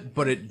off of it,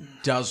 but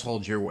it does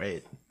hold your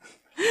weight.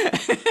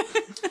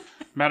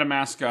 Madame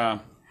Mask,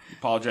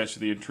 apologize for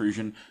the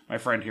intrusion. My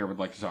friend here would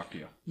like to talk to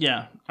you.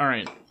 Yeah, all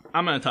right.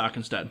 I'm going to talk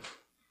instead.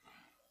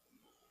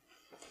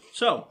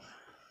 So,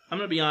 I'm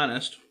going to be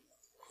honest.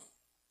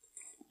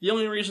 The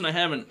only reason I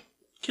haven't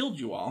killed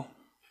you all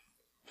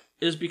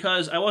is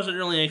because I wasn't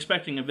really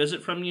expecting a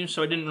visit from you,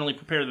 so I didn't really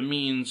prepare the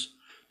means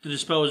to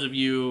dispose of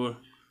you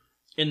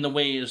in the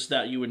ways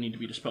that you would need to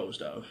be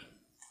disposed of.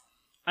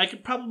 I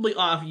could probably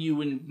off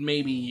you and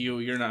maybe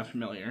you're not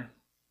familiar.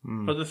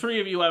 But the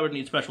 3 of you I would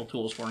need special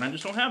tools for, and I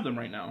just don't have them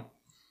right now.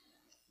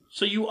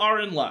 So you are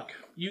in luck.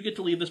 You get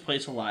to leave this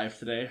place alive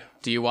today.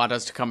 Do you want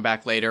us to come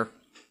back later?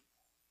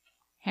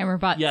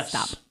 Hammerbot, Yes.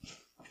 stop.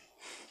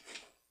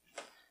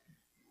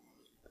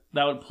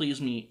 That would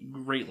please me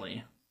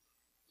greatly.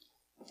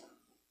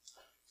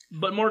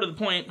 But more to the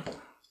point,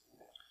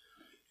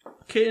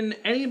 can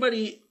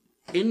anybody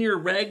in your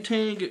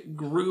ragtag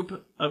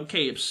group of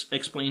capes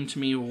explain to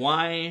me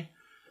why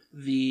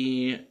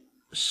the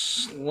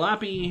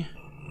sloppy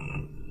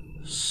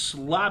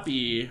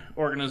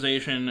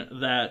organization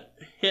that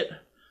hit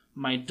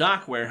my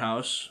dock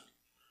warehouse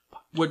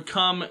would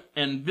come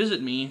and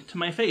visit me to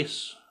my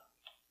face?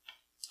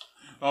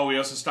 Oh, we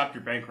also stopped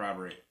your bank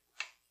robbery.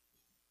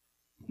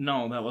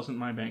 No, that wasn't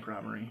my bank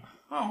robbery.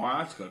 Oh, wow,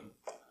 that's good.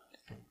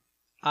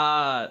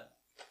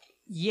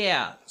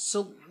 Yeah,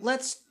 so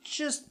let's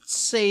just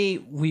say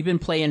we've been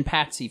playing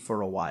Patsy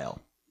for a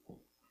while.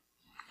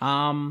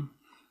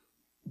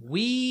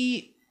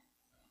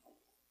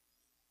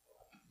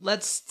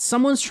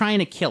 Someone's trying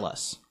to kill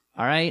us,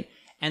 all right?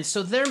 And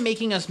so they're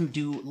making us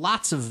do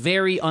lots of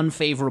very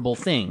unfavorable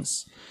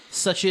things,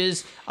 such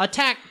as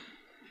attack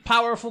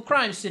powerful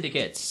crime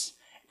syndicates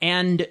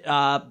and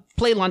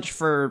play lunch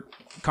for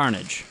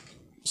carnage.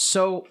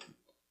 So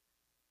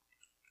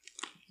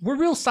we're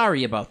real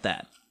sorry about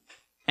that.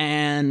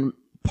 And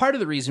part of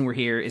the reason we're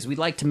here is we'd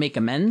like to make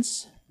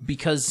amends,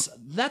 because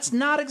that's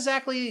not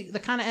exactly the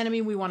kind of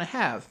enemy we want to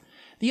have.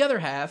 The other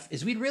half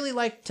is we'd really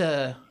like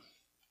to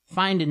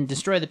find and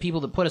destroy the people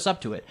that put us up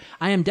to it.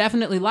 I am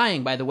definitely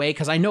lying, by the way,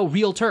 because I know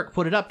Real Turk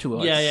put it up to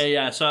us.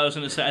 Yeah. So I was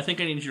going to say, I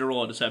think I need you to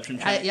roll a deception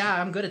check.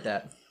 I'm good at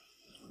that.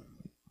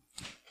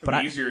 It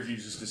would be easier if you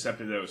just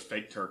decepted that it was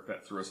fake Turk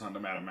that threw us onto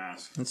Madame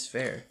Mask. That's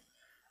fair.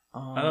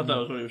 I thought that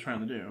was what he was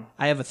trying to do.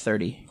 I have a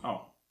 30.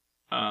 Oh,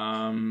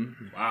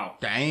 Damn. wow.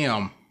 I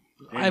Damn,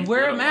 wear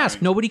you're a good at mask.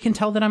 lying. Nobody can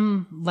tell that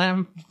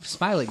I'm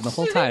smiling the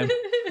whole time.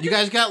 You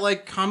guys got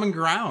like common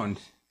ground.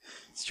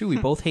 It's true. We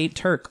both hate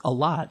Turk a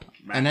lot.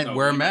 And then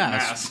wear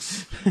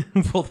masks.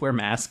 We both wear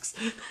masks.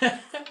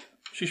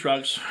 She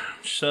shrugs.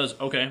 She says,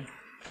 okay,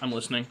 I'm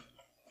listening.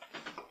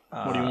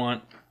 What do you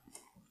want?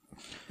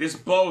 This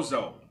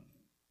bozo.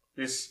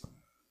 This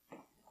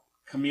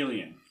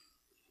chameleon.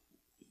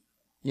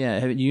 Yeah,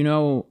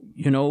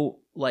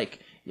 like,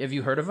 have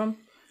you heard of him?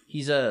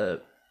 He's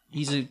a,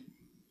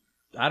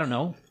 I don't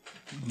know,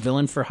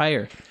 villain for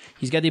hire.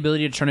 He's got the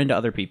ability to turn into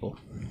other people.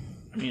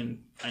 I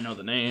mean, I know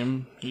the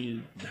name.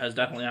 He has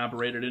definitely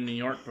operated in New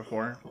York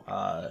before.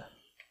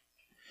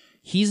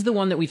 He's the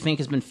one that we think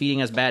has been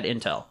feeding us bad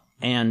intel,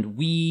 and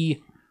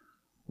we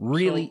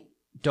really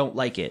don't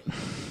like it.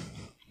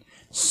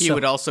 He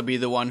would also be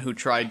the one who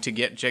tried to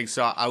get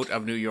Jigsaw out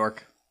of New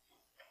York.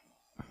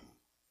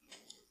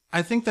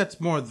 I think that's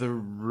more the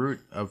root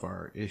of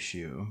our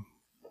issue.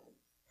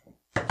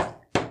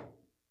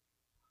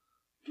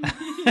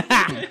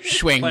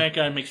 Swing. Plant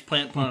guy makes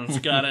plant puns.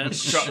 Got it.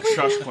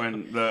 Shush,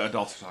 Quinn. The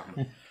adults are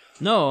talking.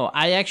 No,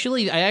 I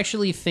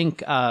actually think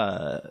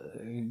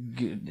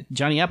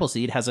Johnny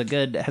Appleseed has a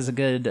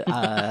good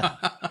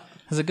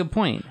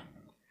point.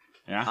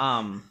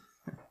 Yeah.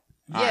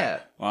 Yeah.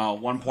 Well,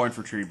 1 point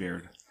for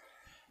Treebeard.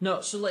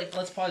 No, so like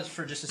let's pause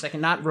for just a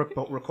second. Not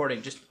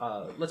recording. Just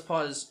let's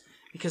pause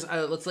because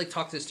let's like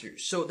talk this through.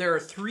 So there are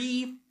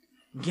 3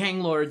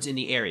 gang lords in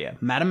the area.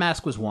 Madame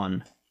Mask was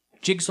one.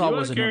 Jigsaw You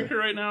was a another. character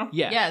right now?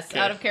 Yeah. Yes,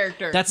 out of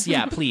character. That's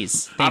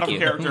please. Thank Out of you.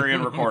 character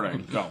and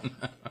recording. Go.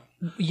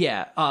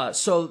 Yeah.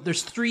 So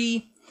there's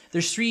three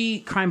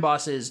crime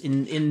bosses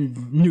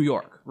in New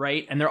York,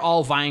 right? And they're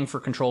all vying for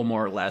control,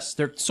 more or less.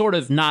 They're sort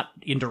of not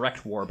in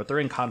direct war, but they're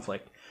in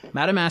conflict.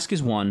 Madame Mask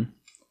is one.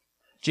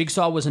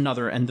 Jigsaw was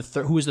another, and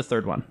who is the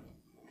third one?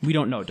 We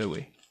don't know, do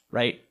we?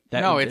 Right?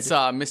 No, it's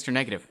Mr.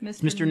 Negative.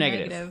 Mr.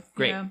 Negative.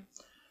 Great. Yeah.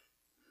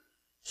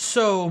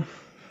 So,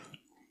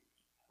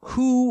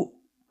 who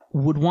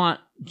would want...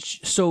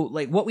 So,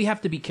 like, what we have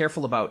to be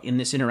careful about in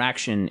this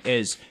interaction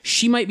is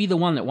she might be the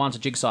one that wants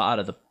Jigsaw out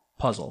of the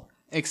puzzle.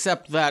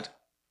 Except that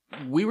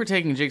we were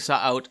taking Jigsaw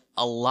out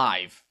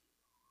alive.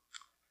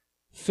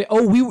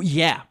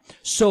 Yeah.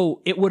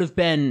 So it would have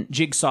been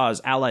Jigsaw's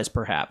allies,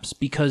 perhaps,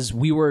 because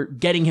we were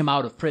getting him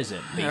out of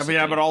prison. Basically.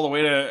 Yeah, but all the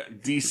way to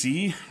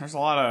DC, there's a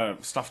lot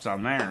of stuff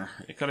down there.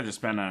 It could have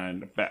just been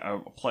a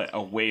play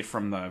away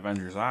from the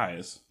Avengers'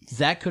 eyes.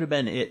 That could have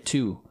been it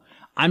too.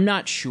 I'm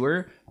not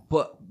sure,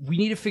 but we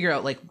need to figure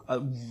out like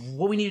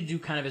what we need to do,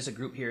 kind of as a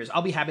group here. Is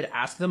I'll be happy to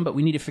ask them, but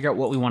we need to figure out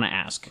what we want to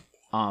ask.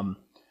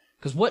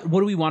 Because what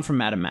do we want from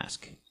Madame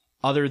Mask?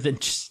 Other than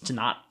just to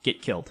not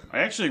get killed. I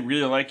actually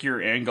really like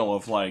your angle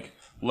of like,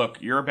 look,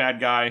 you're a bad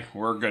guy,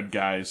 we're good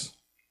guys.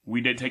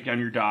 We did take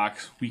down your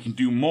docks. We can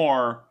do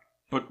more,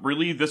 but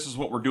really this is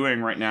what we're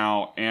doing right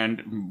now,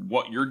 and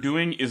what you're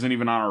doing isn't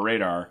even on our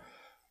radar.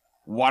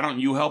 Why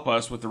don't you help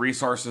us with the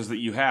resources that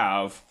you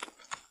have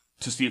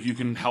to see if you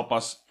can help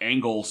us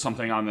angle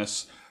something on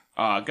this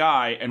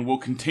guy, and we'll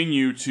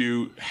continue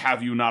to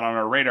have you not on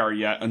our radar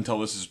yet until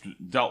this is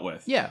dealt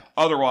with. Yeah.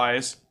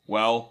 Otherwise,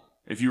 well,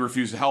 if you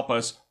refuse to help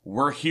us,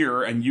 we're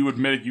here, and you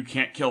admitted you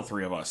can't kill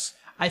 3 of us.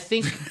 I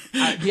think,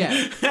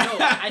 yeah. No,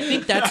 I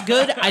think that's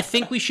good. I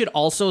think we should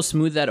also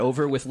smooth that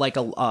over with like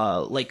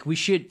like we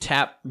should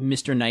tap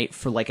Mr. Knight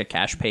for like a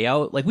cash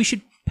payout. Like we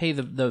should pay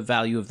the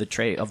value of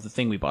the of the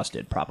thing we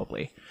busted.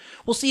 Probably,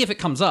 we'll see if it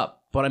comes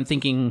up. But I'm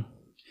thinking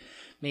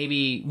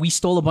maybe we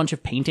stole a bunch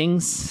of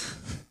paintings.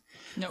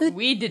 No,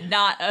 we did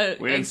not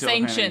We didn't steal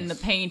sanction paintings.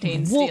 the painting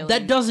Well, stealing.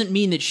 that doesn't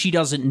mean that she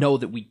doesn't know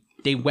that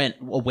they went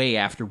away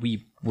after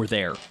we were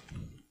there.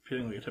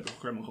 Feeling like a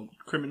typical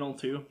criminal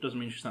too doesn't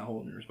mean she's not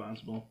holding you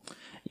responsible.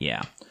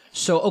 Yeah.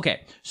 So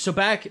okay. So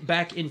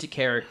back into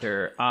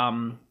character.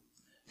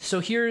 So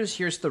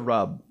here's the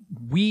rub.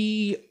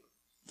 We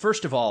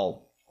first of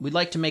all, we'd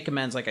like to make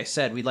amends. Like I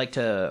said, we'd like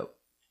to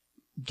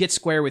get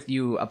square with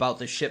you about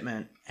the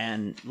shipment,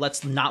 and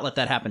let's not let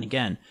that happen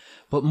again.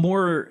 But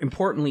more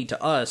importantly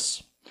to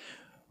us,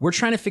 we're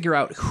trying to figure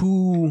out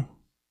who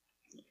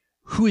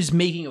is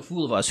making a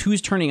fool of us,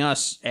 who's turning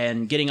us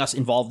and getting us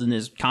involved in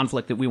this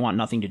conflict that we want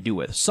nothing to do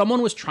with.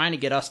 Someone was trying to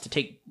get us to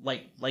take,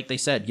 like they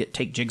said,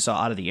 take Jigsaw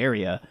out of the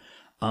area.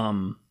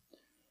 And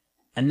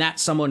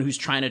that's someone who's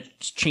trying to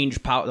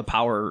change the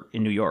power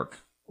in New York,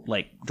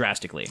 like,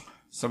 drastically.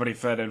 Somebody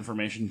fed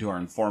information to our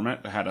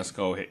informant that had us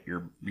go hit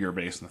your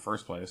base in the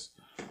first place.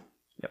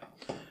 Yep.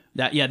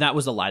 That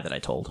was the lie that I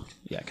told.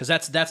 Yeah, because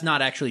that's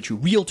not actually true.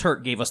 Real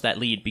Turk gave us that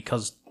lead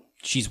because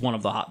she's one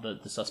of the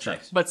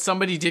suspects. But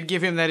somebody did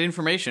give him that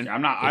information.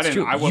 I'm not. It's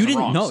true. I wasn't You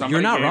didn't wrong. know. Somebody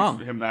You're not gave wrong.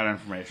 him that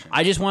information.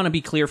 I just want to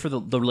be clear for the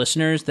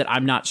listeners that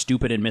I'm not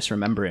stupid and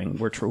misremembering.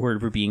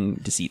 We're being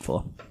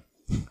deceitful.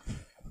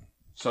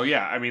 So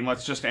yeah, I mean,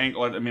 let's just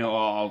angle it. I mean,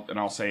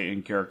 I'll say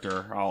in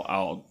character.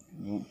 I'll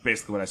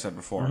basically what I said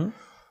before. Mm-hmm.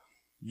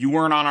 You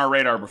weren't on our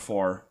radar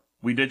before.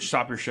 We did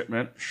stop your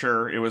shipment.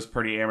 Sure, it was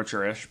pretty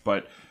amateurish,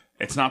 but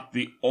it's not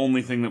the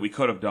only thing that we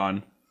could have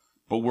done.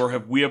 But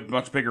we have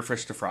much bigger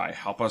fish to fry.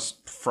 Help us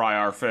fry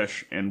our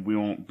fish, and we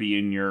won't be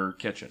in your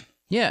kitchen.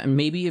 Yeah, and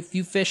maybe a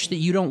few fish that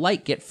you don't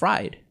like get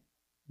fried.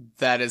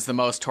 That is the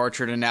most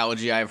tortured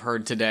analogy I've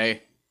heard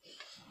today.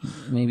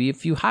 Maybe a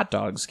few hot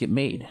dogs get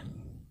made.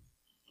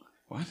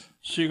 What?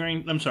 So you're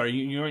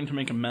going to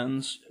make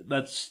amends.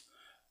 That's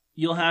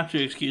You'll have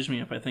to excuse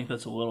me if I think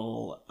that's a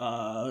little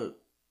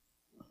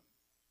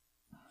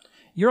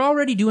You're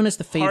already doing us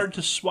the favor. hard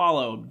to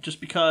swallow,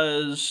 just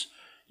because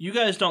you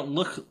guys don't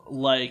look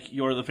like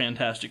you're the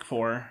Fantastic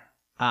Four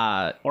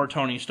or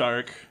Tony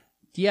Stark.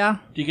 Yeah.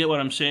 Do you get what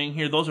I'm saying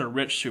here? Those are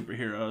rich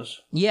superheroes.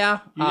 Yeah.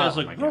 You guys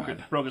look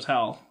God. broke as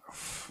hell.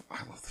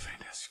 I love the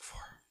Fantastic Four.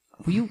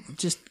 Will you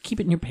just keep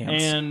it in your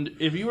pants? And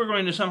if you were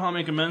going to somehow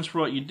make amends for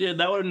what you did,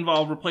 that would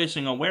involve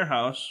replacing a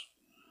warehouse,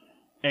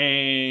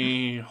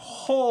 a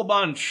whole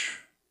bunch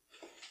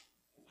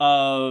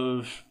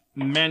of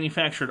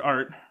manufactured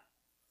art,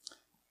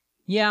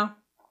 yeah.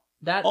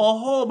 That. a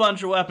whole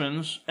bunch of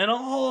weapons, and a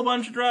whole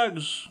bunch of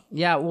drugs.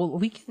 Yeah. Well,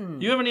 we can.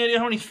 Do you have any idea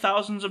how many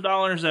thousands of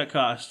dollars that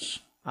costs?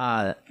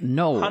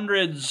 No.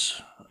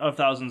 Hundreds of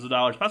thousands of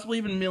dollars, possibly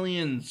even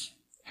millions.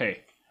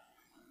 Hey,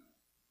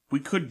 we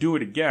could do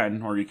it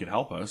again, or you could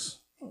help us.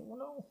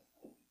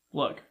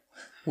 Look,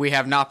 We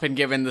have not been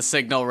given the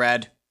signal,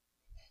 Red.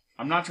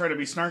 I'm not trying to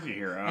be snarky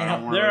here. I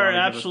don't there are wanna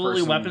give this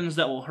absolutely person- weapons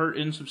that will hurt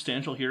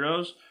insubstantial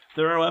heroes.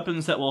 There are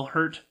weapons that will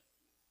hurt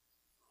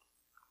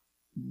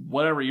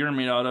whatever you're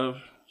made out of.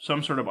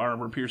 Some sort of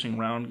armor-piercing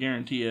round,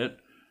 guarantee it.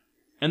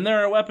 And there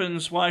are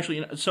weapons, well,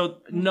 actually, so,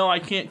 no, I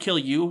can't kill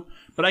you,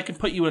 but I could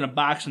put you in a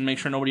box and make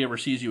sure nobody ever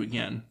sees you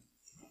again.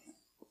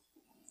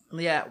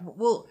 Yeah,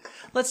 well,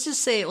 let's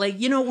just say, like,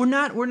 you know, we're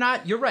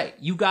not. You're right.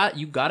 You got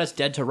us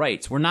dead to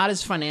rights. We're not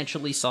as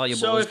financially soluble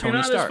So as if you're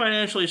Tony not Stark. as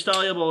financially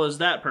soluble as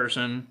that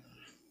person,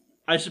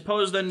 I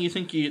suppose then you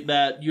think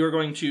that you're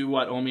going to,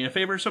 what, owe me a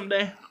favor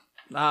someday?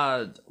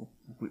 I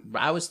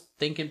was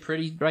thinking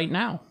pretty right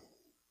now.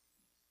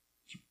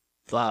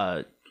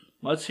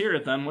 Let's hear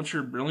it then. What's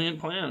your brilliant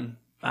plan?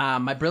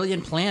 My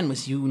brilliant plan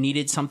was you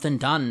needed something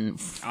done.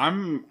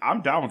 I'm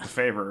down with the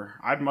favor.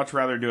 I'd much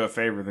rather do a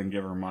favor than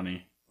give her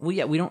money. Well,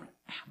 yeah, we don't.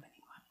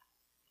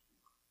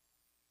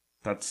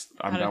 I'm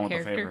Out down of with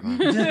the favor.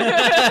 character.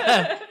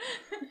 Then.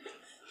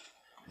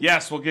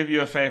 Yes, we'll give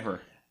you a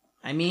favor.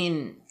 I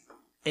mean,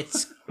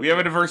 it's. We have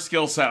a diverse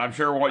skill set. I'm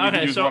sure you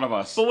can use one of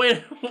us. But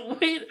wait,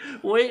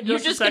 You're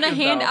just going gonna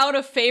hand out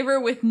a favor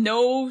with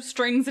no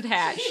strings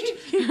attached.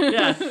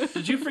 Yeah,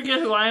 did you forget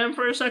who I am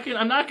for a second?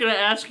 I'm not going to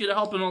ask you to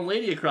help an old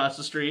lady across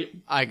the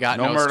street. I got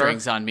No no murder.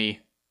 strings on me.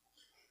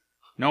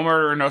 No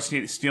murder, no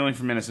stealing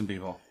from innocent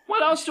people.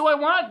 What else do I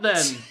want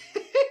then?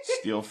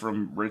 Steal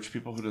from rich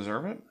people who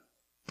deserve it?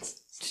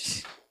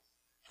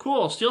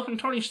 Cool, steal from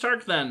Tony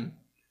Stark then.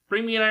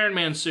 Bring me an Iron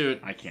Man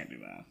suit. I can't do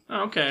that.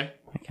 Oh, okay.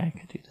 Okay, I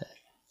could do that.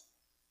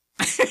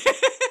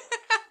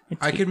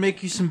 I could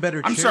make you some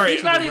better. I'm chairs sorry. for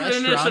He's not the even an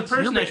innocent restaurants.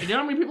 person, actually. Do you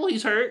know how many people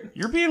he's hurt?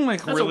 You're being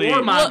like That's really, a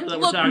warmonger that we're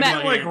Look, talking Matt,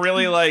 about like here.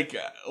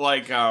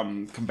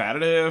 really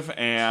combative,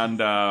 and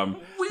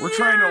we're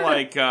trying to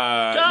like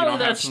have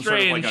that's some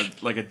strange. sort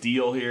of like a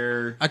deal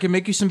here. I can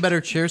make you some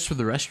better chairs for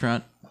the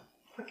restaurant.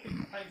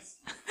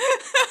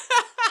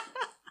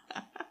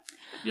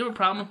 You have a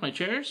problem with my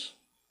chairs?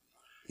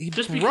 He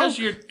Just broke. because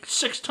your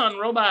 6-ton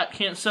robot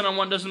can't sit on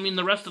one doesn't mean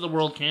the rest of the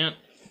world can't.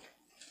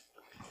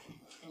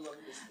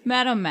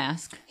 Madam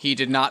Mask, He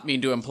did not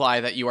mean to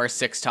imply that you are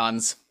 6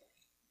 tons.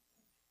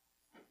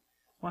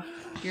 What?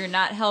 you're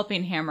not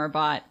helping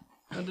Hammerbot.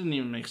 That didn't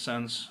even make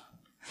sense.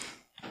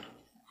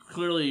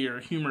 Clearly your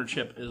humor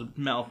chip is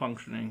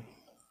malfunctioning.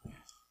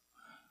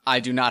 I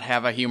do not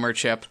have a humor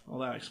chip. Well,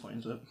 that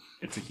explains it.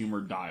 It's a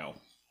humor dial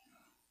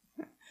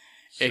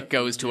It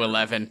goes to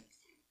 11.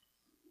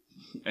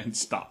 and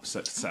stops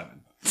at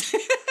 7.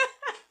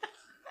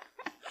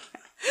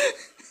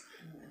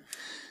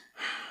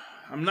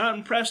 I'm not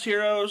impressed,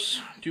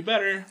 heroes. Do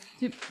better.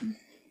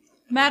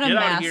 Madam Get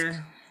out of Mask,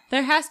 here.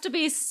 there has to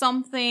be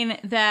something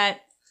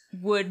that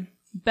would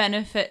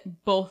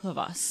benefit both of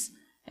us.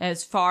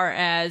 As far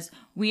as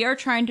we are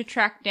trying to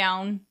track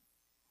down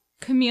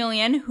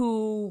Chameleon,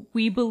 who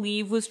we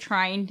believe was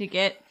trying to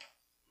get.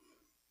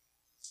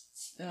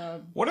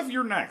 What if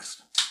you're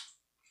next?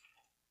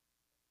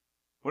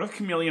 What if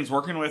Chameleon's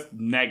working with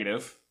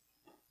Negative,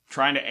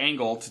 trying to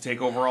angle to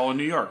take over all of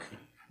New York?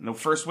 And the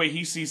first way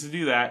he sees to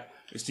do that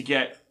is to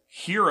get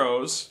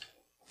heroes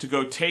to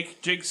go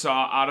take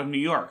Jigsaw out of New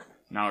York.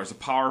 Now there's a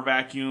power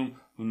vacuum.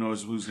 Who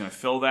knows who's going to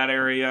fill that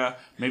area?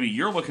 Maybe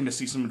you're looking to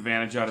see some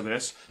advantage out of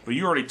this, but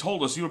you already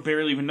told us you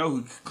barely even know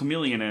who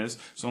Chameleon is,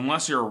 so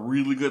unless you're a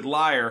really good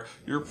liar,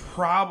 you're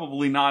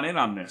probably not in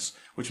on this.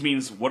 Which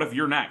means, what if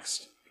you're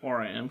next?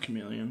 Or I am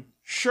Chameleon.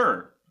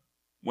 Sure.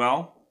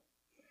 Well,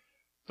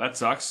 that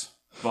sucks,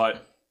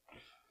 but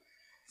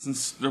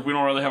since we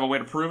don't really have a way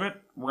to prove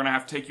it, we're going to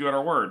have to take you at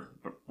our word.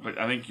 But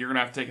I think you're going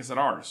to have to take us at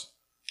ours.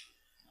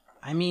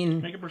 I mean,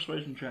 Make a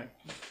persuasion check.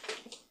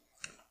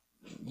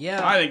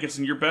 yeah. I think it's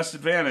in your best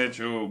advantage.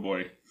 Oh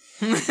boy.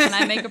 Can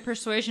I make a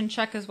persuasion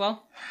check as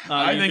well?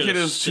 I You think could it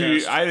is to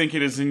assist. I think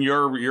it is in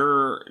your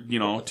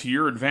to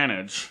your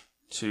advantage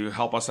to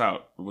help us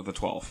out with a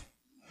 12.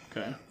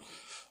 Okay.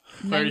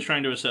 Clarity's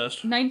trying to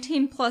assist.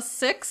 19 plus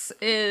 6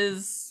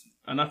 is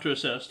Enough to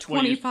assist.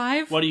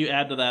 25. What do you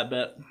add to that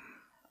bet?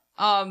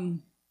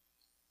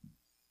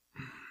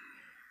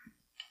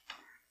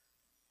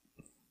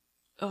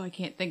 I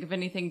can't think of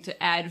anything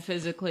to add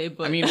physically,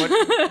 but I mean,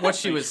 what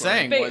she was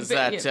saying was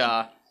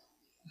that.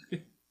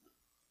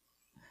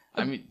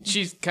 I mean,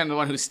 she's kind of the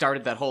one who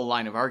started that whole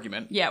line of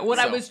argument. yeah, what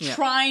I was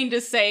trying to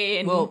say.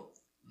 And Well,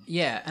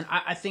 yeah, and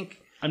I think,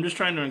 I'm just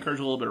trying to encourage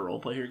a little bit of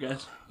roleplay here,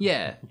 guys.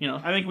 yeah. You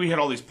know, I think we hit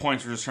all these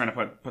points. We're just trying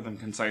to put them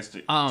concise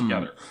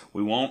together.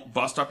 We won't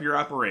bust up your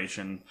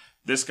operation.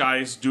 This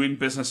guy's doing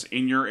business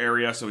in your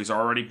area, so he's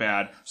already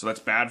bad. So that's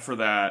bad for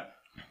that.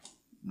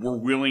 We're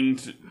willing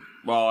to...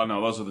 Well, no,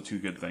 those are the two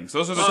good things.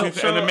 Those are the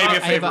two and then maybe a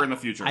favor in the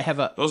future.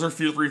 Those are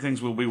three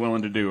things we'll be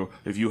willing to do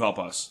if you help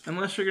us.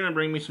 unless you're going to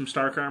bring me some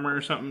Stark armor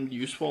or something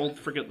useful,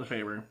 forget the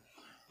favor.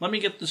 Let me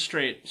get this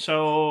straight.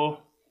 So,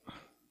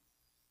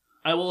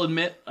 I will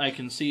admit I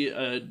can see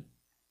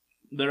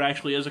there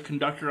actually is a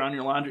conductor on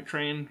your logic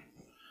train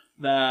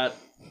that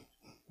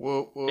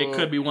it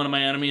could be one of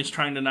my enemies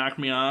trying to knock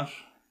me off.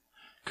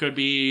 Could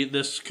be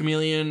this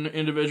chameleon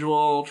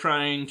individual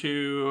trying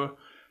to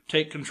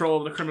take control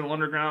of the criminal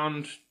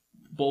underground.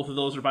 Both of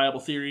those are viable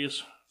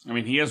theories. I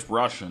mean, he is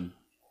Russian.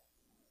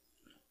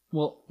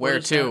 Well, Where What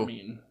does that to?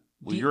 mean?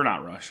 Well, you're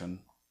not Russian.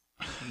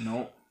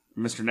 No.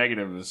 Mr.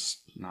 Negative is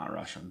not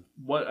Russian.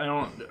 What? I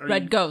don't...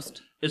 Red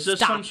Ghost. Is this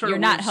Stop. some sort You're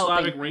of not weird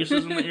Slavic helping.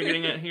 racism that you're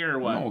getting at here, or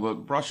what? No, the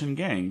Russian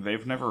gang.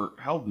 They've never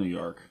held New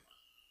York.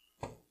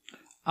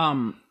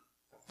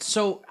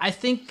 So I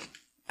think.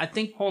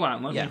 Hold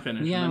on, let me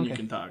finish, Yeah, and then okay. you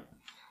can talk.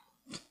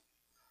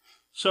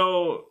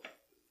 So,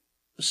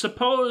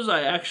 suppose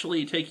I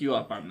actually take you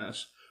up on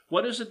this.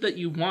 What is it that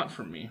you want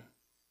from me?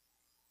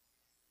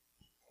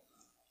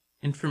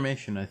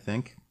 Information, I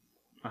think.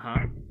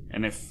 Uh-huh.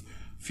 And if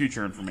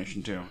future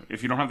information too.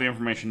 If you don't have the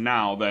information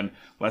now, then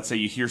let's say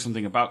you hear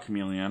something about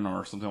Chameleon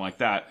or something like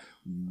that,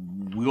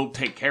 we'll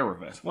take care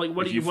of it. Like,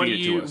 what if do you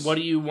feed it to us. what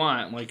do you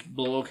want? Like,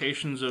 the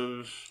locations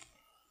of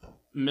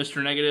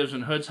Mr. Negatives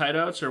and Hood's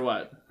hideouts, or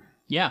what?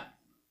 Yeah.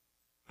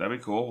 That'd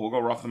be cool. We'll go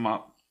rough them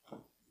up.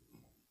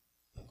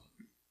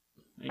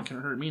 Ain't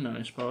gonna hurt me none,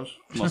 I suppose.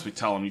 Unless we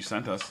tell them you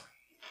sent us.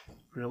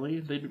 Really?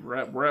 We're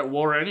at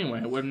war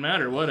anyway. It wouldn't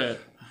matter, would it?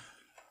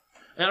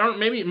 I don't.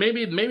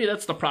 Maybe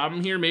that's the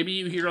problem here. Maybe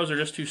you heroes are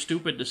just too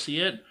stupid to see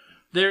it.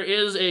 There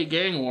is a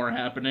gang war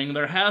happening.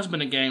 There has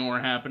been a gang war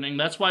happening.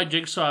 That's why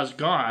Jigsaw's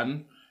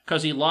gone,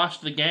 because he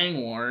lost the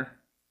gang war.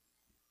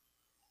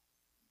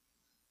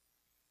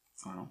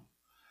 So,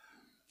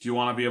 do you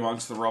want to be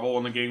amongst the rubble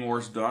when the gang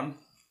war's done?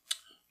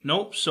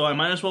 Nope. So I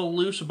might as well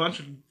loose a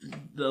bunch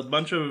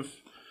of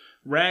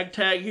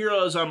ragtag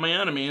heroes on my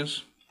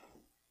enemies.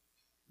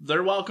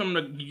 You're welcome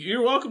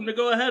to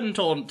go ahead and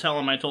tell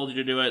them I told you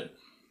to do it.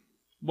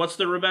 What's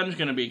the revenge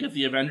going to be? Get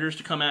the Avengers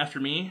to come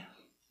after me?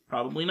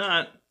 Probably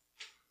not.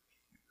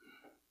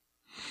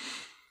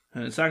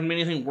 And it's not going to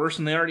be anything worse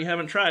than they already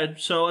haven't tried.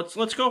 So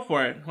let's go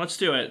for it. Let's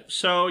do it.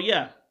 So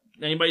yeah,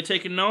 anybody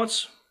taking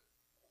notes?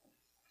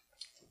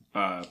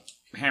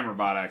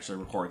 Hammerbot actually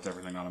records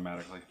everything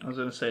automatically. I was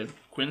going to say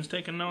Quinn's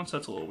taking notes.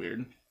 That's a little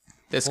weird.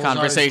 This Well,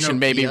 conversation no,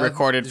 may be Nokia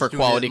recorded is for doing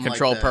quality it in, like,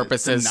 control the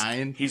purposes.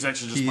 9 He's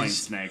actually just playing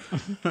Snake.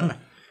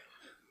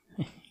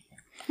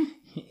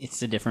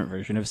 It's a different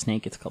version of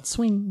Snake. It's called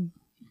Swing.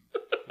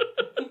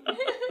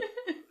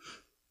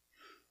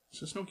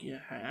 Is this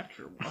Nokia hacked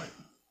or what?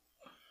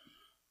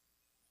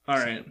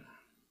 Alright.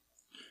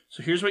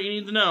 So here's what you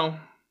need to know.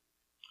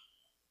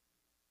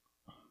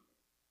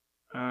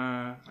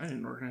 I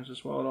didn't organize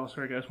this well at all.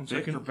 Sorry guys, 1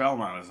 Victor second.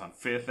 Belmont is on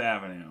 5th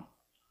Avenue.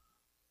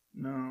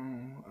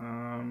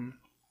 No,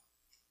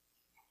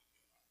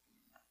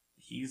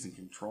 He's in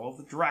control of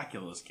the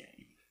Dracula's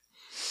gang.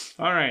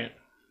 Alright.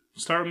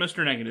 Start with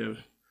Mr.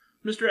 Negative.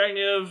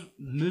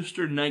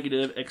 Mr.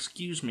 Negative,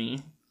 excuse me,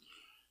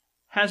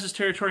 has his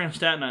territory on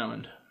Staten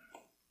Island.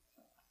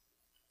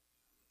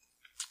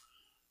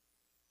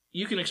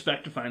 You can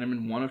expect to find him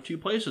in one of two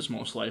places,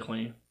 most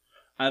likely.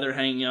 Either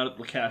hanging out at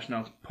the Cash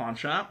Now pawn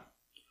shop,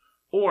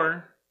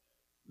 or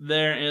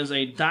there is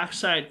a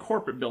dockside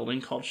corporate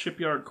building called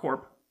Shipyard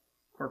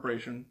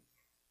Corporation.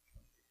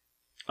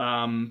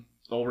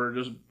 Over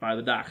just by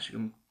the docks. You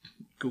can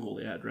Google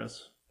the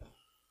address.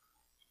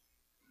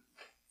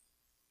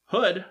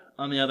 Hood,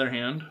 on the other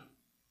hand,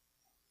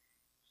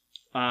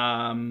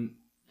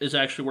 is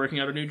actually working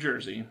out of New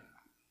Jersey.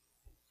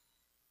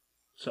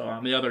 So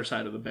on the other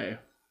side of the bay.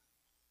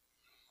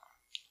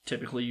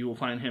 Typically you will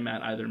find him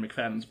at either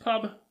McFadden's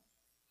Pub,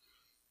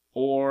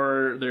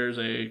 or there's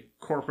a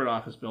corporate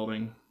office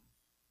building.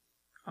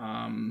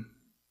 I don't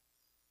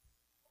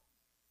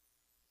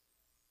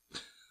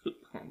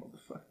know what the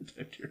fuck I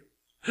typed here.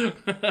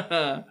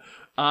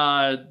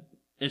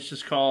 It's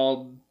just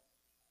called...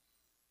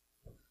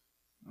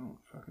 I don't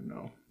fucking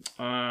know.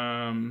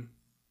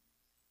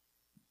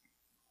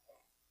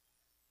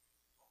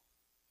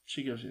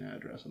 She gives you an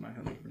address. I'm not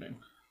going to leave her name.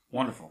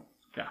 Wonderful.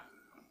 Yeah.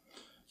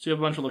 So you have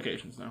a bunch of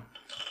locations now.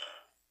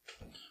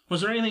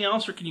 Was there anything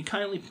else, or can you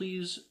kindly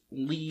please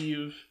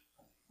leave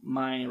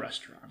my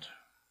restaurant?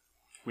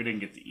 We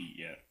didn't get to eat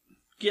yet.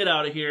 Get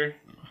out of here.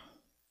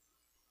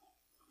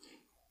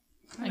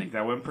 I think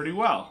that went pretty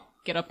well.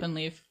 Get up and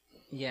leave.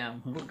 Yeah,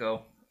 we'll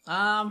go.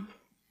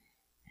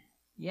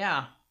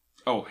 Yeah.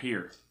 Oh,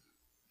 here.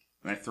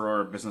 And I throw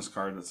her a business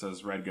card that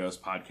says Red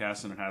Ghost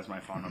Podcast, and it has my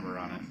phone number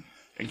on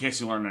it. In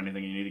case you learn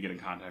anything, you need to get in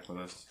contact with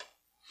us.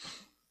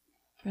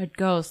 Red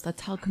Ghost,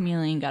 that's how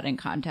Chameleon got in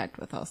contact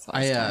with us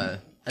last time.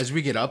 As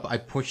we get up, I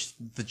push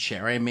the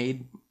chair I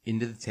made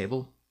into the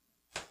table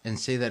and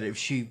say that if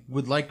she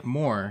would like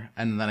more,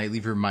 and then I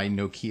leave her my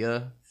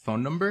Nokia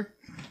phone number.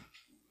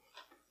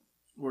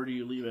 Where do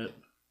you leave it?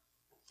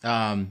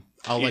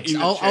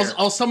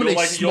 I'll summon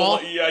a small.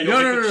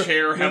 The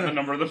chair have the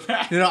number of the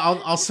back.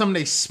 I'll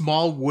summon a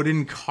small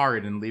wooden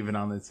card and leave it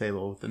on the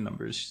table with the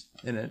numbers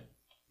in it.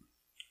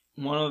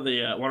 One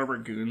of our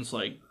goons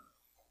like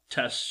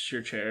tests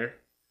your chair,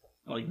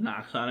 like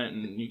knocks on it,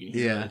 and you can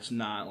hear that it's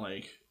not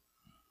like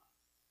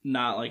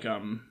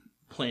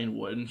plain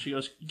wood. And she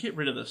goes, "Get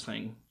rid of this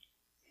thing."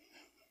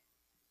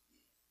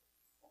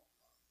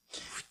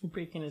 You're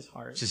breaking his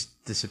heart.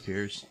 Just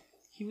disappears.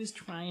 He was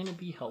trying to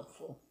be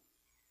helpful.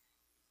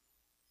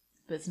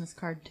 Business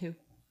card, too.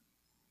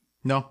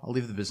 No, I'll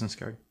leave the business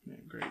card. Yeah,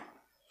 great.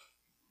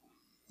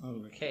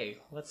 Okay,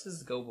 let's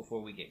just go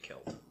before we get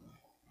killed.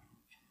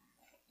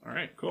 All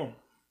right, cool.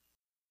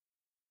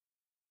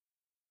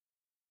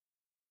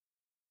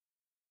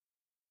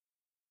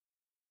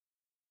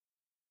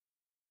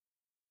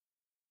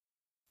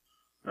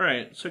 All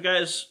right, so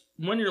guys,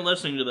 when you're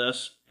listening to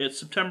this, it's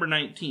September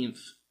 19th.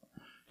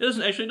 It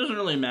doesn't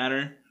really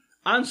matter.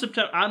 On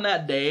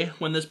that day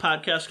when this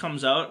podcast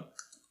comes out,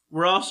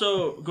 we're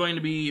also going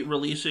to be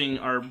releasing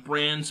our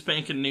brand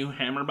spanking new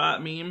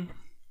Hammerbot meme.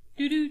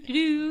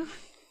 Do.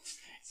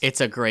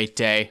 It's a great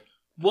day.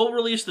 We'll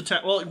release the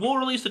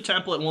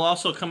template, and we'll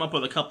also come up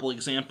with a couple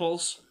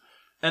examples.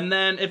 And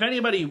then, if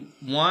anybody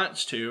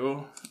wants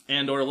to,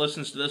 and/or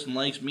listens to this and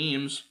likes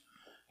memes,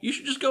 you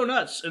should just go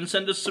nuts and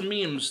send us some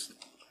memes.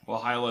 We'll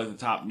highlight the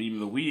top meme of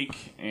the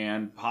week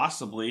and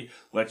possibly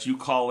let you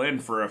call in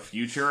for a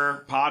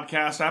future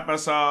podcast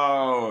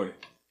episode.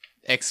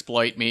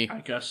 Exploit me.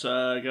 I guess.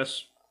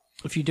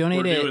 If you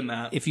donate We're doing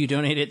that. If you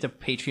donate it to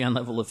Patreon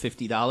level of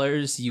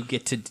 $50, you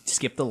get to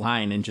skip the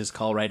line and just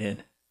call right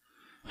in.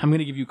 I'm going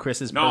to give you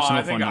Chris's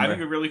personal phone number. I think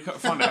it'd be really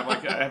fun to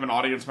have an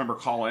audience member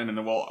call in, and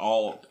then we'll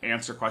all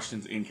answer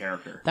questions in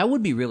character. That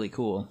would be really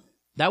cool.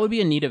 That would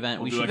be a neat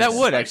event. We'll do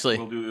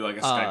like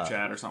a Skype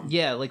chat or something.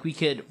 Yeah, like we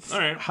could. All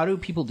right. How do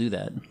people do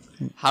that?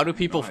 How do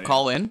people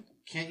call in?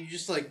 Can't you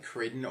just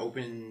create an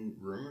open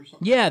room or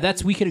something? Yeah,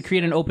 we could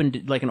create an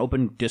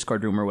open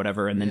Discord room or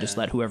whatever, and then just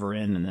let whoever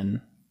in, and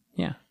then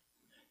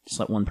just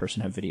let one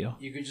person have video.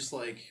 You could just how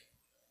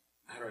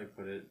do I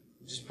put it?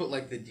 Just put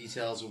the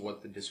details of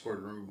what the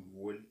Discord room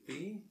would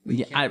be.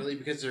 You can't really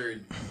because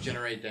they're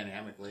generated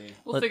dynamically.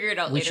 We'll figure it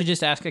out later. We should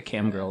just ask a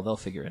cam girl. They'll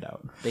figure it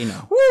out. They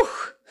know. Woo!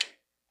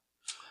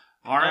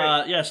 All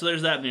right. So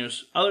there's that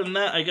news. Other than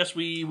that, I guess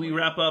we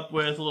wrap up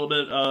with a little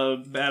bit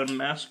of Madame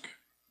Mask.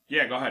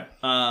 Yeah, go ahead.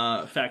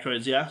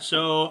 Factoids, yeah.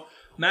 So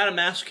Madame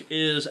Mask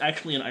is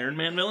actually an Iron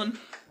Man villain.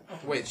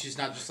 Wait, she's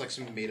not just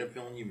some made-up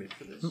villain you made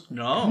for this?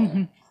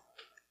 No.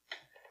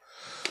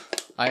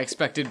 I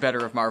expected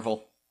better of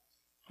Marvel.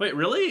 Wait,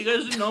 really? You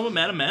guys didn't know about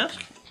Madame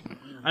Mask?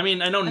 I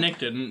mean, I know Nick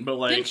didn't, but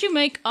Didn't you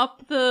make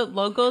up the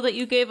logo that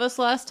you gave us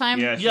last time?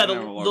 Yeah,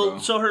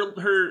 so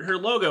her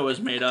logo is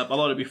made up.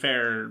 Although to be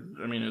fair,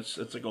 I mean it's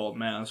a gold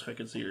mask. I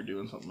could see her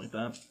doing something like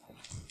that.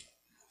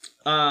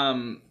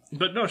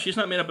 But no, she's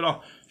not made up at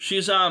all.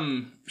 She's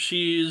an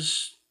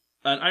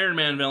Iron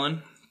Man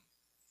villain.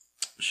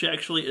 She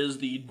actually is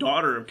the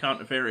daughter of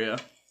Count Nefaria.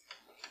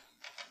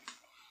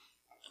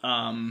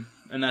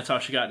 And that's how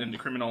she got into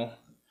criminal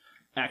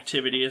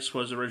activities.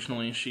 Was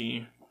originally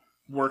she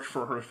worked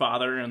for her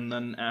father, and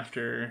then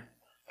after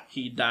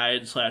he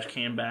died /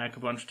 came back a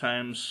bunch of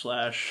times /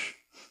 fell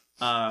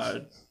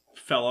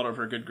out of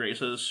her good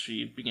graces,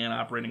 she began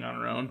operating on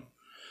her own.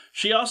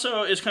 She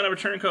also is kind of a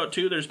turncoat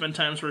too. There's been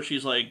times where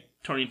she's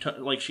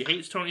she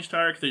hates Tony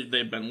Stark.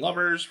 They've been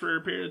lovers for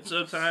periods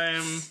of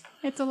time.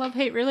 It's a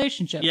love-hate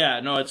relationship.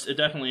 Yeah, no, it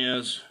definitely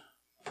is.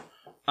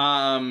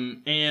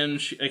 And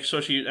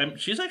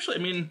she's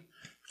actually,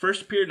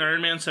 first appeared in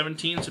Iron Man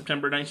 17,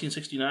 September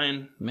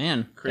 1969.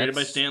 Man, Created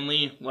by Stan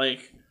Lee.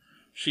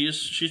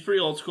 She's pretty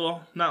old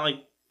school. Not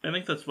I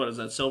think that's, what is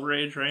that, Silver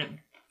Age, right?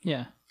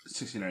 Yeah.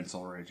 69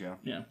 Silver Age, yeah.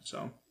 Yeah,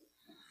 so,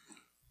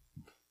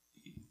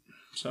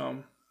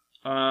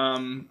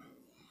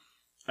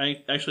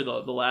 actually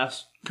the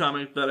last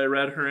comic that I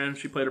read her in,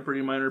 she played a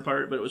pretty minor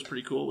part, but it was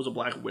pretty cool. It was a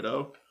Black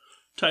Widow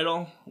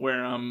title,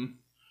 where,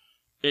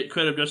 it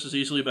could have just as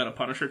easily been a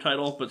Punisher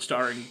title, but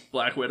starring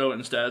Black Widow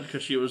instead,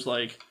 because she was,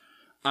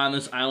 on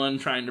this island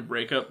trying to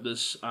break up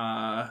this,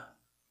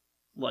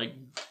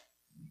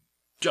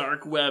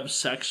 dark web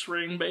sex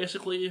ring,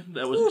 basically,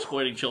 that was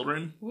exploiting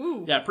children.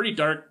 Ooh. Yeah, pretty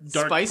dark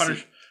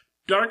Spicy.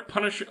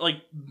 Punisher,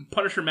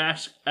 Punisher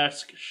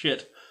Mask-esque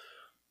shit.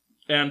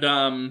 And,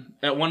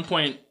 at one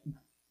point,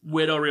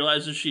 Widow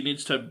realizes she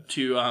needs to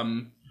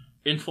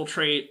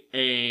infiltrate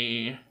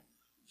a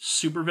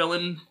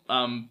supervillain,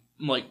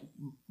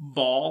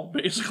 ball,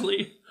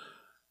 basically.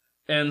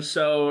 And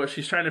so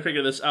she's trying to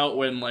figure this out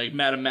when,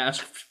 Madame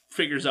Mask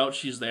figures out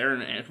she's there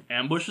and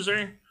ambushes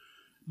her.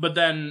 but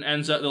then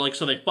ends up like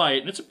so they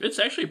fight, and it's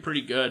actually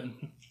pretty good.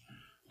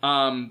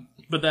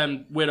 But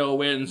then Widow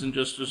wins and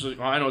just like,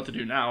 I know what to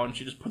do now, and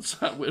she just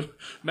puts on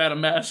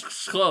Madame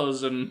Mask's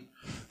clothes and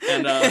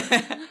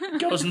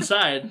goes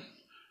inside.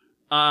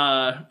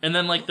 And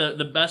then like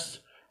the best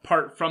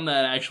part from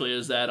that actually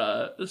is that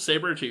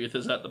Sabretooth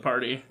is at the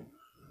party,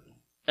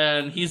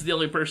 and he's the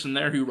only person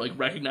there who like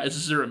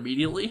recognizes her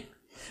immediately,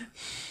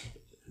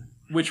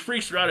 which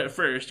freaks her out at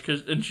first.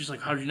 And she's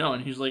like, "How'd you know?"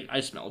 And he's like,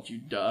 "I smelled you,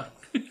 duh."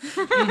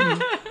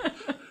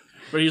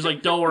 But he's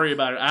like, "Don't worry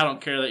about it. I don't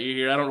care that you're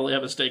here. I don't really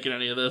have a stake in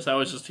any of this. I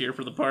was just here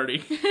for the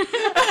party."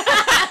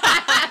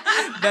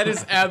 That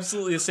is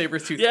absolutely a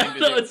Sabretooth Yeah, thing to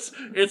no, do.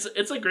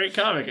 it's a great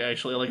comic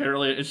actually. Like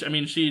I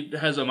mean, she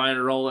has a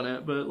minor role in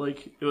it, but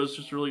like it was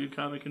just a really good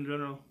comic in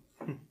general.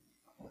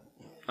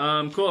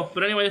 Cool.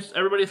 But anyways,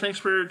 everybody, thanks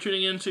for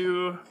tuning in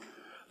to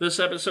this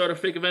episode of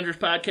Fake Avengers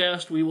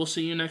Podcast. We will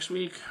see you next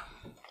week.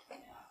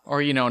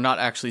 Or, not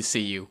actually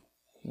see you.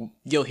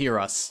 You'll hear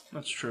us.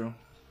 That's true.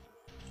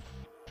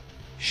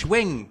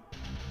 Schwing.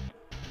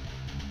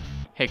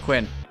 Hey,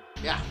 Quinn.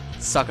 Yeah.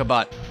 Suck a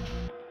butt.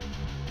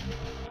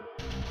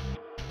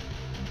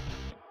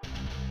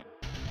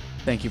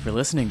 Thank you for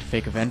listening to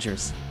Fake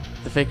Avengers.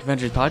 The Fake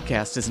Avengers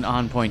podcast is an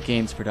On Point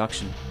Games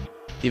production.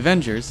 The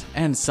Avengers,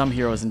 and some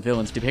heroes and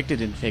villains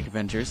depicted in Fake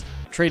Avengers,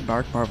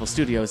 trademark Marvel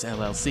Studios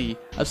LLC,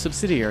 a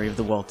subsidiary of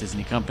the Walt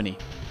Disney Company.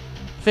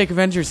 Fake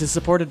Avengers is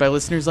supported by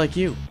listeners like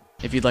you.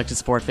 If you'd like to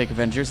support Fake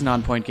Avengers and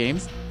On Point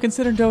Games,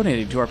 consider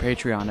donating to our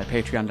Patreon at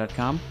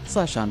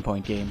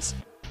patreon.com/onpointgames.